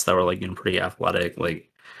spots that were like pretty athletic. Like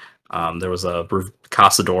there was a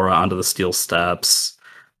Casadora onto the steel steps.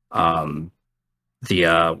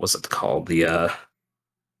 The what's it called? I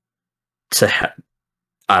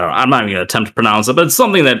don't know. I'm not even gonna attempt to pronounce it, but it's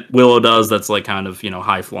something that Willow does that's like kind of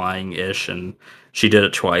high flying ish, and she did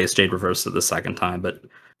it twice. Jade reversed it the second time, but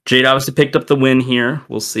Jade obviously picked up the win here.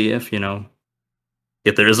 We'll see if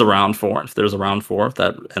there is a round four. If there's a round four, if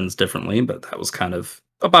that ends differently, but that was kind of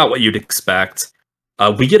about what you'd expect.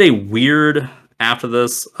 We get a weird after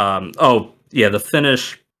this. Oh yeah, the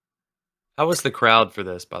finish. How was the crowd for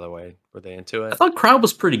this, by the way? Were they into I it? thought crowd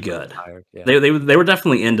was pretty good. Yeah. They were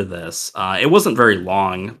definitely into this. It wasn't very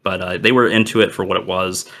long, but they were into it for what it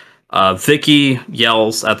was. Vicky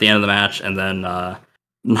yells at the end of the match, and then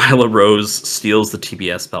Nyla Rose steals the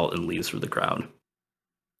TBS belt and leaves for the crowd.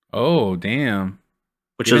 Oh, damn.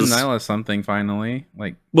 Which Giving is Nyla something finally.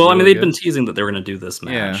 Like, well, I mean, really they've been good. teasing that they were going to do this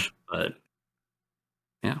match, but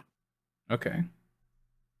yeah. Okay.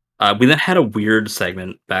 We then had a weird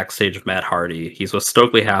segment backstage of Matt Hardy. He's with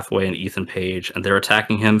Stokely Hathaway and Ethan Page, and they're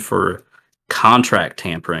attacking him for contract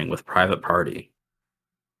tampering with Private Party.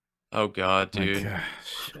 Oh God, My dude.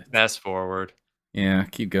 gosh. Fast forward. Yeah,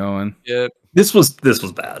 keep going. Yep. This was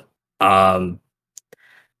bad.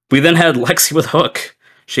 We then had Lexi with Hook.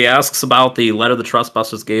 She asks about the letter the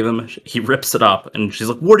Trustbusters gave him. He rips it up, and she's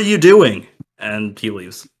like, "What are you doing?" And he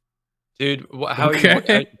leaves. Dude, how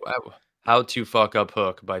Okay. How to Fuck Up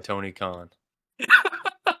Hook by Tony Khan. Is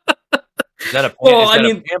that a Well, is I that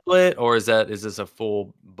mean, a pamphlet, or is this a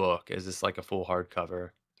full book? Is this like a full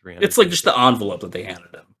hardcover? 300 it's like just pages? the envelope that they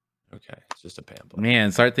handed him. Okay, it's just a pamphlet.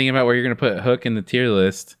 Man, start thinking about where you're gonna put Hook in the tier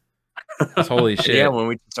list. Holy shit. Yeah, when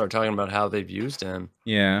we start talking about how they've used him,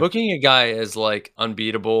 Yeah. booking a guy as like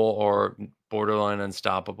unbeatable or borderline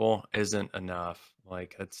unstoppable isn't enough.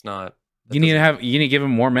 Like it's not. You need to give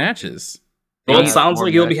him more matches. Well, it Yeah, sounds more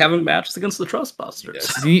like he'll be matches. having matches against the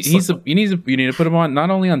Trustbusters. You need to put him on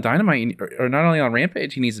not only on Dynamite or not only on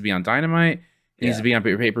Rampage. He needs to be on Dynamite. He needs to be on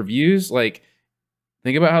pay-per-views. Like,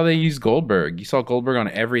 think about how they use Goldberg. You saw Goldberg on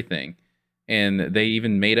everything, and they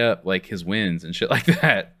even made up like his wins and shit like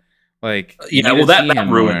that. Like, Yeah, well, that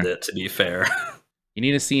ruined it. To be fair, you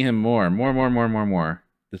need to see him more.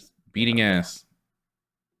 Just beating ass.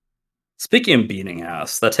 speaking of beating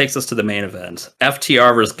ass, that takes us to the main event: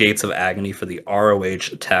 FTR versus Gates of Agony for the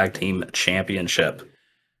ROH Tag Team Championship.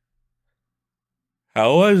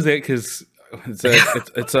 How was it? Because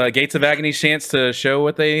it's a Gates of Agony's chance to show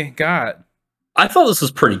what they got. I thought this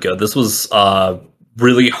was pretty good. This was a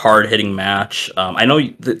really hard hitting match. I know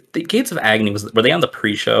the Gates of Agony were they on the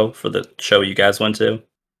pre-show for the show you guys went to?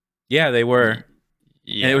 Yeah, they were.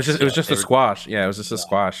 Yeah, And it was just a squash. Yeah, it was just a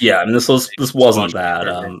squash. Yeah, I mean this wasn't bad.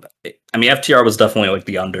 I mean FTR was definitely like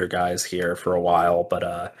the under guys here for a while,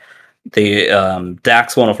 but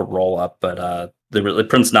Dax went off a roll up, but the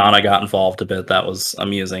Prince Nana got involved a bit. That was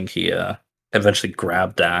amusing. He eventually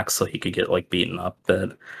grabbed Dax so he could get like beaten up a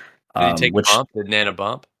bit. Did he take a bump? Did Nana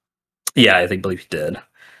bump? Yeah, I believe he did.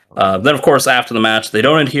 Then, of course, after the match, they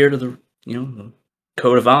don't adhere to the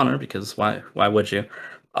code of honor because why would you?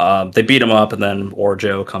 They beat him up, and then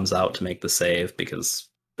Orjo comes out to make the save because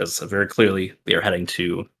that's very clearly they are heading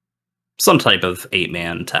to some type of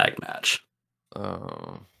 8-man tag match.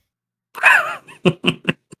 Oh,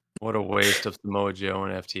 what a waste of Samoa Joe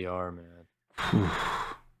and FTR, man.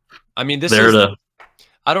 I mean,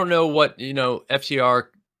 I don't know what FTR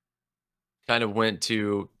kind of went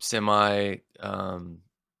to semi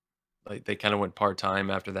like they kind of went part-time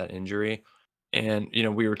after that injury, and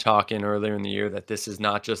we were talking earlier in the year that this is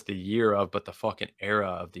not just the year of but the fucking era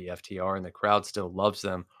of the FTR, and the crowd still loves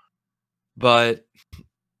them, but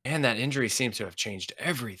man, that injury seems to have changed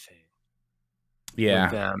everything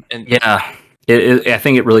with them. And yeah, I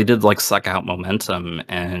think it really did like suck out momentum,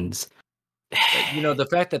 and the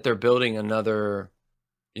fact that they're building another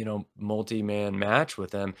multi-man match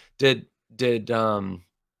with them, did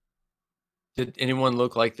anyone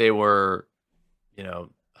look like they were, a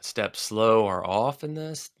step slow or off in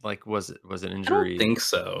this? Like, was it an injury? I don't think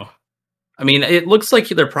so. I mean, it looks like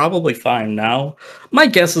they're probably fine now. My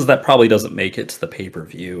guess is that probably doesn't make it to the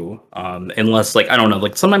pay-per-view, unless, like, I don't know,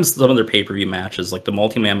 like sometimes some of their pay-per-view matches, like the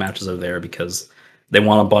multi-man matches, are there because they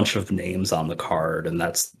want a bunch of names on the card, and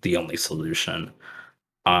that's the only solution.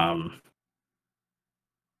 I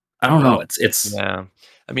don't know. Well, It's yeah.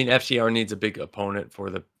 I mean, FTR needs a big opponent for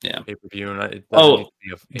the yeah. pay-per-view, and it doesn't need Oh, to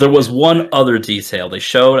be a there was 8-man. one other detail they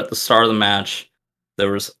showed at the start of the match.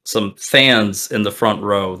 There was some fans in the front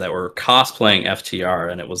row that were cosplaying FTR,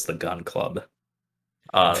 and it was the Gun Club.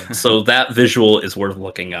 So that visual is worth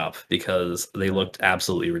looking up because they looked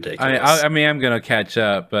absolutely ridiculous. I mean, I'm gonna catch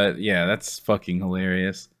up, but yeah, that's fucking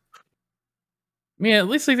hilarious. I mean, at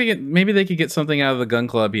least like maybe they could get something out of the Gun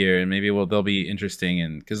Club here, and maybe they'll be interesting.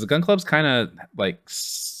 And because the Gun Club's kind of like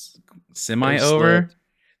semi They've over, slipped.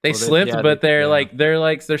 they Well, slipped, but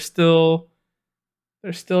they're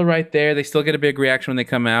still right there. They still get a big reaction when they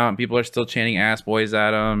come out, and people are still chanting "ass boys"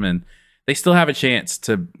 at them, and they still have a chance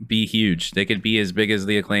to be huge. They could be as big as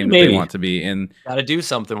the Acclaim that they Maybe. want to be, and Gotta do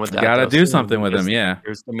something with that. gotta though, do soon, something with them. because Yeah,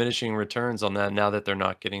 There's diminishing returns on that now that they're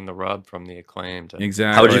not getting the rub from the Acclaimed. And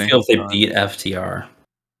exactly. How would you feel if they beat FTR?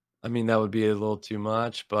 I mean, that would be a little too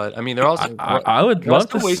much, but I mean, they're I, also I would they're love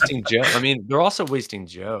also to. wasting Joe. I mean, they're also wasting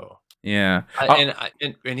Joe. Yeah,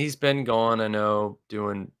 And he's been gone. I know,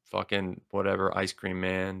 doing fucking whatever, Ice Cream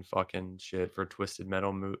Man, fucking shit for Twisted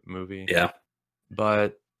Metal movie. Yeah.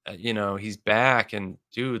 But he's back, and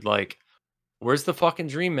dude, like, where's the fucking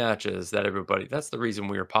dream matches that everybody? That's the reason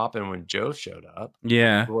we were popping when Joe showed up.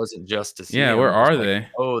 yeah, It wasn't just to see yeah. him. Where It was are like, they?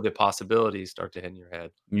 oh, the possibilities start to hit in your head.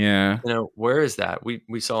 Yeah. Where is that? We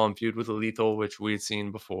saw him feud with Lethal, which we had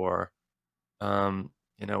seen before.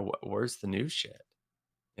 Where's the new shit?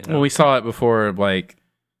 Well, we saw it before, like,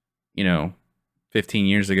 15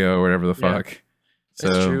 years ago or whatever the Yeah, fuck. it's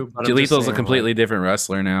So true, but I'm just Lethal's a saying, completely different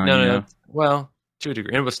wrestler now. no, well, to a degree,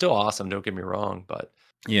 and it was still awesome. Don't get me wrong, but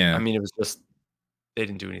Yeah. I mean, it was just they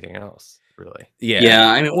didn't do anything else really. Yeah.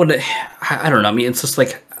 I mean, I don't know. I mean, it's just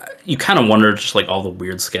like you kind of wonder, just like all the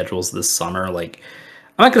weird schedules this summer. Like,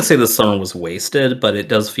 I'm not gonna say this summer was wasted, but it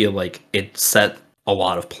does feel like it set a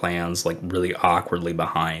lot of plans like really awkwardly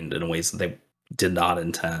behind in ways that they did not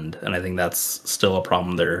intend, and I think that's still a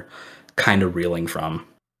problem they're kind of reeling from.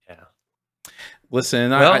 Yeah.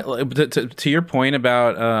 Listen, Well- to your point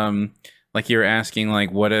about like you're asking, like,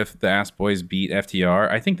 what if the Ass Boys beat FTR?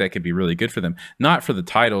 I think that could be really good for them. Not for the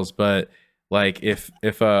titles, but like if they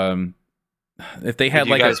had Do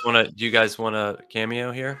like you guys want a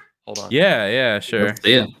cameo here? Hold on. yeah, sure. Let's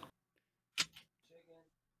see it.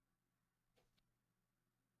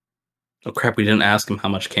 Oh crap! We didn't ask him how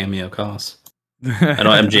much Cameo costs. I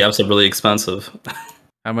know MGF's are really expensive.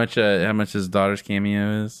 how much his daughter's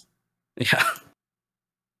cameo is? Yeah.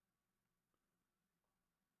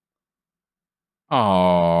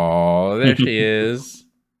 Oh, there she is.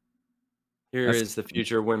 Here That's- is the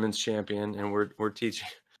future women's champion, and we're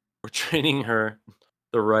training her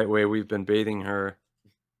the right way. We've been bathing her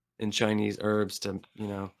in Chinese herbs to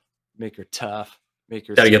make her tough, make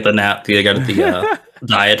her. Gotta get the nap. You got the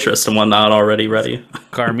dietist and whatnot already ready.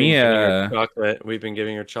 Carmia. Chocolate. We've been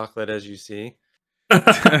giving her chocolate, as you see.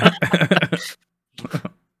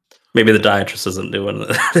 Maybe the dietist isn't doing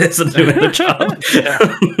the job.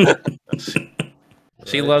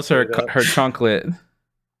 She loves her straight up. her chocolate.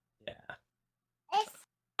 Yeah.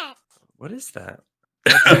 What is that?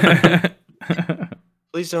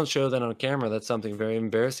 Please don't show that on camera. That's something very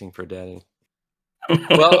embarrassing for Daddy.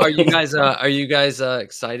 Well, are you guys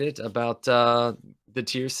excited about the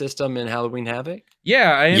tier system in Halloween Havoc?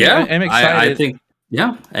 Yeah, I am. Yeah, I'm excited. I think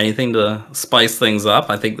anything to spice things up.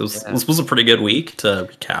 I think this was a pretty good week to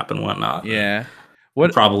recap and whatnot. Yeah, We'll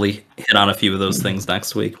probably hit on a few of those things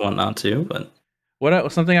next week, whatnot too. But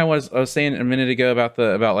something I was saying a minute ago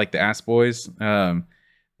about like the Ass Boys. I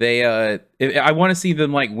want to see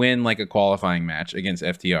them like win like a qualifying match against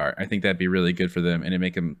FTR. I think that'd be really good for them, and it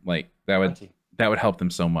make them like that would help them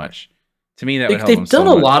so much. To me, that would help them so much. They've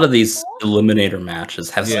done a lot of these eliminator matches.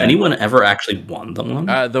 Has anyone ever actually won them?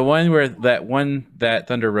 The one where that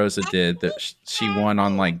Thunder Rosa did, that she won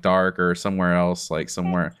on like Dark or somewhere else, like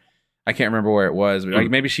somewhere. I can't remember where it was, but like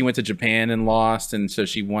maybe she went to Japan and lost, and so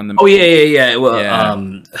she won them. Oh yeah. Well,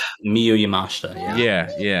 Miyu Yamashita.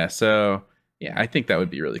 Yeah. So yeah, I think that would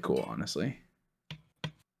be really cool, honestly.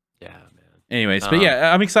 Yeah, man. Anyways, but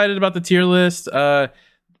yeah, I'm excited about the tier list.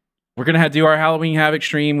 We're gonna do our Halloween Havoc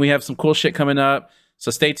stream. We have some cool shit coming up, so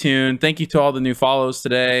stay tuned. Thank you to all the new follows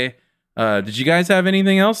today. Did you guys have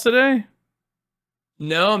anything else today?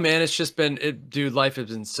 No, man, it's just been dude, life has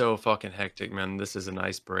been so fucking hectic, man. This is a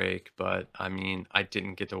nice break, but I mean, I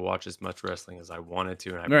didn't get to watch as much wrestling as I wanted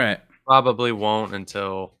to, and I probably won't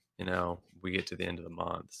until, we get to the end of the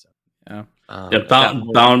month. So. Yeah.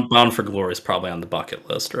 Bound for Glory is probably on the bucket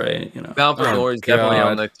list, right? Bound for Glory is definitely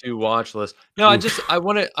on the to watch list. No, I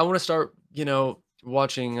want to start,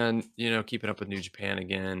 watching and keeping up with New Japan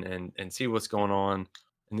again and see what's going on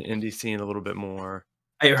in the indie scene a little bit more.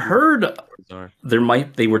 I See what heard the stories are.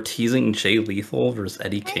 they were teasing Jay Lethal versus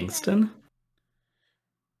Eddie Kingston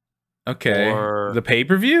Okay. Or The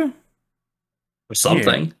pay-per-view? or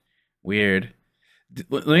something. Weird.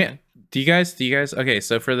 Do you guys okay,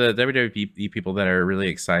 so for the WWE people that are really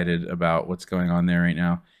excited about what's going on there right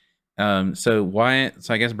now, so Wyatt,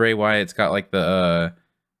 so I guess Bray Wyatt's got like the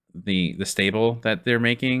stable that they're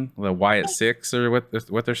making, the Wyatt 6 or what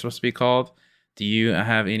they're supposed to be called. Do you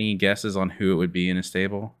have any guesses on who it would be in a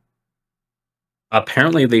stable?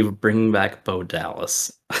 Apparently, they were bringing back Bo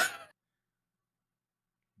Dallas.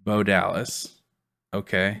 Bo Dallas.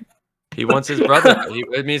 Okay. he wants his brother.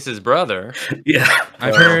 It means his brother. Yeah,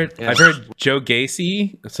 I've So, heard yeah. I've heard Joe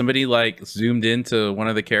Gacy. Somebody like zoomed into one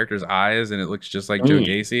of the characters' eyes and it looks just like Joe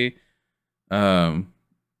Gacy.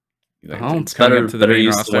 Like, well, it's coming better up to the main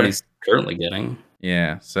use than what roster. he's currently getting.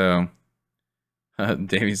 Yeah, so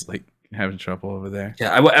Davey's like having trouble over there.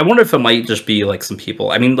 Yeah, I wonder if it might just be like some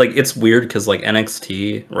people. I mean, like it's weird because like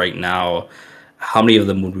NXT right now, how many of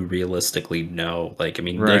them would we realistically know? Like, I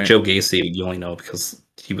mean, Right. like Joe Gacy, you only know because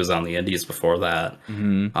he was on the Indies before that.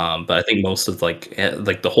 Mm-hmm. But I think most of like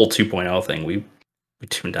the whole 2.0 thing we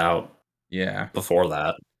tuned out Yeah, before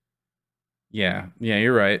that. yeah,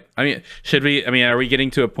 you're right. I mean, should we? I mean, are we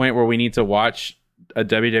getting to a point where we need to watch a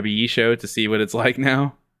WWE show to see what it's like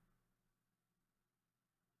now?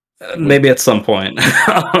 Maybe at some point.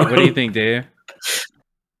 What do you think, Dave?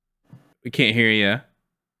 We can't hear you.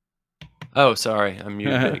 Oh, sorry, I'm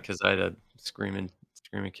muted because I had a screaming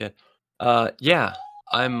kid. Yeah,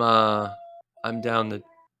 I'm down the.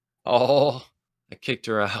 Oh, I kicked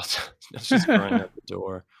her out. She's crying at the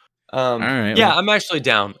door. All right. Yeah, well, I'm actually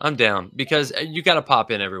down. I'm down because you got to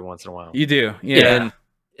pop in every once in a while. you do. Yeah. And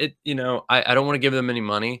it, I don't want to give them any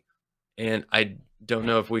money, and I don't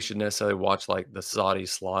know if we should necessarily watch like the Saudi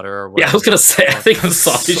slaughter. Or Yeah, I was gonna say I think the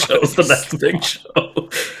Saudi show is the next big show.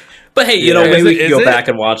 But hey, you know, maybe we can go back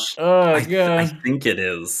and watch. Oh I god. think it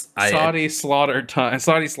is Saudi slaughter time.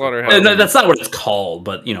 Saudi slaughter. No, that's not what it's called,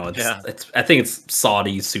 but you know, it's, Yeah. it's. I think it's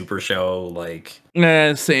Saudi Super Show. Like,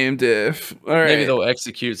 Same diff. All right. Maybe they'll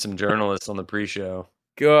execute some journalists on the pre-show.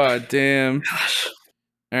 God damn. gosh,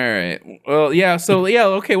 All right. Well, yeah. So yeah.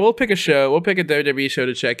 Okay. We'll pick a show. We'll pick a WWE show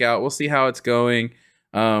to check out. We'll see how it's going.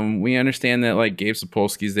 We understand that like Gabe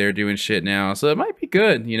Sapolsky's there doing shit now, so it might be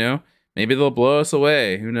good. You know, maybe they'll blow us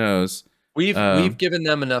away. Who knows? We've given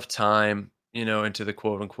them enough time, into the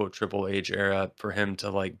quote unquote Triple H era for him to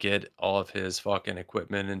like get all of his fucking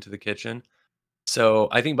equipment into the kitchen. So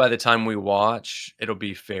I think by the time we watch, it'll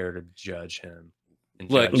be fair to judge him. And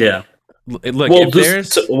Look, judge him. yeah. Look. Well, If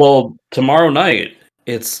there's tomorrow night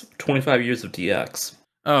it's 25 years of DX.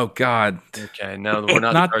 oh god. Okay, no, we're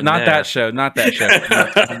not not starting not there. that show. Not that show.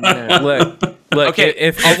 Yeah. Look. Okay,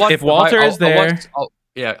 If Walter is there.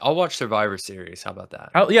 I'll watch Survivor Series. How about that?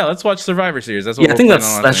 Yeah, let's watch Survivor Series. That's what Yeah, I we'll think plan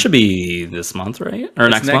that on watching. should be this month, right? Or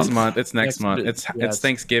It's next month? It's next month. Next- It's yeah, it's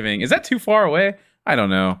Thanksgiving. Is that too far away? I don't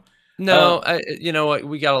know. No, you know what?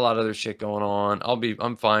 We got a lot of other shit going on.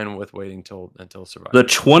 I'm fine with waiting until Survivor. The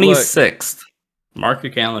 26th. Mark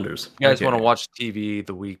your calendars. you guys okay. want to watch TV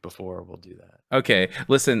the week before, we'll do that. Okay,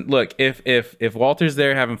 listen. Look, if Walter's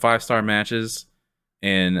there having 5-star matches,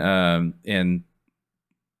 and how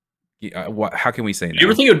can we say no? Do you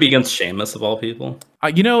ever think it would be against Sheamus of all people?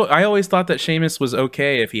 I always thought that Sheamus was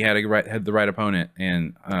okay if he had the right opponent,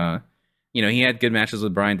 and he had good matches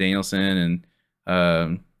with Bryan Danielson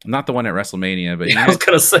and not the one at WrestleMania, but I was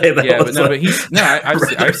gonna say that. yeah, was but he's no.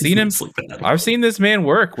 I've seen him. sleeping at I've seen this man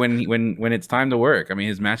work when it's time to work. I mean,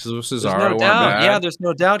 his matches with There's Cesaro no weren't doubt. bad. Yeah, there's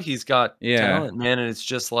no doubt he's got Yeah. talent, man. And it's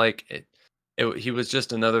just like he was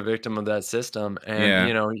just another victim of that system. And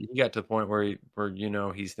Yeah. he got to the point where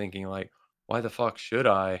he's thinking like, why the fuck should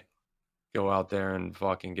I go out there and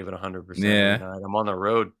fucking give it 100% Yeah. every night? I'm on the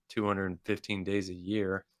road 215 days a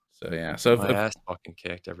year. So yeah. So My if ass fucking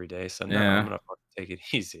kicked every day. So no, Yeah. I'm gonna fucking take it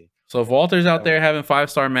easy. so if Walter's out there having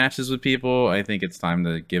 5-star matches with people, I think it's time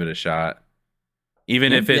to give it a shot.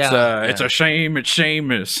 Even if it's Yeah, it's yeah. a shame, it's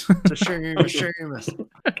Sheamus. It's a shame,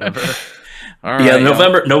 Whatever. All right. Yeah,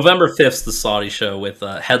 y'all. November 5th, the Saudi show with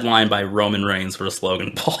headline by Roman Reigns versus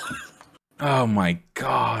Logan Paul. Oh my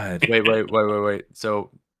god. Wait.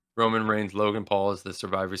 So Roman Reigns, Logan Paul is the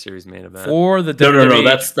Survivor Series main event. For the no, WWE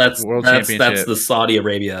that's World that's Championship. the Saudi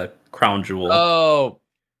Arabia crown jewel. Oh,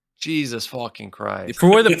 Jesus fucking Christ!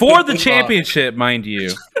 for the championship, mind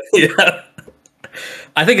you. Yeah,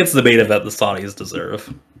 I think it's the main event the Saudis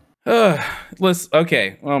deserve.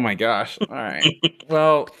 Okay. Oh my gosh. All right.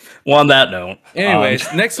 Well, Well, on that note,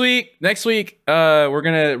 anyways, next week, we're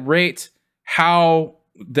gonna rate how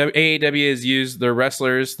the AEW has used their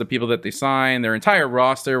wrestlers, the people that they sign, their entire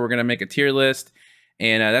roster. We're going to make a tier list.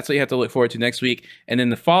 And that's what you have to look forward to next week. And then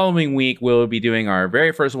the following week, we'll be doing our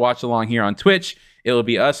very first watch along here on Twitch. It'll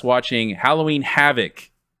be us watching Halloween Havoc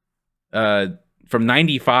from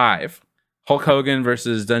 95. Hulk Hogan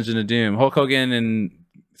versus Dungeon of Doom. Hulk Hogan and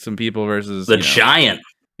some people versus The Giant.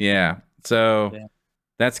 Yeah. So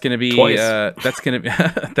that's gonna be that's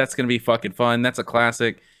gonna be fucking fun. That's a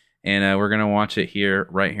classic, and we're gonna watch it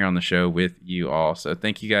right here on the show with you all. So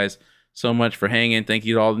thank you guys so much for hanging. Thank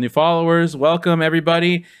you to all the new followers. Welcome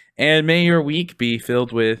everybody, and may your week be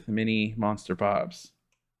filled with many Monster Pops.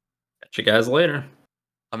 Catch you guys later.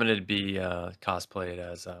 I'm gonna be cosplayed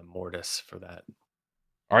as Mortis for that.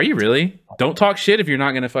 Are you really? Don't talk shit if you're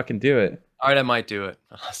not gonna fucking do it. All right, I might do it.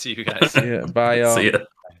 I'll see you guys. Yeah, bye y'all. See ya.